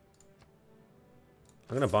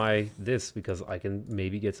 I'm gonna buy this because I can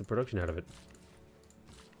maybe get some production out of it.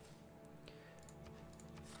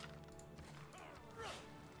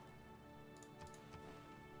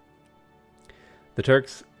 The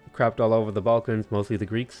Turks crapped all over the Balkans, mostly the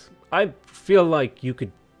Greeks. I feel like you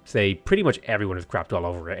could say pretty much everyone has crapped all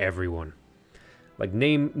over everyone. Like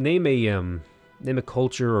name a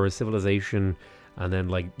culture or a civilization, and then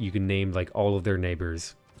like you can name like all of their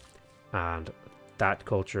neighbors, and that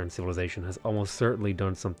culture and civilization has almost certainly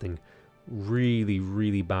done something really,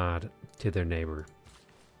 really bad to their neighbor.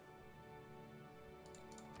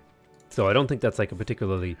 So I don't think that's like a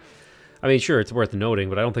particularly, I mean, sure, it's worth noting,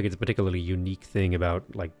 but I don't think it's a particularly unique thing about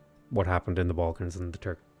like what happened in the Balkans and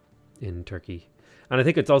in Turkey. And I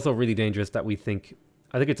think it's also really dangerous that we think,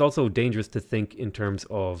 I think it's also dangerous to think in terms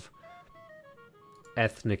of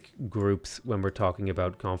ethnic groups when we're talking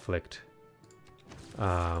about conflict.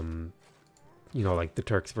 You know, like the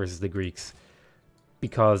Turks versus the Greeks.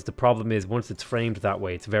 Because the problem is, once it's framed that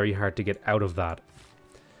way, it's very hard to get out of that.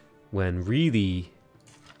 When really,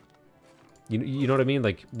 you know what I mean?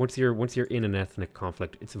 Like once you're in an ethnic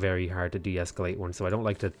conflict, it's very hard to de-escalate one. So I don't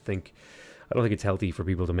think it's healthy for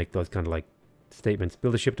people to make those kind of like statements.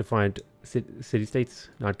 Build a ship to find city-states,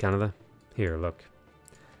 not Canada. Here, look.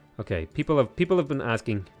 Okay, people have been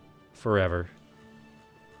asking forever.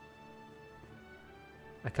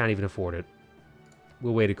 I can't even afford it.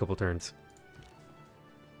 We'll wait a couple turns.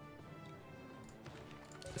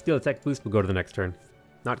 Steal a tech boost, we'll go to the next turn.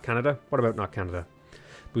 Not Canada? What about not Canada?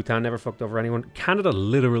 Bhutan never fucked over anyone. Canada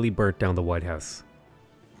literally burnt down the White House.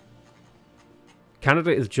 Canada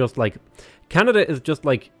is just like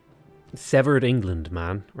severed England,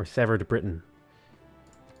 man. Or severed Britain.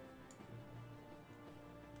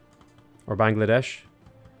 Or Bangladesh.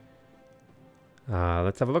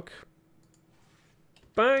 Let's have a look.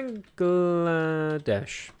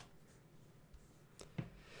 Bangladesh.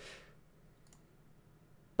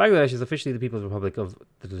 Bangladesh is officially the People's Republic of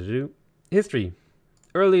history.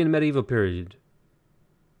 Early in medieval period.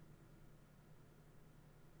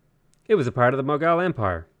 It was a part of the Mughal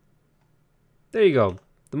Empire. There you go.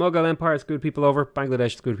 The Mughal Empire screwed people over.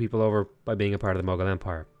 Bangladesh screwed people over by being a part of the Mughal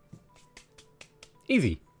Empire.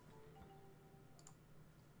 Easy.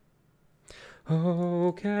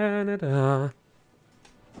 Oh, Canada.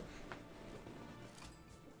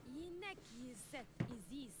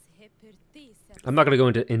 I'm not going to go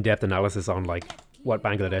into in-depth analysis on like what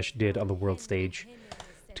Bangladesh did on the world stage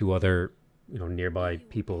to other, you know, nearby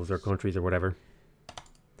peoples or countries or whatever.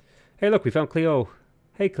 Hey, look, we found Cleo.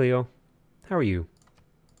 Hey, Cleo. How are you?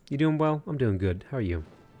 You doing well? I'm doing good. How are you?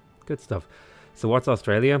 Good stuff. So what's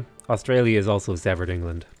Australia? Australia is also severed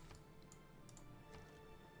England.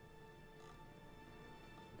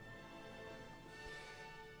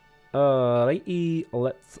 Righty,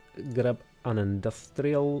 let's grab an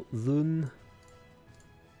industrial zone.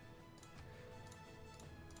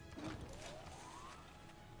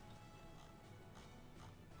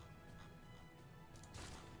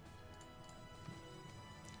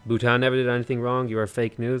 Bhutan never did anything wrong. You are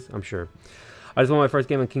fake news, I'm sure. I just won my first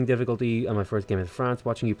game on King difficulty, and my first game in France.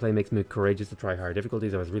 Watching you play makes me courageous to try higher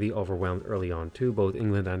difficulties. I was really overwhelmed early on too, both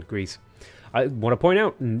England and Greece. I want to point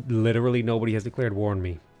out, literally nobody has declared war on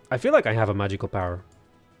me. I feel like I have a magical power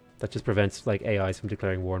that just prevents like AIs from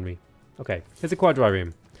declaring war on me. Okay, here's a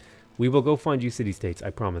quadrireme. We will go find you city-states,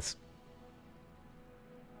 I promise.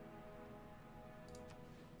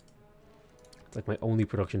 It's like my only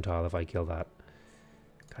production tile if I kill that.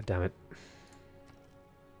 God damn it.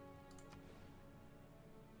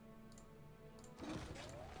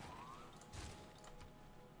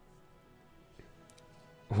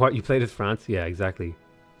 What, you played as France? Yeah, exactly.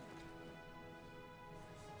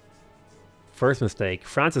 First mistake.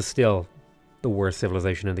 France is still the worst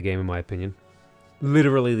civilization in the game, in my opinion.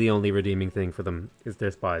 Literally the only redeeming thing for them is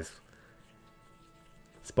their spies.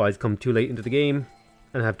 Spies come too late into the game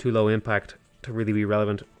and have too low impact to really be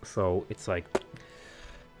relevant, so it's like,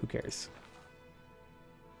 who cares?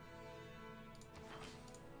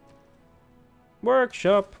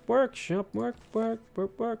 Workshop, workshop,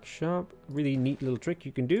 workshop. Really neat little trick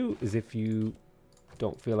you can do is if you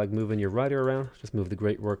don't feel like moving your rider around, just move the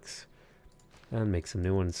great works and make some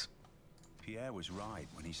new ones. Pierre was right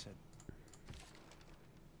when he said...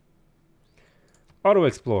 Auto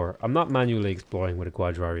explore. I'm not manually exploring with a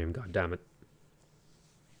quadrireme, god damn it.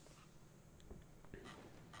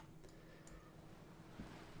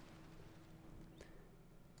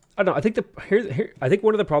 I don't know, I think I think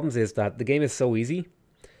one of the problems is that the game is so easy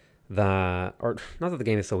that, or not that the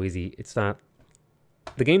game is so easy, it's that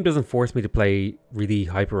the game doesn't force me to play really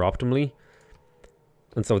hyper optimally,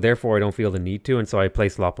 and so therefore I don't feel the need to, and so I play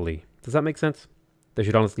sloppily. Does that make sense? There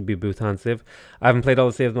should honestly be a Bhutan civ. I haven't played all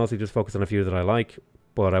the civs, mostly just focused on a few that I like,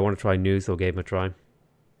 but I want to try new, so I gave them a try.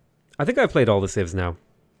 I think I've played all the civs now.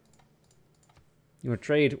 You want to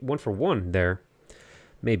trade 1 for 1 there?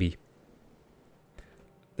 Maybe.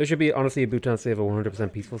 There should be honestly a Bhutan civ, a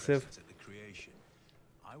 100% peaceful civ.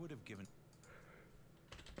 I would have given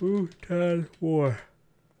Bhutan War.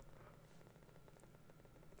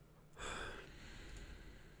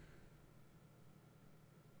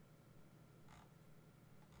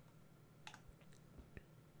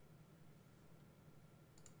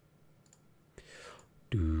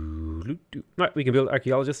 Right, we can build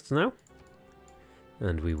archaeologists now.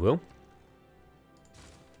 And we will.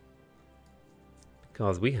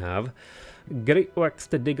 Because we have great works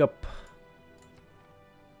to dig up.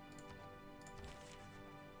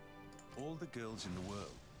 all the girls in the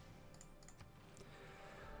world.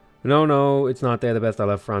 No, it's not. They're the best. I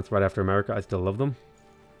left France right after America. I still love them.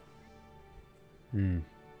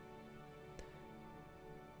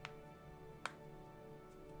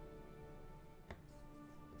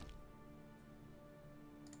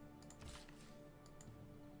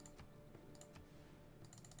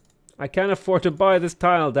 I can't afford to buy this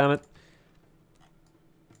tile, damn it.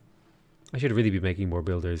 I should really be making more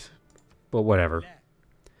builders. But whatever.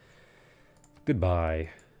 Goodbye.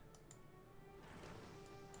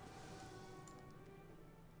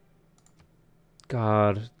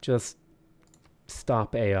 God, just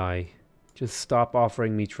stop AI. Just stop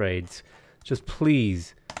offering me trades. Just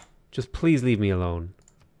please leave me alone.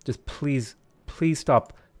 Just please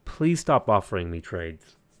stop offering me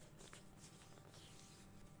trades.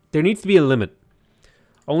 There needs to be a limit.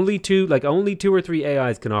 Only two or three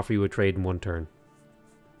AIs can offer you a trade in one turn.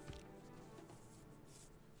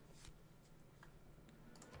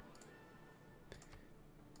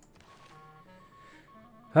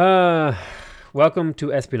 Welcome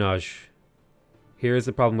to espionage. Here's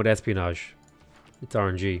the problem with espionage. It's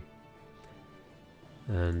RNG.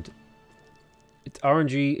 And it's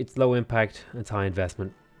RNG, it's low impact, and it's high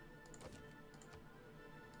investment.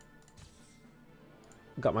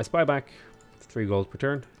 Got my spy back. 3 gold per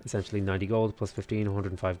turn. Essentially 90 gold plus 15,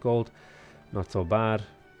 105 gold. Not so bad.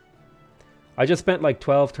 I just spent like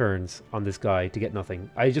 12 turns on this guy to get nothing.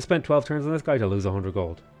 I just spent 12 turns on this guy to lose 100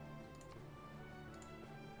 gold.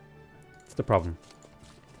 That's the problem.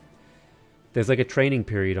 There's like a training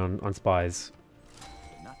period on spies.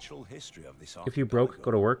 The natural history of this if you broke,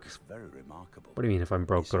 go to work. is very remarkable. What do you mean if I'm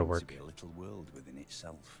broke, go to work? To be a little world within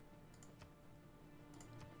itself.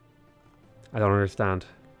 I don't understand.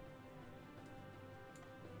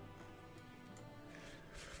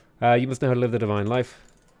 You must know how to live the divine life.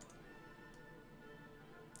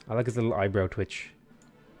 I like his little eyebrow twitch.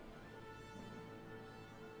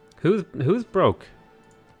 Who's broke?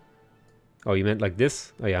 Oh, you meant like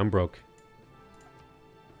this? Oh yeah, I'm broke.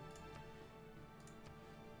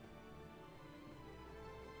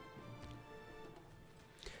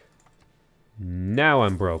 Now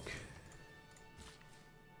I'm broke.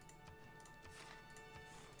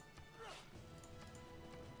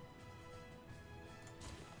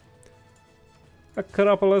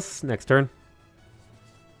 Acropolis, next turn.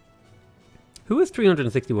 Who has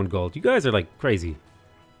 361 gold? You guys are like crazy.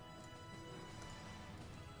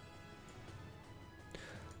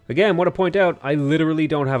 Again, want to point out, I literally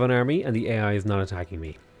don't have an army, and the AI is not attacking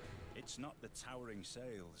me. It's not the towering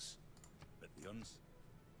sails, but the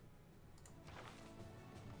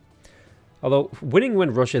Although, winning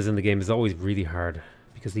when Russia's in the game is always really hard,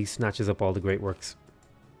 because he snatches up all the great works.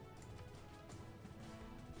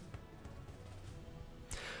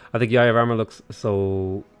 I think the Eye of Armor looks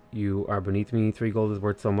so... You are beneath me, 3 gold is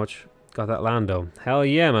worth so much. Got that land though. Hell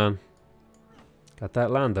yeah, man. Got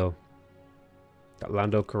that land though. Got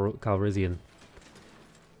Lando Calrissian.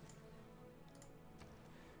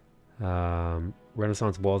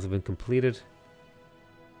 Renaissance walls have been completed.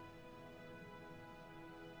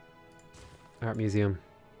 Art museum.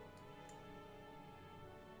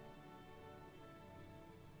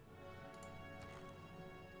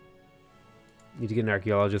 Need to get an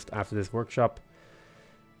archaeologist after this workshop.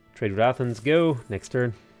 Trade with Athens. Go. Next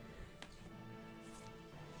turn.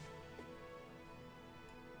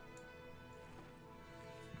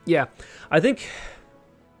 Yeah, I think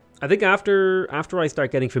after I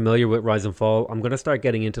start getting familiar with Rise and Fall, I'm gonna start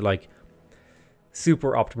getting into like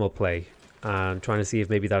super optimal play and trying to see if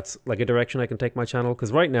maybe that's like a direction I can take my channel.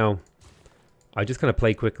 Because right now, I just kind of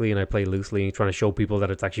play quickly and I play loosely, trying to show people that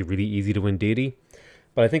it's actually really easy to win Deity.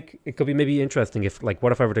 But I think it could be maybe interesting if, like,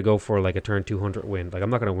 what if I were to go for like a turn 200 win? Like, I'm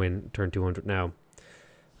not gonna win turn 200 now,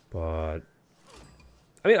 but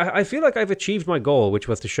I mean, I feel like I've achieved my goal, which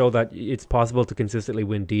was to show that it's possible to consistently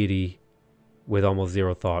win Deity with almost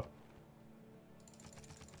zero thought.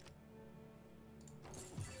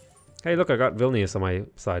 Hey, look, I got Vilnius on my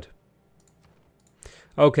side.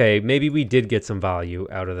 Okay, maybe we did get some value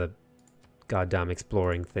out of the goddamn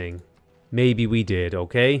exploring thing. Maybe we did,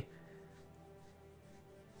 okay?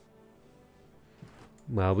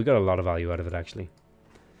 Well, we got a lot of value out of it, actually.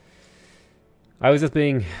 I was just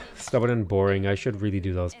being stubborn and boring. I should really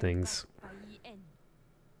do those things.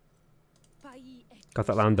 Got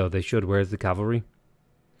that land, though. They should. Where's the cavalry?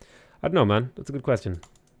 I don't know, man. That's a good question.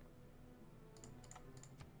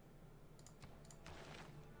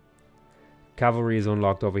 Cavalry is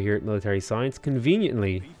unlocked over here at military science.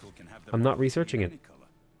 Conveniently, I'm not researching it.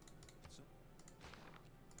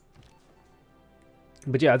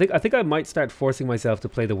 But yeah, I think I might start forcing myself to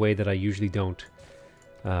play the way that I usually don't.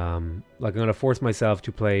 Like, I'm going to force myself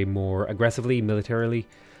to play more aggressively, militarily.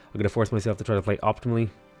 I'm going to force myself to try to play optimally.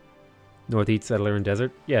 Northeast, settler, and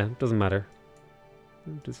desert. Yeah, it doesn't matter.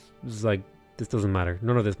 Just like, this doesn't matter.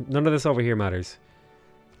 None of this over here matters.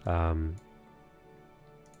 So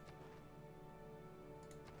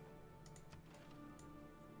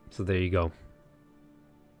there you go.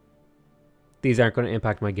 These aren't going to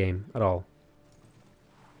impact my game at all.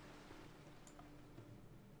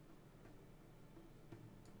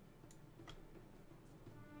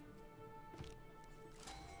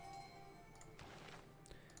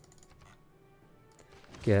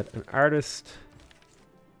 Get an artist.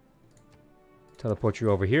 Teleport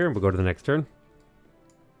you over here and we'll go to the next turn.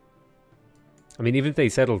 I mean, even if they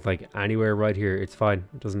settled like anywhere right here, it's fine.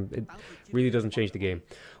 It really doesn't change the game.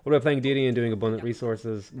 What about playing Deity and doing abundant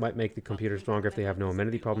resources? Might make the computer stronger if they have no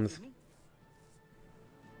amenity problems.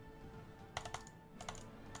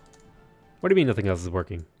 What do you mean nothing else is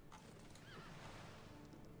working?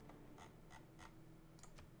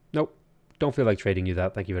 Nope. Don't feel like trading you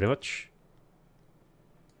that. Thank you very much.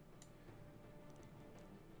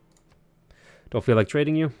 Don't feel like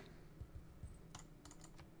trading you.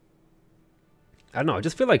 I don't know, I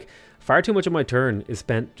just feel like far too much of my turn is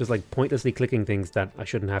spent just like pointlessly clicking things that I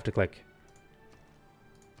shouldn't have to click.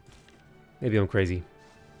 Maybe I'm crazy.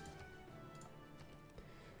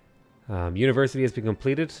 University has been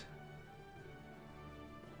completed.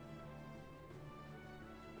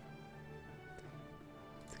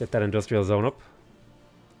 Let's get that industrial zone up.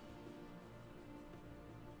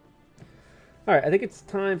 Alright, I think it's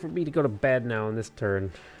time for me to go to bed now on this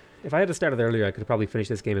turn. If I had started earlier, I could have probably finished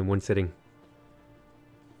this game in one sitting.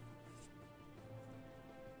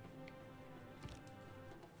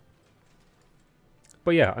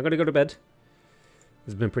 But yeah, I'm going to go to bed. This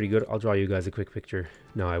has been pretty good. I'll draw you guys a quick picture.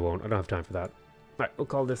 No, I won't. I don't have time for that. Alright, we'll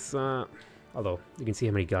call this... although, you can see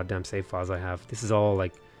how many goddamn save files I have. This is all,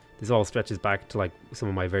 like... This all stretches back to, like, some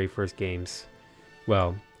of my very first games.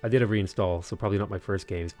 Well, I did a reinstall, so probably not my first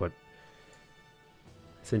games, but...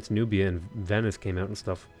 Since Nubia and Venice came out and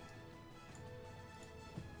stuff.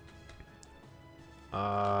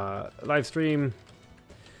 Livestream.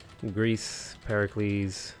 Greece,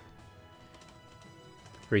 Pericles...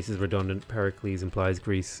 Greece is redundant. Pericles implies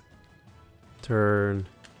Greece. Turn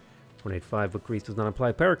 185, but Greece does not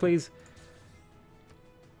imply Pericles.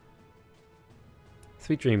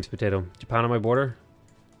 Sweet dreams, Potato. Japan on my border?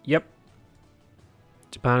 Yep.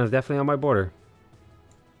 Japan is definitely on my border.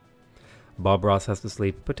 Bob Ross has to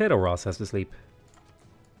sleep. Potato Ross has to sleep.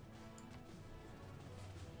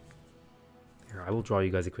 Here, I will draw you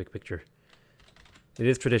guys a quick picture. It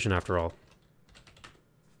is tradition after all.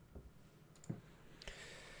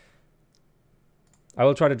 I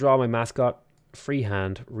will try to draw my mascot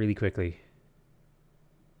freehand really quickly.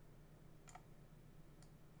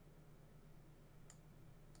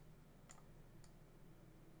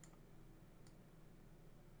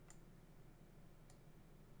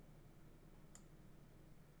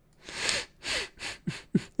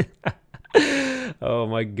 Oh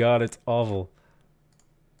my god, it's awful.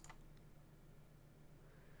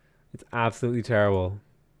 It's absolutely terrible.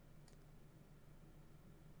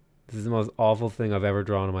 This is the most awful thing I've ever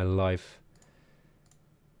drawn in my life.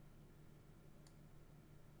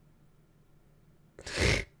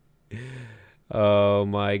 Oh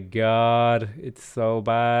my god, it's so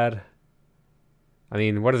bad. I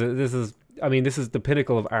mean, what is it? This is the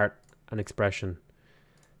pinnacle of art and expression.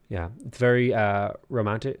 Yeah, it's very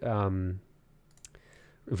romantic,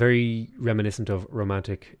 very reminiscent of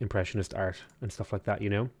romantic impressionist art and stuff like that, you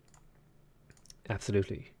know?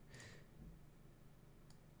 Absolutely.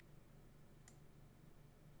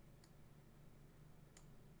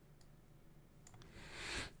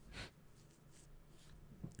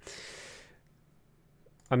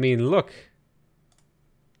 I mean, look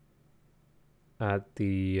at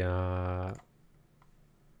the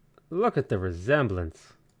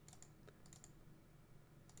resemblance.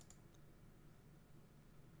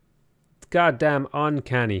 It's goddamn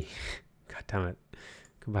uncanny. God damn it.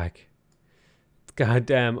 Come back. It's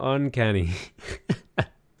goddamn uncanny.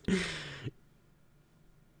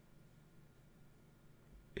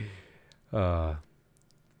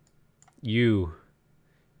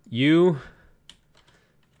 You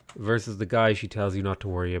versus the guy she tells you not to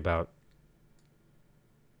worry about.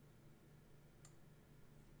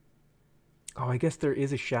 Oh, I guess there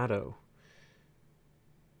is a shadow.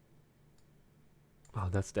 Oh,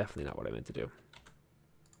 that's definitely not what I meant to do.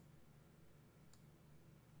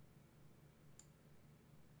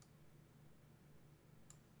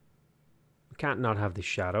 We can't not have the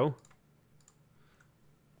shadow.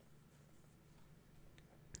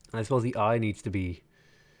 I suppose the eye needs to be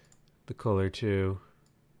the color too.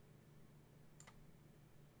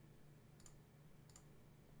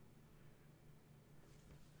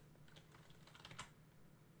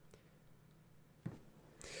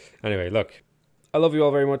 Anyway, look. I love you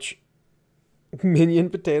all very much.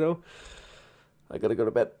 Minion Potato. I gotta go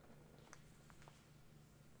to bed.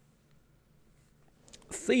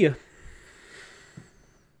 See ya.